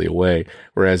elderly away.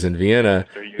 Whereas in Vienna,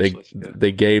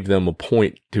 they gave them a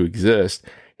point to exist.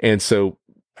 And so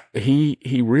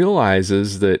he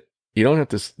realizes that you don't have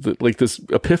to, like, this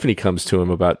epiphany comes to him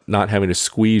about not having to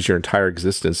squeeze your entire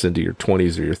existence into your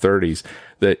 20s or your 30s,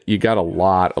 that you got a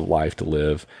lot of life to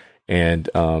live. And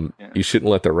you shouldn't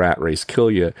let the rat race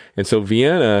kill you. And so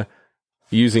Vienna,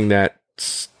 using that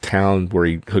town where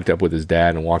he hooked up with his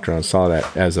dad and walked around and saw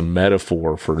that as a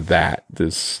metaphor for that,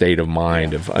 this state of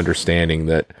mind of understanding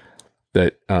that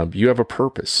you have a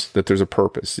purpose, that there's a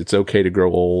purpose. It's okay to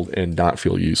grow old and not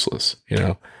feel useless,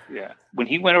 Yeah. When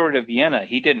he went over to Vienna,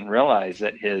 he didn't realize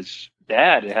that his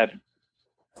dad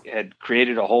had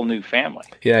created a whole new family.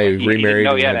 Yeah, he remarried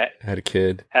and had a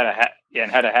kid. Had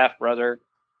a half brother.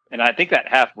 And I think that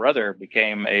half brother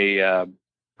became a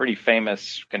pretty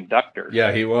famous conductor.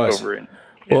 Yeah, he was.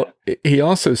 Well, he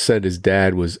also said his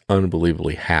dad was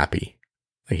unbelievably happy.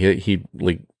 Like he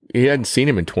hadn't seen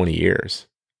him in 20 years.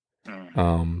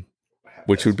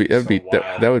 Which would be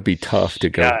tough to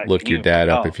go look your dad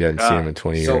up if you hadn't seen him in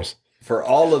 20 years. For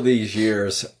all of these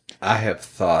years, I have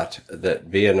thought that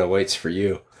Vienna Waits for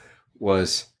You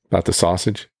was about the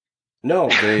sausage. No,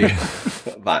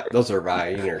 those are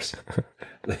Vienners.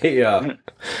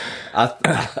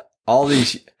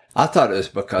 I thought it was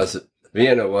because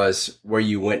Vienna was where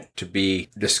you went to be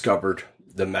discovered,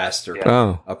 the master,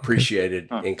 appreciated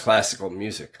in classical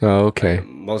music. Oh, okay.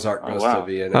 Mozart goes to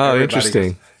Vienna. Oh,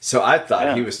 interesting. So I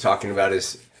thought he was talking about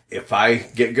if I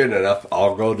get good enough,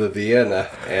 I'll go to Vienna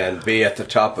and be at the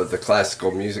top of the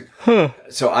classical music. Huh.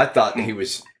 So I thought he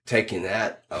was taking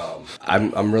that.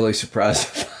 I'm really surprised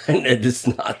to find that it's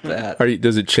not that.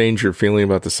 Does it change your feeling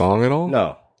about the song at all?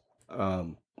 No.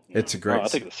 It's a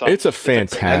great it's a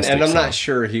fantastic and I'm song. not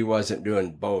sure he wasn't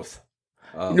doing both.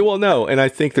 Well, no, and I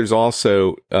think there's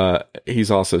also he's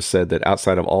also said that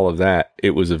outside of all of that,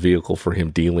 it was a vehicle for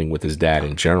him dealing with his dad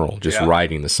in general, just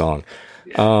writing the song.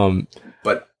 Yeah.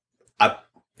 But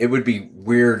it would be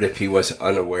weird if he was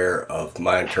unaware of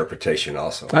my interpretation.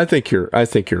 Also, I think you're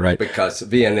right, because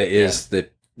Vienna is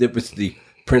it was the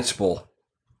principal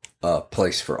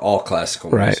place for all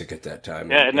classical music at that time.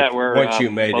 Yeah, isn't that where once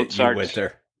you made Mozart's, it, you went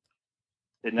there.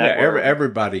 Isn't that where,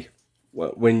 everybody.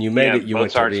 When you made it, you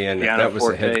Mozart's went to Vienna. That was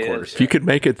the headquarters. If you could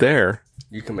make it there,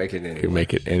 you can make it anywhere. You can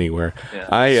make it anywhere.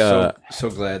 Yeah. So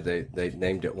glad they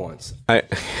named it once. I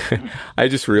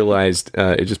just realized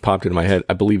it just popped into my head.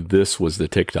 I believe this was the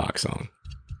TikTok song.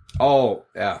 Oh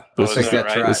yeah, this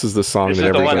is the song that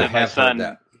everybody have heard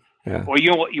that. Yeah. Well,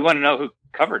 you want to know who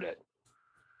covered it?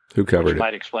 Who covered it?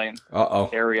 Might explain.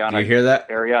 Ariana. Do you hear that?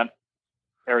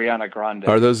 Ariana Grande.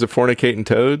 Are those the Fornicating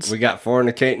Toads? We got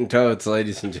Fornicating Toads,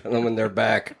 ladies and gentlemen. They're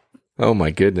back. Oh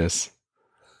my goodness.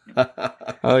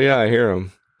 Oh yeah, I hear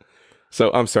them.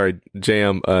 So I'm sorry,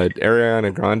 Jam.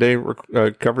 Ariana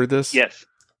Grande covered this. Yes,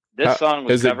 this song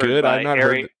was covered. Is it good? I've not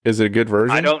heard. Is it a good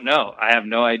version? I don't know. I have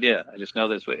no idea. I just know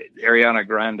this way. Ariana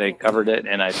Grande covered it,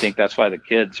 and I think that's why the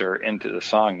kids are into the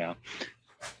song now.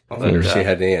 I wonder if she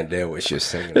had any idea what she was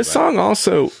singing. This song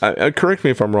also, correct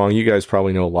me if I'm wrong, you guys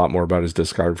probably know a lot more about his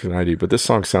discography than I do, but this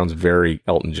song sounds very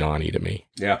Elton John-y to me.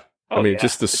 Yeah. I mean,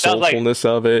 just the soulfulness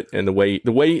of it and the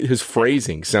way his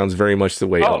phrasing sounds very much the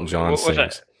way Elton John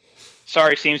sings.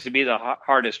 Sorry seems to be the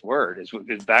hardest word.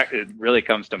 It really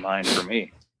comes to mind for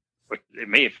me. It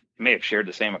may have shared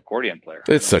the same accordion player.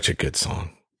 It's such a good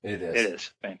song. It is. It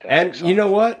is fantastic. And song. You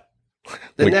know what?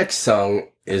 The next song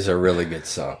is a really good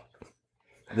song.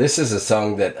 This is a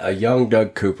song that a young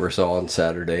Doug Cooper saw on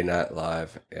Saturday Night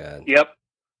Live, and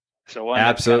so one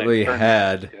absolutely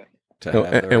had to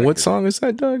have. And what song is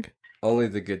that, Doug? Only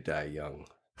the Good Die Young.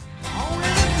 Only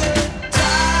the good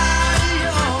die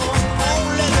young.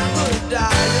 Only the good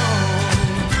die young.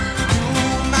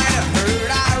 You might have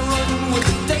heard I run with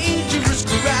a dangerous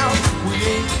crowd. We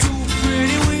ain't too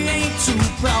pretty, we ain't too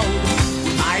proud.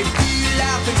 We might be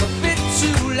laughing a bit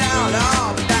too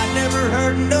loud, but I never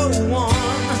hurt no one.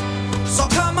 So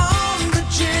come on,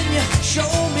 Virginia, show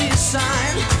me a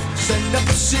sign. Send up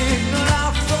a signal,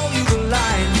 I'll throw you the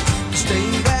line.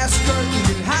 Stained glass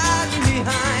curtain and hide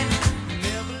behind.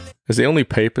 As the only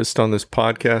papist on this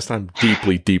podcast, I'm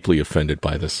deeply, deeply offended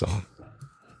by this song.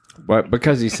 What?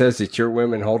 Because he says that your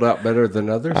women hold out better than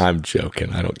others? I'm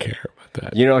joking. I don't care about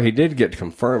that. You know, he did get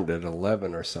confirmed at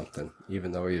 11 or something,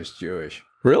 even though he was Jewish.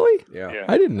 Really? Yeah.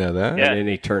 I didn't know that. Yeah. And then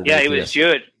he turned he was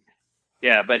Jewish.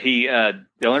 Yeah, but he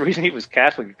the only reason he was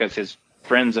Catholic because his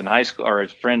friends in high school or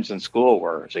his friends in school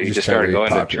were. So he just started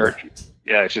going to church.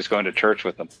 Yeah, he's just going to church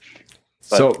with them.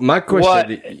 But so my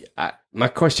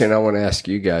question I want to ask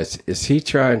you guys, is he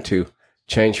trying to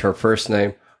change her first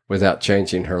name without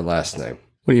changing her last name?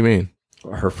 What do you mean?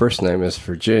 Her first name is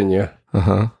Virginia.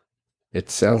 Uh-huh.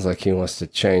 It sounds like he wants to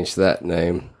change that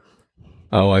name.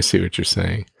 Oh, I see what you're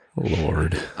saying.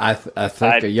 Lord. I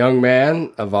think a young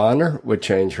man of honor would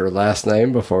change her last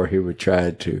name before he would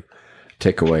try to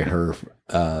take away her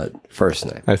first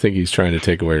name. I think he's trying to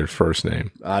take away her first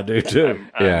name. I do too.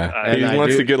 He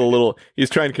wants to get a little. He's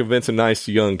trying to convince a nice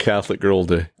young Catholic girl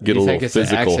to get a little physical. You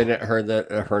think it's an accident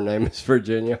that her name is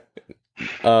Virginia?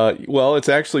 Well, it's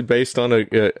actually based on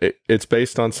it's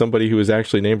based on somebody who was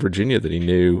actually named Virginia that he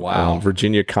knew. Wow.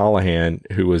 Virginia Callahan,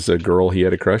 who was a girl he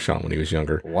had a crush on when he was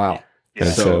younger. Wow. And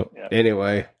so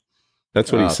anyway,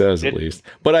 that's what he says at least.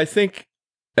 But I think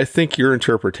your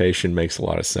interpretation makes a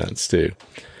lot of sense too.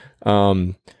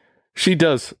 She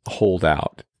does hold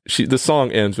out. The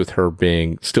song ends with her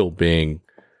still being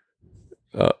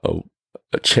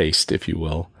chaste, if you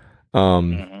will.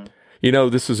 You know,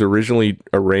 this was originally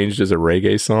arranged as a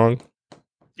reggae song.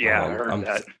 Yeah, I heard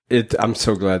that. I'm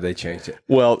so glad they changed it.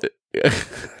 Well,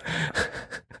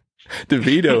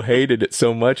 DeVito hated it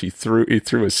so much he threw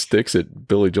his sticks at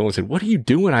Billy Joel and said, "What are you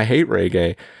doing? I hate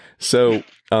reggae." So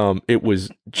it was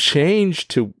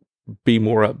changed to be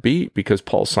more upbeat because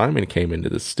Paul Simon came into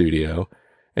the studio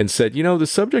and said, "You know, the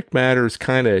subject matter is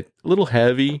kind of a little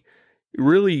heavy.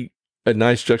 Really, a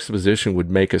nice juxtaposition would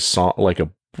make a song like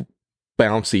a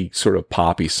bouncy sort of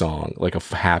poppy song, like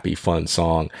a happy, fun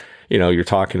song. You know, you're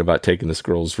talking about taking this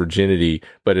girl's virginity,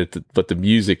 but the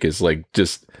music is like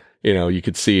just." You know, you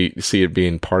could see it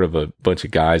being part of a bunch of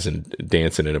guys and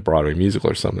dancing in a Broadway musical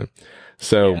or something.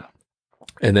 So,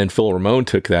 and then Phil Ramone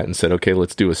took that and said, okay,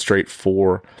 let's do a straight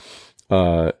 4,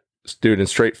 do it in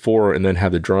straight 4 and then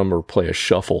have the drummer play a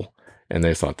shuffle. And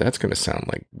they thought that's going to sound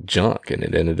like junk. And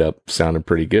it ended up sounding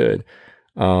pretty good.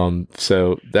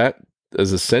 So that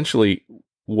is essentially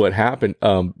what happened.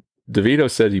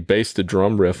 DeVito said he based the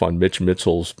drum riff on Mitch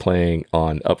Mitchell's playing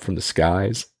on Up From the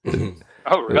Skies.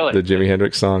 Oh, really? The Jimi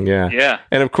Hendrix song, yeah. Yeah.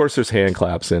 And of course, there's hand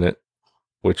claps in it,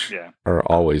 which are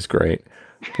always great.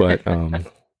 But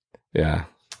yeah,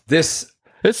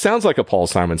 it sounds like a Paul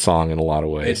Simon song in a lot of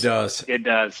ways. It does. It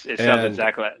does. It sounds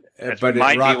exactly like that. But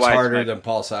it rocks harder than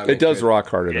Paul Simon. It does rock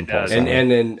harder than Paul Simon.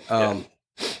 And then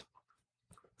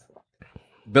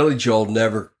Billy Joel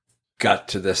never got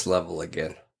to this level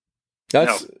again.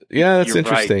 That's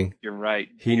interesting. Right. You're right.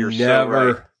 You're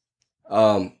never. So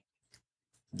right.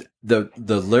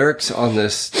 The lyrics on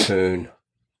this tune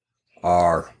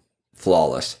are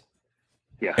flawless.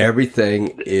 Yeah.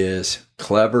 Everything is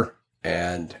clever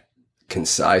and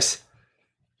concise,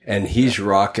 and he's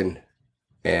rocking,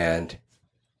 and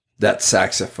that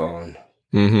saxophone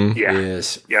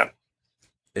is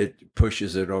it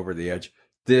pushes it over the edge.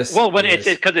 It's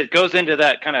because it goes into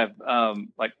that kind of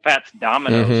like Fats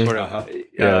Domino sort of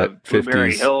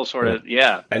Blueberry Hill sort of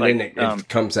and like, then it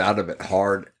comes out of it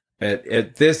hard.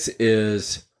 This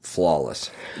is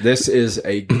flawless. This is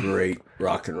a great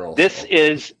rock and roll. This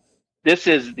is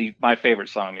my favorite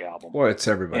song on the album. Well, it's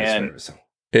everybody's favorite song.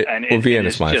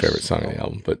 Vienna's my favorite song on the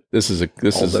album, but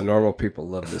the normal people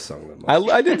love this song the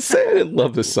most. I didn't say I didn't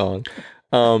love this song.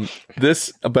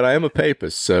 But I am a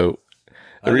papist, so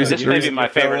this may be my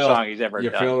favorite song he's ever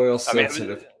done. You feel real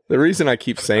sensitive. The reason I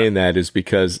keep saying that is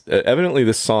because evidently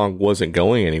this song wasn't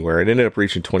going anywhere. It ended up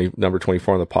reaching number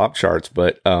 24 on the pop charts,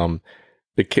 but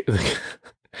it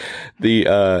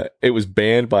was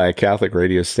banned by a Catholic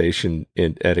radio station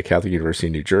at a Catholic university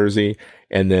in New Jersey,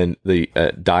 and then the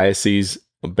diocese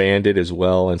banned it as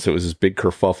well. And so it was this big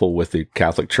kerfuffle with the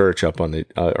Catholic Church up on the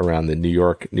around the New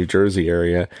York, New Jersey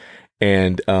area,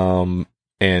 and the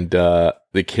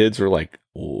kids were like,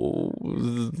 oh,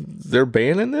 they're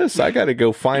banning this? I got to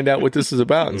go find out what this is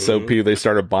about. And so they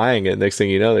started buying it. Next thing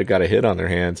you know, they got a hit on their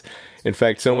hands. In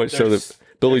fact, so much so that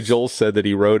Billy Joel said that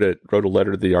he wrote a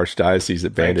letter to the archdiocese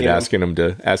that banned it, asking him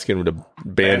to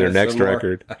ban their next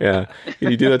record. Yeah,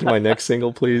 can you do that to my next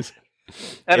single, please?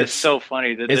 That is so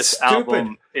funny that this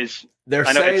album is. They're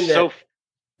saying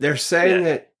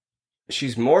that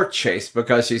she's more chaste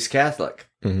because she's Catholic.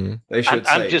 Mm-hmm. They should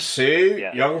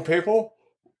say, young people.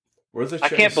 I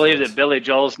can't believe that Billy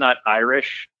Joel's not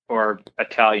Irish or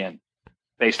Italian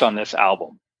based on this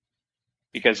album,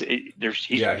 because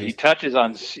he touches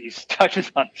on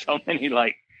so many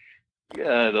like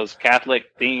those Catholic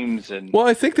themes. And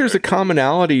I think there's a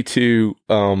commonality to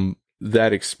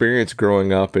that experience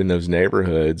growing up in those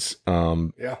neighborhoods.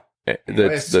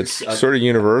 That's sort of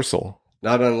universal.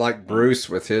 Not unlike Bruce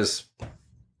with his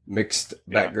mixed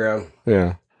background.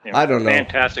 Yeah. I don't know.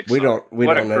 Fantastic song. We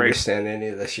don't understand any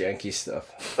of this Yankee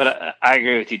stuff. But I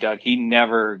agree with you, Doug. He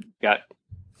never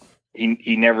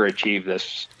achieved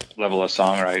this level of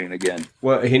songwriting again.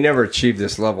 Well, he never achieved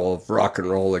this level of rock and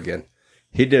roll again.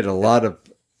 He did a lot of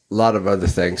other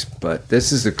things, but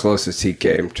this is the closest he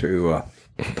came to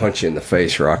punch in the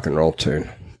face rock and roll tune.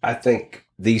 I think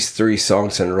these three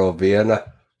songs in a row,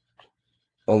 Vienna,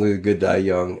 Only the Good Die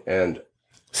Young, and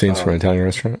Scenes from an Italian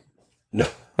Restaurant? No.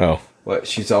 Oh. Well,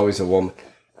 She's Always a Woman,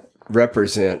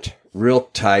 represent real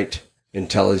tight,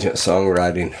 intelligent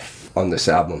songwriting on this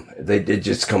album. They did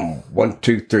just come 1,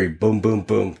 2, 3, boom, boom,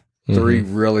 boom. Three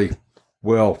really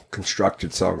well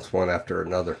constructed songs, one after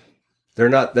another. They're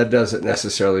not. That doesn't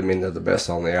necessarily mean they're the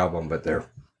best on the album, but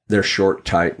they're short,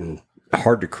 tight, and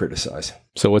hard to criticize.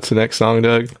 So what's the next song,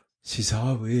 Doug? She's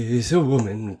always a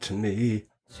woman to me.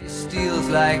 She steals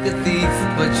like a thief,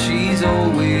 but she's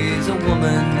always a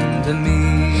woman to me.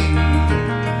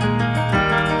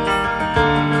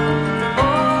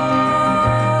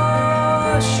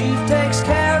 Oh, she takes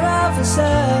care of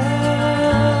herself.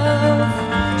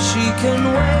 She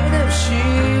can wait if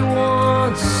she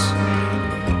wants.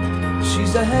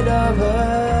 She's ahead of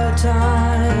her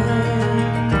time.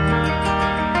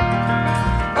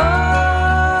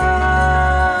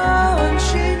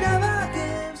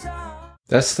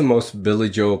 That's the most Billy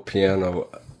Joel piano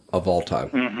of all time.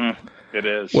 Mm-hmm. It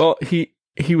is. Well, he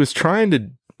was trying to.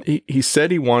 He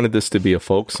said he wanted this to be a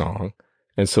folk song,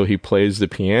 and so he plays the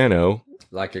piano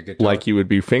like a guitar, like you would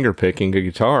be finger picking a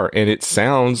guitar, and it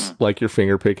sounds like you're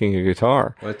finger picking a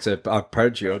guitar. It's a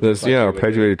arpeggio.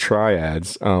 Arpeggiated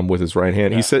triads with his right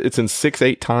hand. Yeah. He said it's in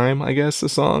 6/8 time. I guess the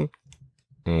song.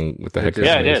 What the heck?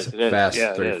 It is. Fast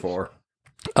 3/4.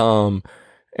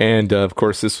 And of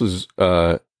course, this was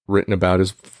written about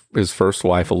his first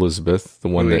wife Elizabeth, the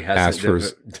one that asked for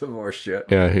his divorce yet.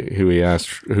 Yeah, who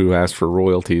asked for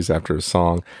royalties after his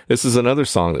song. This is another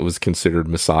song that was considered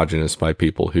misogynist by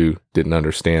people who didn't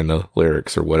understand the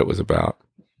lyrics or what it was about.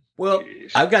 Well,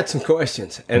 I've got some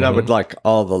questions, and I would like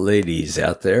all the ladies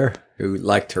out there who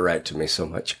like to write to me so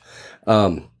much.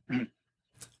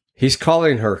 He's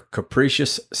calling her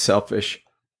capricious, selfish,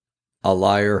 a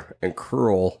liar, and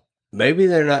cruel. Maybe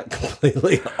they're not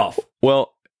completely off.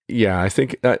 Well, yeah, I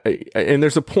think, and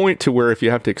there's a point to where if you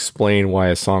have to explain why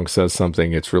a song says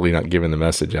something, it's really not giving the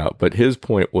message out. But his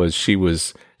point was she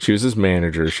was his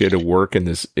manager. She had to work in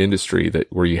this industry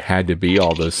where you had to be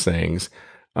all those things.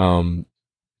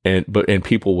 And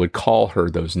people would call her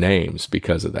those names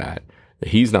because of that.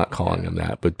 He's not calling them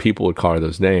that, but people would call her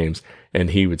those names,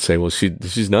 and he would say, "Well,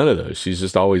 she's none of those. She's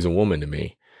just always a woman to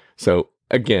me." So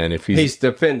again, if he's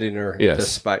defending her,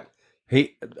 despite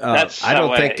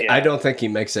I don't think he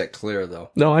makes that clear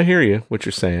though. No, I hear you. What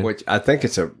you're saying, which I think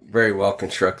it's a very well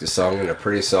constructed song and a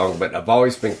pretty song, but I've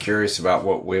always been curious about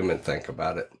what women think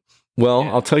about it. Well,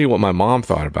 I'll tell you what my mom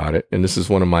thought about it, and this is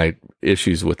one of my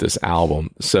issues with this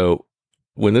album. So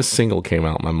when this single came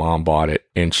out, my mom bought it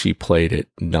and she played it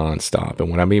nonstop. And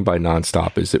what I mean by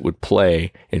nonstop is it would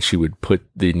play and she would put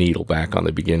the needle back on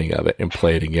the beginning of it and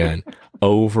play it again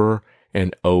over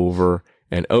and over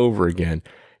and over again.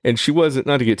 And she wasn't,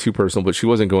 not to get too personal, but she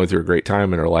wasn't going through a great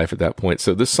time in her life at that point.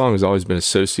 So this song has always been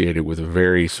associated with a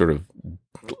very sort of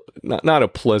not a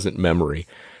pleasant memory.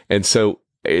 And so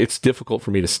it's difficult for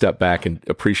me to step back and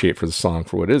appreciate for the song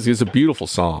for what it is. It's a beautiful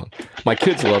song. My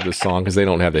kids love this song because they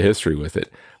don't have the history with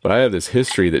it. But I have this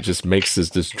history that just makes this,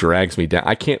 just drags me down.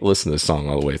 I can't listen to this song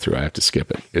all the way through. I have to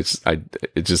skip it. I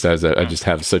just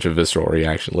have such a visceral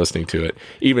reaction listening to it,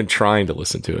 even trying to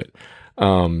listen to it.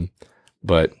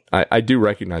 But I do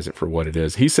recognize it for what it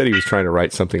is. He said he was trying to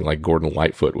write something like Gordon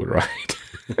Lightfoot would write.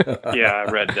 Yeah,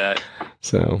 I read that.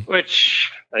 So,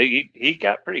 which he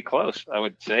got pretty close, I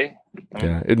would say.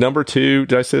 Yeah, number 2.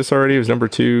 Did I say this already? It was number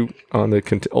 2 on the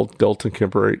adult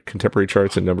contemporary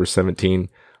charts and number 17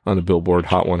 on the Billboard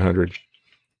Hot 100.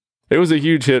 It was a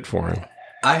huge hit for him.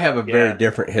 I have a very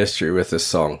different history with this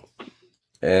song,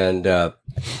 and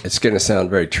it's going to sound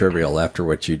very trivial after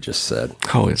what you just said.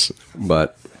 Oh,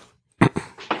 but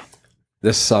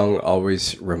this song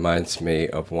always reminds me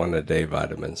of One A Day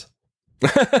vitamins.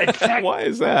 Exactly. Why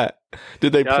is that?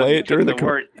 Did they play it during the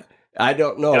word? I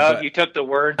don't know. Doug, you took the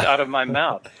words out of my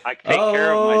mouth. I take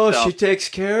care of myself. Oh, she takes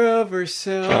care of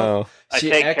herself. I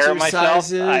take care of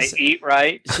myself. I eat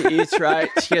right. She eats right.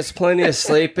 She gets plenty of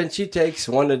sleep, and she takes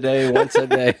once a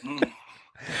day.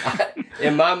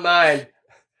 In my mind,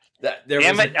 that's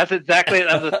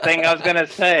the thing I was going to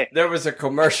say. There was a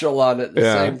commercial on at the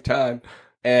same time.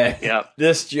 And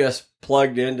this just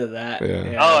plugged into that.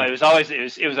 Yeah. Oh, it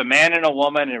was a man and a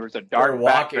woman, and it was a dark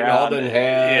walking, background. holding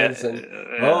hands,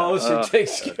 she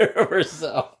takes care of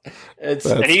herself.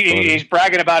 He's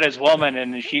bragging about his woman,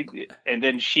 and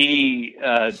then she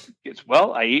gets,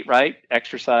 well, I eat right,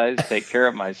 exercise, take care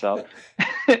of myself,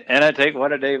 and I take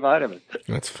One A Day vitamins.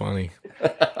 That's funny.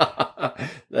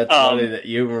 That's funny that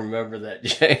you remember that,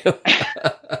 Jay.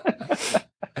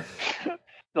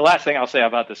 The last thing I'll say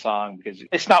about the song, because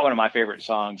it's not one of my favorite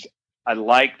songs. I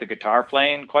like the guitar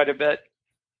playing quite a bit.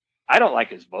 I don't like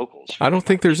his vocals. I don't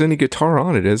think there's any guitar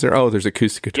on it, is there? Oh, there's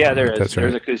acoustic guitar. Yeah, there is. That's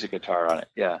there's acoustic guitar on it.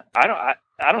 Yeah, I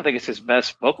don't think it's his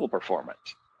best vocal performance.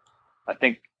 I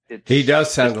think he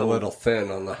does sound a little thin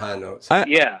on the high notes.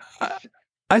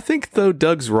 I think though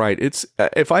Doug's right. It's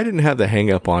if I didn't have the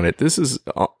hang up on it, this is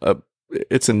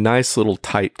it's a nice little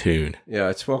tight tune. Yeah,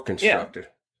 it's well constructed.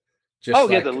 Yeah.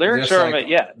 The lyrics are like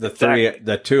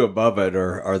the two above it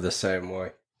are the same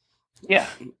way. Yeah,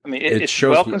 I mean it's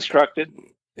well constructed.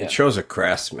 It shows a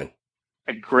craftsman,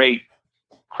 a great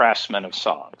craftsman of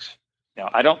songs.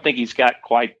 I don't think he's got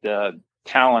quite the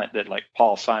talent that like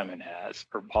Paul Simon has,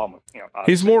 or Paul.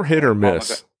 He's more hit or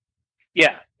miss.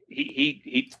 Yeah,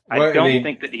 he. I don't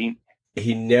think that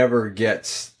he never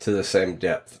gets to the same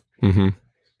depth. Mm-hmm.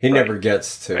 He never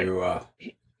gets to.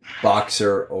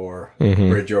 Boxer or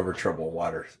Bridge Over Troubled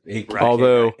Water. He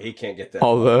can't get that.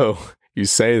 Although you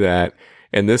say that,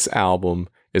 and this album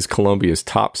is Columbia's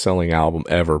top-selling album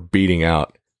ever, beating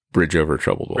out Bridge Over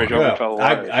Troubled Water.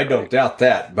 I don't doubt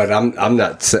that, but I'm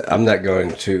not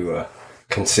going to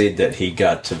concede that he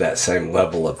got to that same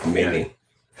level of meaning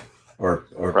or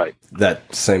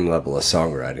that same level of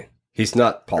songwriting. He's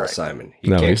not Paul Simon.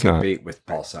 He can't compete with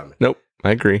Paul Simon. Nope,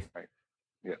 I agree. Right.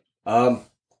 Yeah.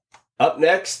 Up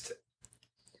next,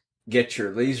 get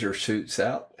your leisure suits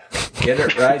out. Get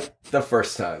it right the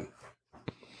first time.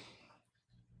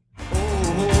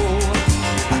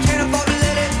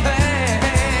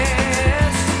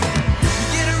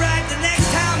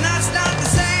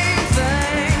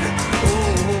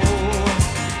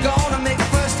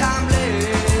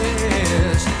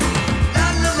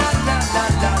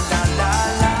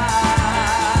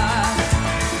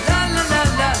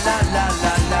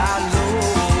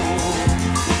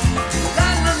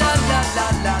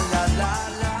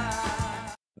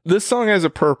 this song has a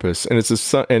purpose, and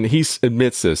and he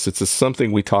admits this. It's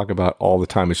something we talk about all the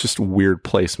time. It's just weird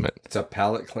placement. It's a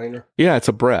palate cleaner. Yeah, it's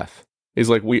a breath. It's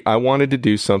like I wanted to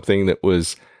do something that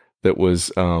was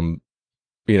just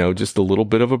a little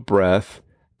bit of a breath,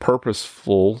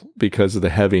 purposeful because of the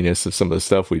heaviness of some of the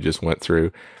stuff we just went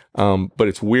through. But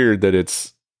it's weird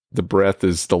that the breath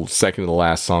is the second to the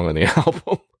last song on the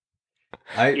album.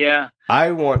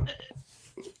 I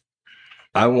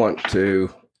want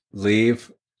to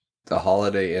leave the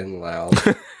Holiday Inn Lounge.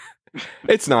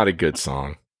 It's not a good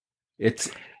song. It's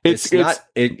not.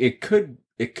 It could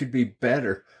be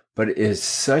better, but it is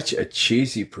such a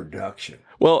cheesy production.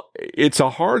 Well, it's a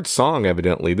hard song.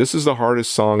 Evidently, this is the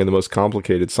hardest song and the most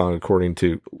complicated song, according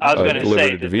to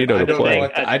Liberty DeVito to play.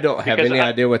 I don't have any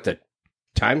idea what the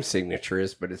time signature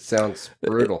is, but it sounds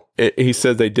brutal. He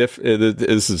said this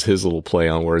is his little play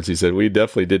on words. He said we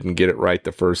definitely didn't get it right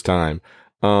the first time,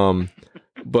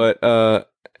 but I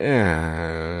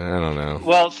don't know.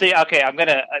 Well, see, okay, I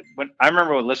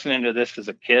remember listening to this as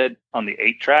a kid on the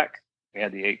 8-track. We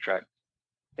had the 8-track,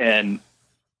 and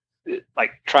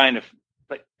like trying to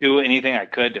do anything I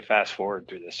could to fast forward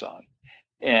through this song.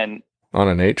 And on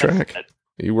an 8-track,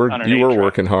 you were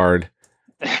working hard.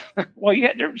 Well,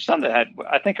 there was some that had.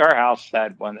 I think our house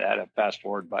had one that had a fast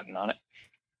forward button on it.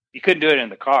 You couldn't do it in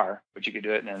the car, but you could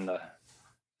do it in the.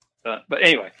 But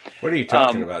anyway, what are you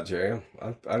talking about, Jerry?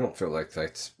 I don't feel like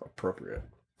that's appropriate.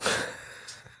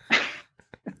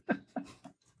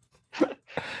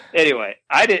 Anyway,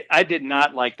 I did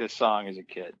not like this song as a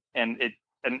kid, and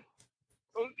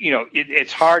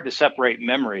it's hard to separate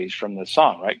memories from the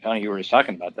song, right? Tony, you were just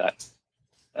talking about that.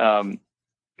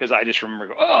 Because I just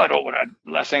remember,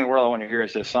 last thing in the world I want to hear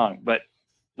is this song. But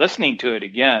listening to it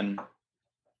again,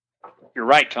 you're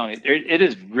right, Tony. It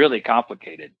is really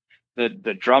complicated.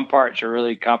 The drum parts are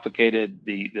really complicated.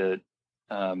 The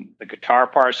guitar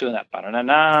parts doing that,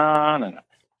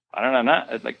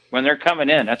 like when they're coming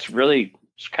in, that's really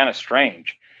kind of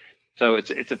strange. So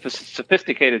it's a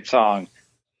sophisticated song.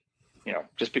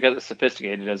 Just because it's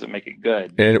sophisticated doesn't make it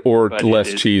good, or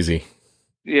less cheesy.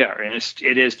 Yeah, and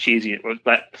it is cheesy. It was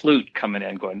that flute coming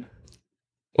in going.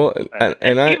 Well,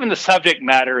 and even the subject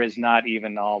matter is not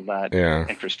even all that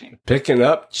interesting. Picking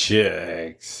up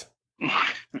chicks.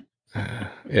 I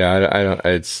don't.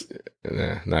 It's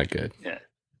not good. Yeah.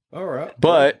 All right,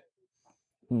 but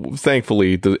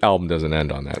thankfully the album doesn't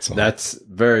end on that song. That's a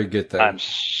very good thing. I'm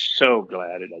so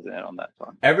glad it doesn't end on that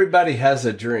song. Everybody has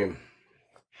a dream.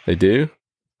 They do.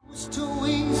 To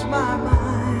ease my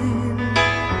mind,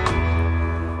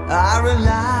 I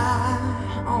rely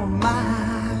on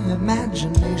my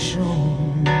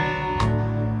imagination,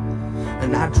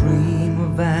 and I dream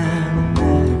of an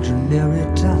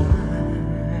imaginary time.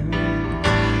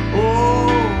 Oh,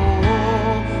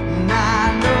 and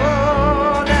I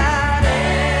know that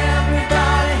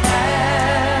everybody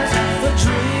has a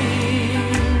dream.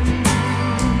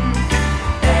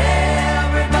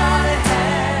 Everybody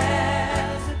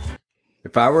has a dream.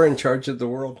 If I were in charge of the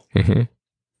world, mm-hmm.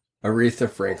 Aretha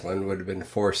Franklin would have been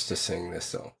forced to sing this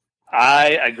song.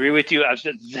 I agree with you. That's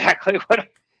exactly what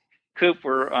Coop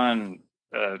were on.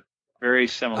 Very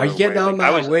similar. Are you getting on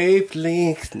my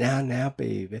wavelength now,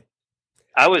 baby?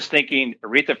 I was thinking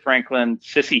Aretha Franklin,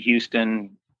 Sissy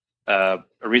Houston,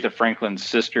 Aretha Franklin's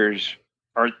sisters,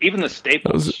 or even the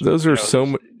Staples. Those are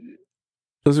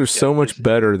so much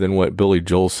better than what Billy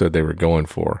Joel said they were going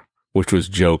for, which was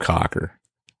Joe Cocker.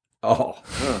 Oh,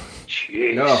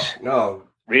 jeez. No.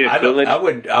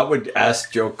 I would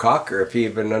ask Joe Cocker if he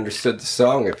even understood the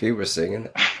song if he was singing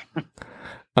it.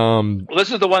 Well,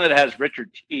 this is the one that has Richard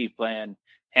T. playing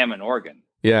Hammond organ.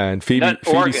 Yeah, and Phoebe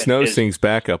Snow sings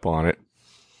backup on it.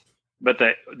 But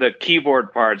the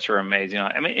keyboard parts are amazing.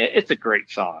 I mean, it's a great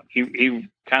song. He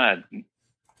kind of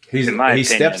he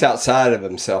steps outside of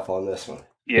himself on this one.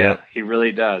 Yeah, he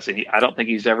really does. And I don't think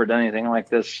he's ever done anything like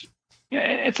this. Yeah,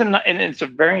 it's a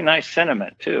very nice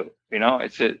sentiment too.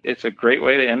 It's a great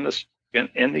way to end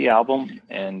the album,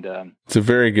 and it's a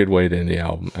very good way to end the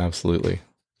album. Absolutely,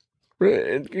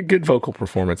 good vocal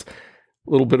performance. A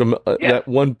little bit of that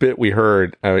one bit we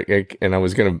heard,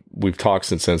 we've talked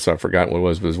since then, so I've forgotten what it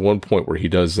was. But there's one point where he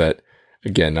does that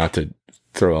again, not to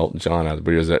throw Elton John out,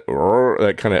 but he does that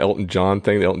kind of Elton John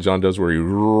thing that Elton John does, where he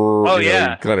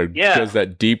does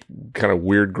that deep kind of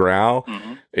weird growl.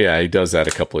 Mm-hmm. Yeah, he does that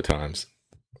a couple of times.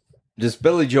 Does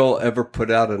Billy Joel ever put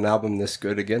out an album this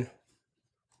good again?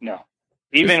 No.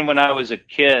 Even when I was a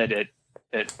kid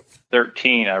at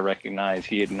 13, I recognized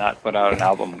he had not put out an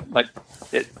album like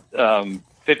it.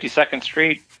 52nd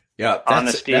Street. Yeah,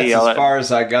 Honesty. That's as far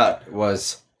as I got.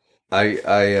 Was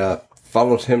I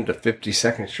followed him to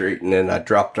 52nd Street, and then I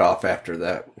dropped off after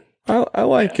that. I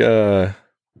like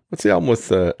what's the album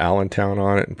with Allentown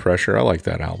on it and Pressure? I like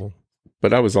that album,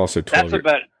 but I was also 12.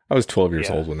 I was 12 years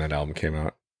old when that album came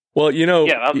out. Well,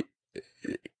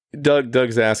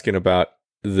 Doug's asking about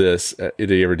this. Did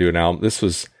he ever do an album? This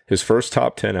was his first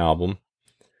top 10 album.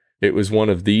 It was one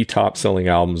of the top selling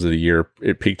albums of the year.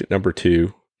 It peaked at number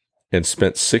 2 and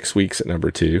spent 6 weeks at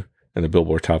number 2 in the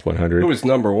Billboard Top 100. It was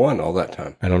number 1 all that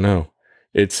time. I don't know.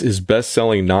 It's his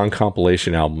best-selling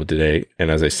non-compilation album to date, and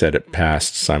as I said, it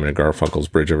passed Simon & Garfunkel's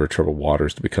Bridge Over Troubled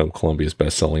Waters to become Columbia's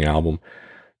best-selling album.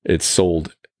 It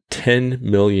sold 10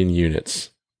 million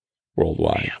units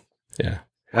worldwide. Yeah.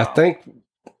 I think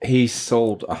he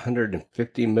sold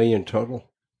 150 million total.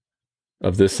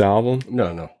 Of this album?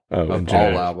 No. Oh, of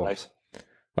all albums.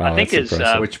 Wow, I think his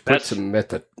which puts him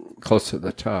at close to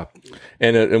the top.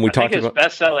 And we I talked think about his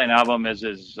best-selling album is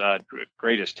his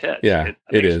greatest hits. Yeah,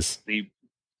 it is the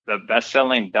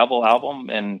best-selling double album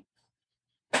in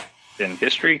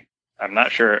history. I'm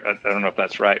not sure. I don't know if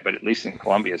that's right, but at least in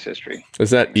Columbia's history. Is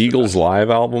that Eagles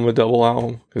live album a double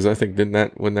album? Because I think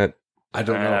when that I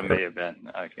don't know. That may have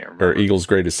been. I can't remember. Or Eagles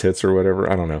Greatest Hits or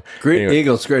whatever. I don't know. Anyway.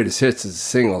 Eagles Greatest Hits is a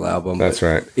single album. That's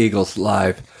right. Eagles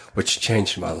Live, which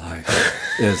changed my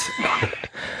life, is.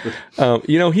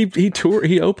 He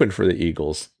opened for the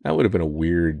Eagles. That would have been a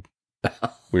weird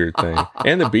thing.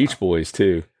 And the Beach Boys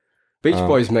too. Beach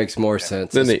Boys makes more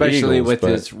sense, especially Eagles, with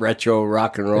his retro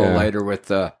rock and roll later with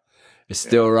It's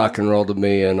Still Rock and Roll to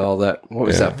Me and all that. What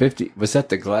was that, 50? Was that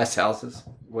the Glass Houses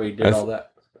where he did all that?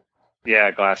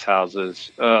 Yeah, Glass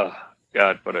Houses. Oh,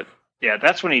 God,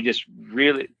 that's when he just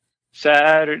really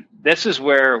sad. This is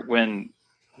when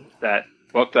that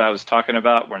book that I was talking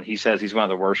about, when he says he's one of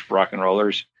the worst rock and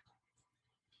rollers,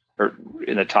 or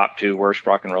in the top 2 worst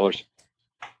rock and rollers.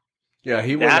 Yeah,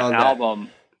 he went on that.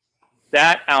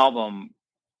 That album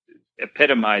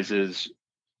epitomizes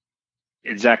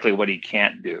exactly what he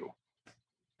can't do.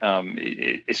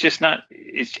 It's just not.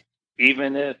 It's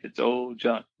even if it's old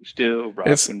junk, still rock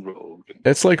and roll.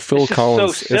 It's like Phil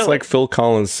Collins. So it's like Phil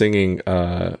Collins singing.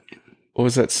 What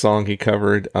was that song he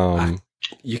covered?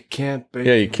 You can't.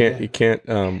 You can't.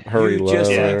 Hurry love.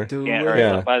 Can't hurry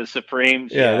love by the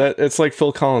Supremes. Yeah, it's like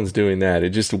Phil Collins doing that. It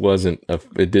just wasn't.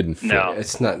 It didn't fit. No,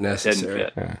 it's not necessary.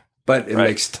 But it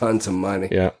makes tons of money.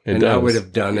 Yeah, and I would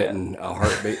have done it in a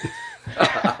heartbeat.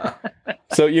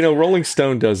 So, Rolling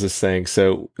Stone does this thing.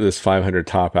 So this 500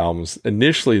 top albums,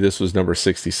 initially this was number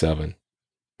 67.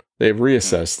 They've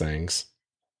reassessed things.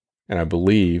 And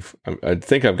I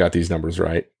think I've got these numbers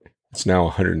right. It's now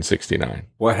 169.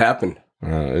 What happened?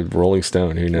 Rolling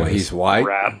Stone, who knows? Well, he's white.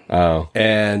 Rap. Oh.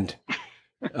 And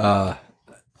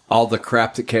all the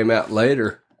crap that came out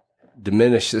later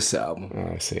diminished this album.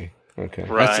 Oh, I see. Okay.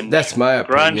 That's my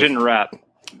opinion. Grunge and rap.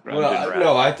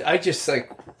 No, I just think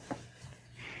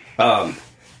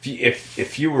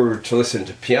if you were to listen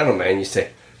to Piano Man, you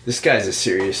say, this guy's a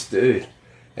serious dude.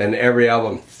 And every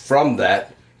album from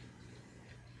that,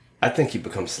 I think he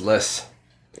becomes less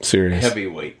serious,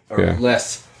 heavyweight, or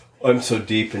less, I'm so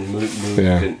deep and moved.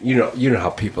 And you know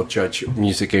how people judge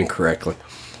music incorrectly.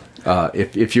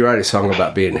 If you write a song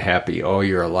about being happy,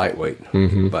 you're a lightweight.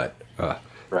 Mm-hmm. But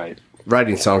right.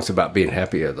 Writing songs about being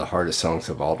happy are the hardest songs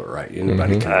of all to write.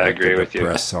 Anybody can write a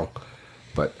depressed song.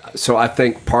 But so I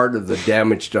think part of the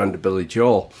damage done to Billy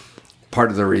Joel, part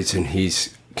of the reason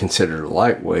he's considered a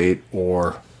lightweight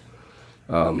or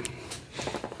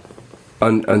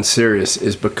unserious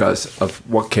is because of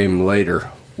what came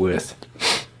later with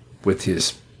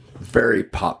his very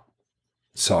pop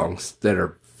songs that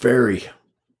are very,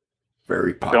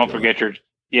 very popular.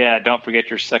 Don't forget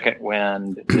your Second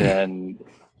Wind and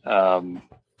I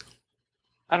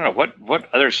don't know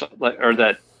what other or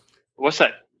that what's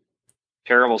that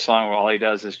terrible song where all he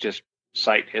does is just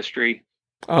cite history.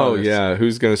 Oh yeah,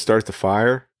 who's going to start the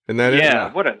fire? And that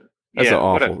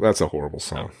that's a horrible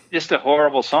song. Just a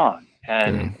horrible song,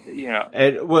 and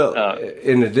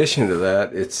in addition to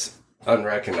that, it's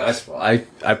unrecognizable. I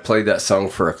played that song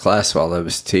for a class while I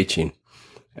was teaching,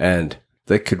 and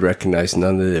they could recognize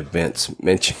none of the events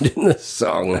mentioned in the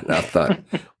song, and I thought,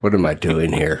 what am I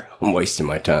doing here? I'm wasting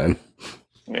my time.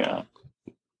 Yeah.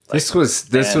 This was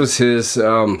his,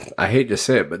 I hate to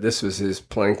say it, but this was his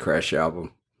plane crash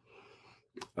album.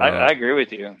 I agree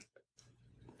with you.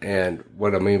 And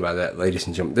what I mean by that, ladies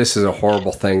and gentlemen, this is a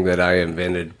horrible thing that I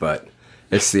invented, but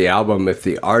it's the album. If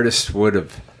the artist would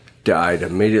have died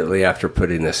immediately after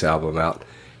putting this album out,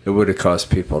 it would have caused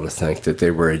people to think that they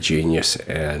were a genius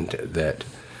and that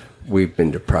we've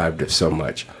been deprived of so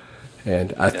much.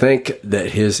 And I think that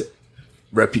his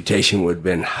reputation would have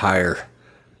been higher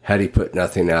had he put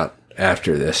nothing out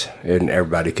after this, and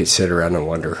everybody could sit around and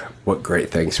wonder what great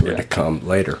things were to come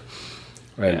later.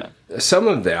 And some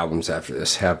of the albums after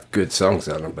this have good songs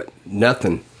on them, but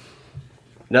nothing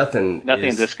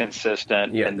this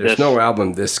consistent. Yeah, and there's no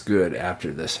album this good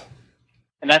after this.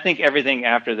 And I think everything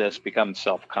after this becomes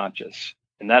self-conscious,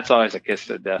 and that's always a kiss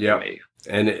to death to me.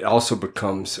 And it also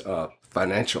becomes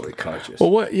financially conscious.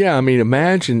 Well, what? Yeah, I mean,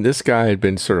 imagine this guy had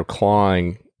been sort of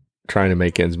clawing, trying to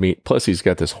make ends meet. Plus, he's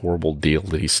got this horrible deal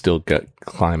that he's still got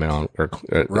climbing on or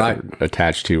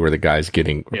attached to, where the guy's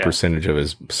getting a percentage of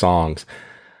his songs.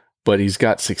 But he's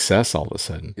got success all of a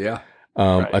sudden. Yeah.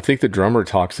 I think the drummer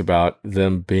talks about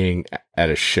them being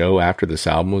at a show after this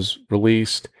album was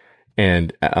released,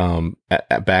 and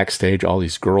at backstage, all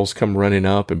these girls come running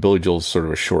up, and Billy Joel's sort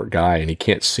of a short guy, and he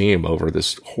can't see him over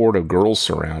this horde of girls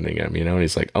surrounding him, you know, and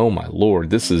he's like, "Oh my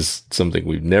Lord, this is something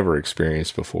we've never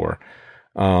experienced before."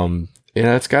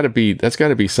 That's got to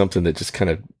be something that just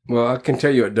kind of. Well, I can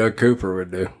tell you what Doug Cooper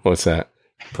would do. What's that?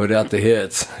 Put out the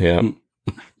hits. Yeah.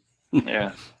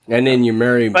 Yeah. And then you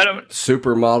marry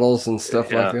supermodels and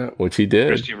stuff like that. Which he did.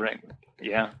 Christy Ring.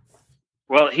 Yeah.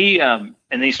 Well, he and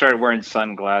then he started wearing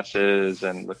sunglasses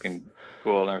and looking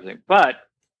cool and everything. But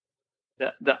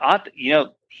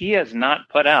he has not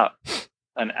put out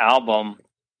an album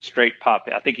straight pop.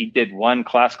 I think he did one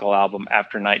classical album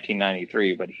after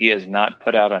 1993, but he has not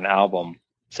put out an album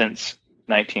since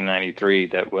 1993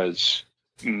 that was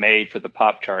made for the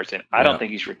pop charts, and I don't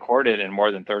think he's recorded in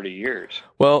more than 30 years.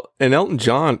 Well, and Elton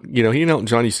John, he and Elton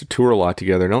John used to tour a lot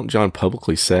together, and Elton John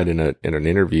publicly said in an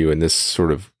interview, and this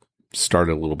sort of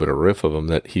started a little bit of riff of him,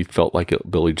 that he felt like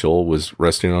Billy Joel was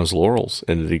resting on his laurels,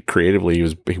 and that creatively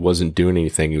he wasn't doing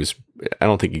anything. I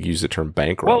don't think he used the term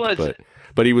bankrupt,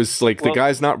 but he was like, the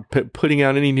guy's not putting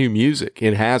out any new music.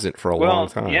 It hasn't for a long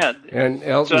time. Yeah, and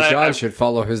Elton John should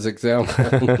follow his example.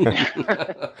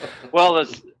 Well,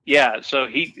 so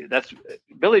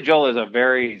Billy Joel is a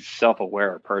very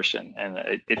self-aware person,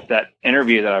 and it's that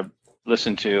interview that I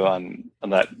listened to on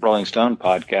that Rolling Stone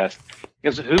podcast.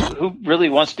 Because who really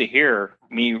wants to hear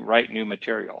me write new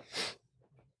material?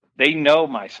 They know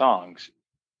my songs.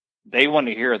 They want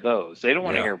to hear those. They don't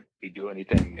want to hear me do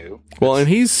anything new. Well, and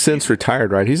he's since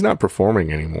retired, right? He's not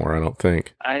performing anymore, I don't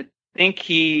think. I think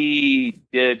he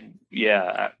did.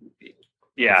 Yeah.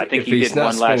 I think he did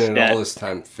one last stint. If he's not spending all his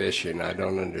time fishing, I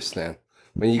don't understand.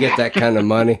 When you get that kind of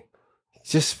money,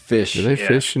 just fish. Do they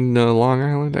fish in Long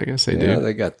Island? I guess they do.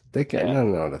 They got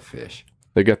nothing on to fish.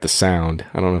 They got the Sound.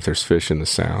 I don't know if there's fish in the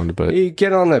Sound, but you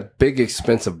get on a big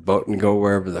expensive boat and go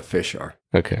wherever the fish are.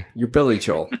 Okay. You're Billy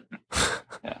Joel.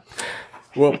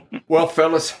 Well,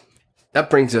 fellas, that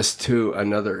brings us to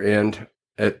another end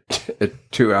at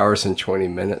 2 hours and 20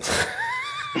 minutes.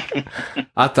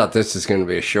 I thought this was going to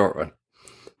be a short one.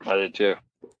 I did too.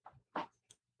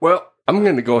 Well, I'm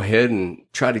going to go ahead and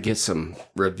try to get some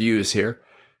reviews here.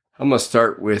 I'm going to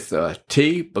start with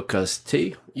T, because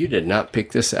T, you did not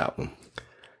pick this album.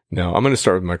 No, I'm going to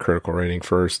start with my critical rating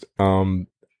first.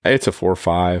 It's a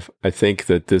 4.5. I think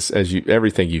that this,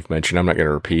 everything you've mentioned, I'm not going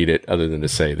to repeat it other than to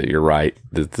say that you're right,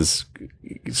 that this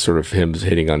sort of him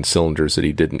hitting on cylinders that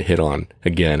he didn't hit on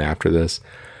again after this.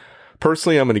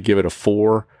 Personally, I'm going to give it a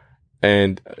 4.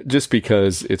 And just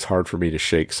because it's hard for me to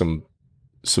shake some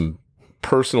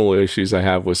personal issues I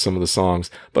have with some of the songs,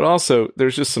 but also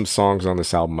there's just some songs on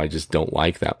this album I just don't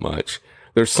like that much.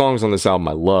 There's songs on this album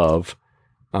I love,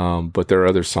 but there are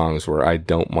other songs where I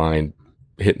don't mind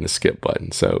hitting the skip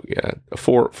button. So yeah, a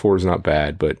 4 is not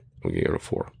bad, but we give it a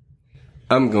 4.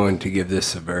 I'm going to give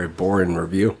this a very boring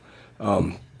review.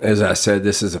 As I said,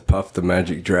 this is a Puff the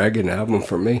Magic Dragon album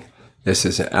for me. This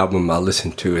is an album I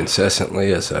listened to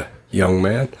incessantly as a young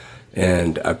man,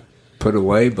 and I put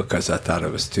away because I thought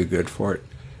it was too good for it.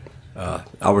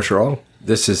 I was wrong.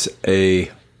 This is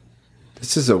a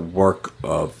work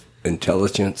of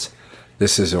intelligence.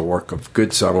 This is a work of good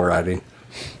songwriting,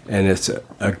 and it's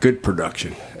a good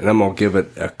production. And I'm going to give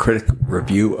it a critic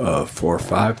review of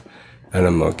 4.5, and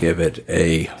I'm going to give it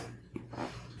a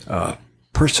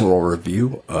personal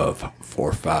review of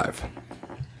 4.5.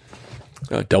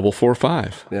 Double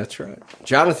 4.5. That's right.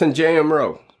 Jonathan J.M.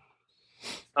 Rowe.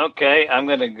 Okay, I'm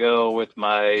going to go with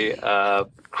my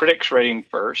critics rating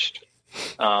first.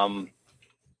 I'm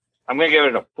going to give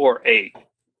it a 4.8.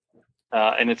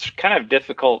 And it's kind of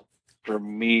difficult for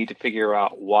me to figure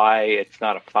out why it's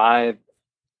not a 5.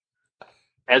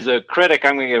 As a critic,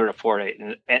 I'm going to give it a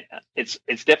 4.8. And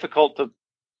it's difficult to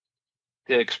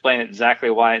explain exactly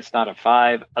why it's not a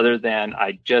 5, other than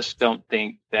I just don't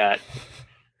think that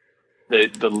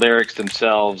the lyrics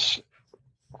themselves,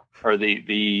 or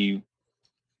the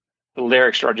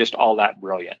lyrics are just all that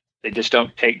brilliant. They just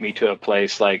don't take me to a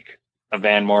place like a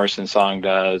Van Morrison song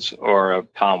does or a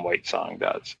Tom Waits song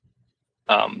does.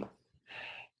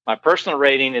 My personal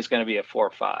rating is going to be a 4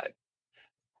 or 5.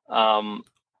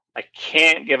 I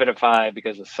can't give it a 5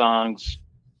 because the songs,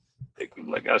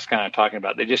 like I was kind of talking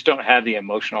about, they just don't have the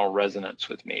emotional resonance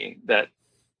with me that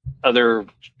other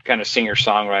kind of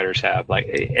singer-songwriters have,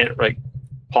 like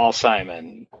Paul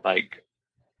Simon, like,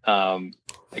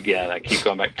 again, I keep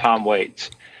going back, Tom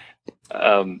Waits.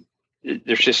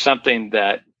 There's just something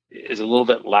that is a little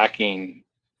bit lacking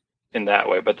in that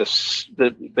way, but the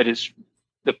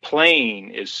playing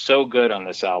is so good on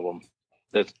this album.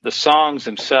 The songs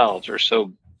themselves are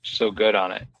so good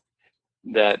on it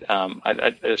that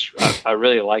I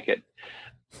really like it.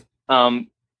 And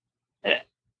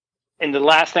the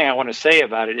last thing I want to say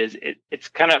about it is it's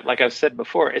kind of like I've said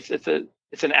before. It's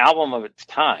an album of its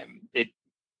time.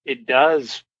 It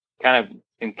does kind of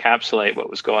encapsulate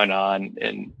what was going on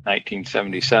in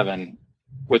 1977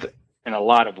 in a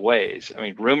lot of ways. I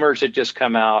mean, Rumors had just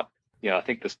come out. I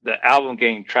think the album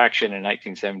gained traction in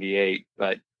 1978,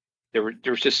 but there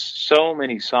was just so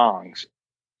many songs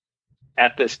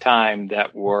at this time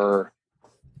that were,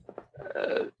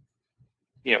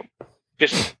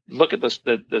 just look at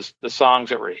the songs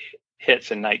that were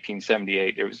hits in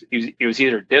 1978. It was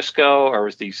either disco or it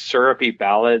was these syrupy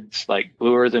ballads like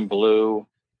Bluer Than Blue,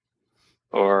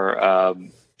 or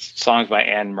songs by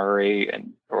Anne Murray,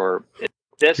 or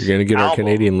this. You're gonna get our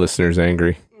Canadian listeners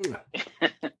angry.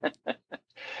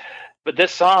 But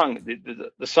this song,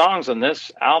 the songs on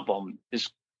this album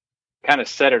just kind of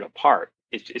set it apart.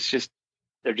 It's just,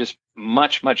 they're just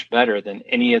much, much better than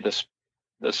any of the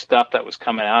stuff that was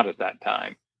coming out at that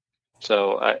time.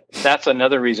 So that's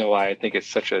another reason why I think it's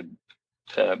such an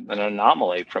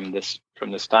anomaly from this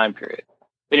time period.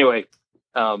 Anyway,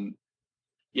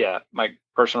 my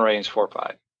personal rating is 4 or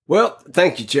 5. Well,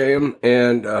 thank you, JM,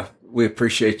 and we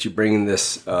appreciate you bringing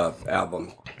this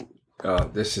album.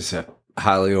 This is a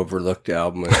highly overlooked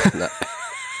album.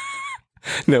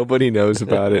 Nobody knows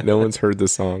about it. No one's heard the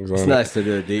songs on it. It's nice to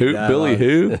do a deep dive. Billy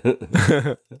who?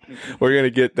 We're going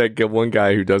to get that one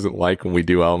guy who doesn't like when we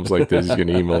do albums like this. He's going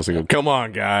to email us and go, come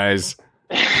on, guys.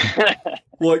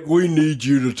 Like, we need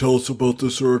you to tell us about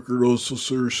this record also,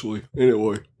 seriously.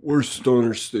 Anyway, where's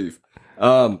Stoner Steve?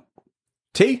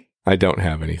 T? I don't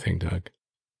have anything, Doug.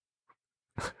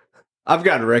 I've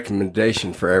got a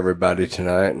recommendation for everybody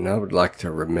tonight, and I would like to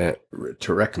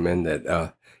recommend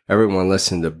that everyone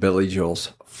listen to Billy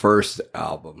Joel's first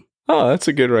album. Oh, that's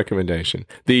a good recommendation.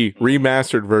 The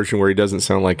remastered version where he doesn't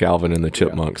sound like Alvin and the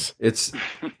Chipmunks. Yeah.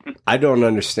 I don't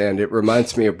understand. It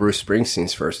reminds me of Bruce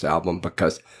Springsteen's first album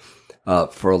because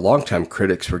for a long time,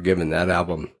 critics were giving that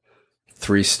album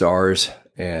 3 stars,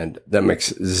 and that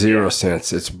makes zero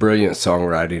sense. It's brilliant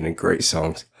songwriting and great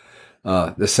songs.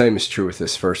 The same is true with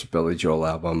this first Billy Joel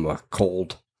album,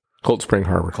 Cold Spring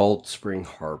Harbor. Cold Spring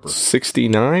Harbor.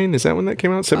 69? Is that when that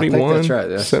came out? 71? I think that's right.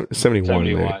 Yes.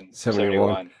 71.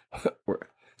 71.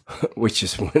 Which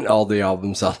is when all the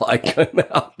albums I like came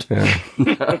out.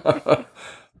 Yeah.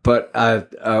 But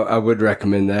I would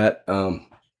recommend that.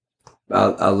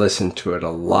 I listened to it a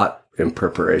lot in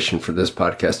preparation for this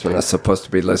podcast when I was supposed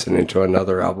to be listening to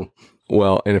another album.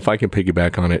 Well, and if I can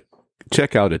piggyback on it,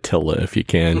 check out Attila if you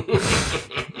can.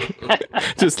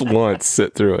 Just once,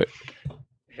 sit through it.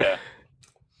 Yeah.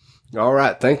 All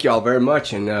right. Thank you all very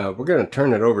much. And we're going to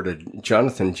turn it over to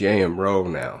Jonathan J.M. Rowe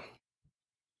now.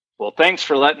 Well, thanks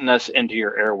for letting us into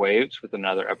your airwaves with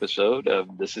another episode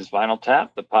of This is Vinyl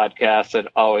Tap, the podcast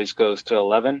that always goes to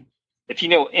 11. If you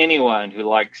know anyone who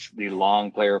likes the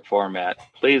long player format,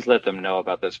 please let them know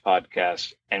about this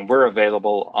podcast. And we're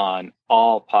available on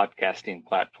all podcasting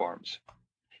platforms.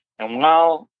 And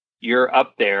while you're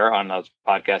up there on those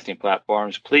podcasting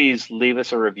platforms, please leave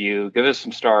us a review, give us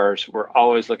some stars. We're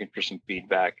always looking for some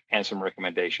feedback and some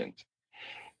recommendations.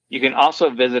 You can also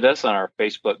visit us on our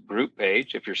Facebook group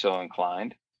page if you're so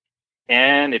inclined.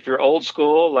 And if you're old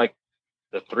school, like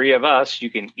the three of us, you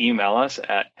can email us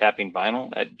at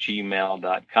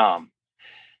tappingvinyl@gmail.com.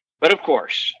 But of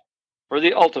course, for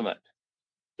the ultimate,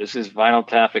 this is Vinyl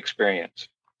Tap experience,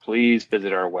 please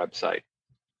visit our website.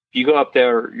 If you go up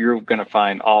there, you're going to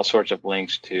find all sorts of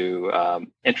links to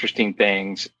interesting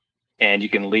things, and you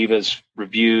can leave us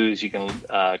reviews. You can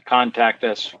contact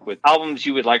us with albums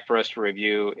you would like for us to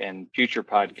review in future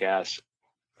podcasts,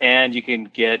 and you can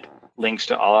get links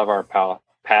to all of our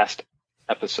past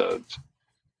episodes.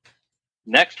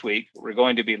 Next week, we're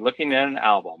going to be looking at an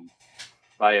album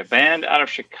by a band out of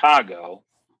Chicago,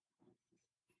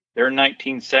 their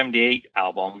 1978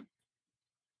 album,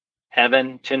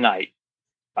 Heaven Tonight,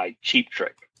 by Cheap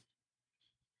Trick.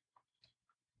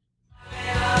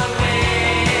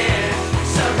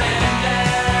 Surrender.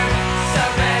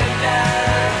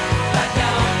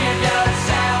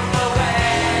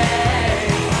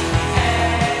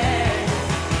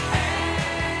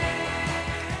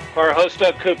 host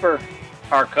Doug Cooper,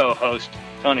 our co-host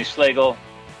Tony Slagle,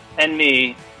 and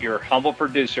me, your humble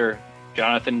producer,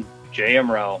 Jonathan J.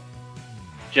 Rowe.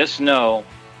 Just know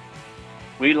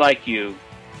we like you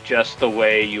just the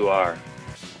way you are.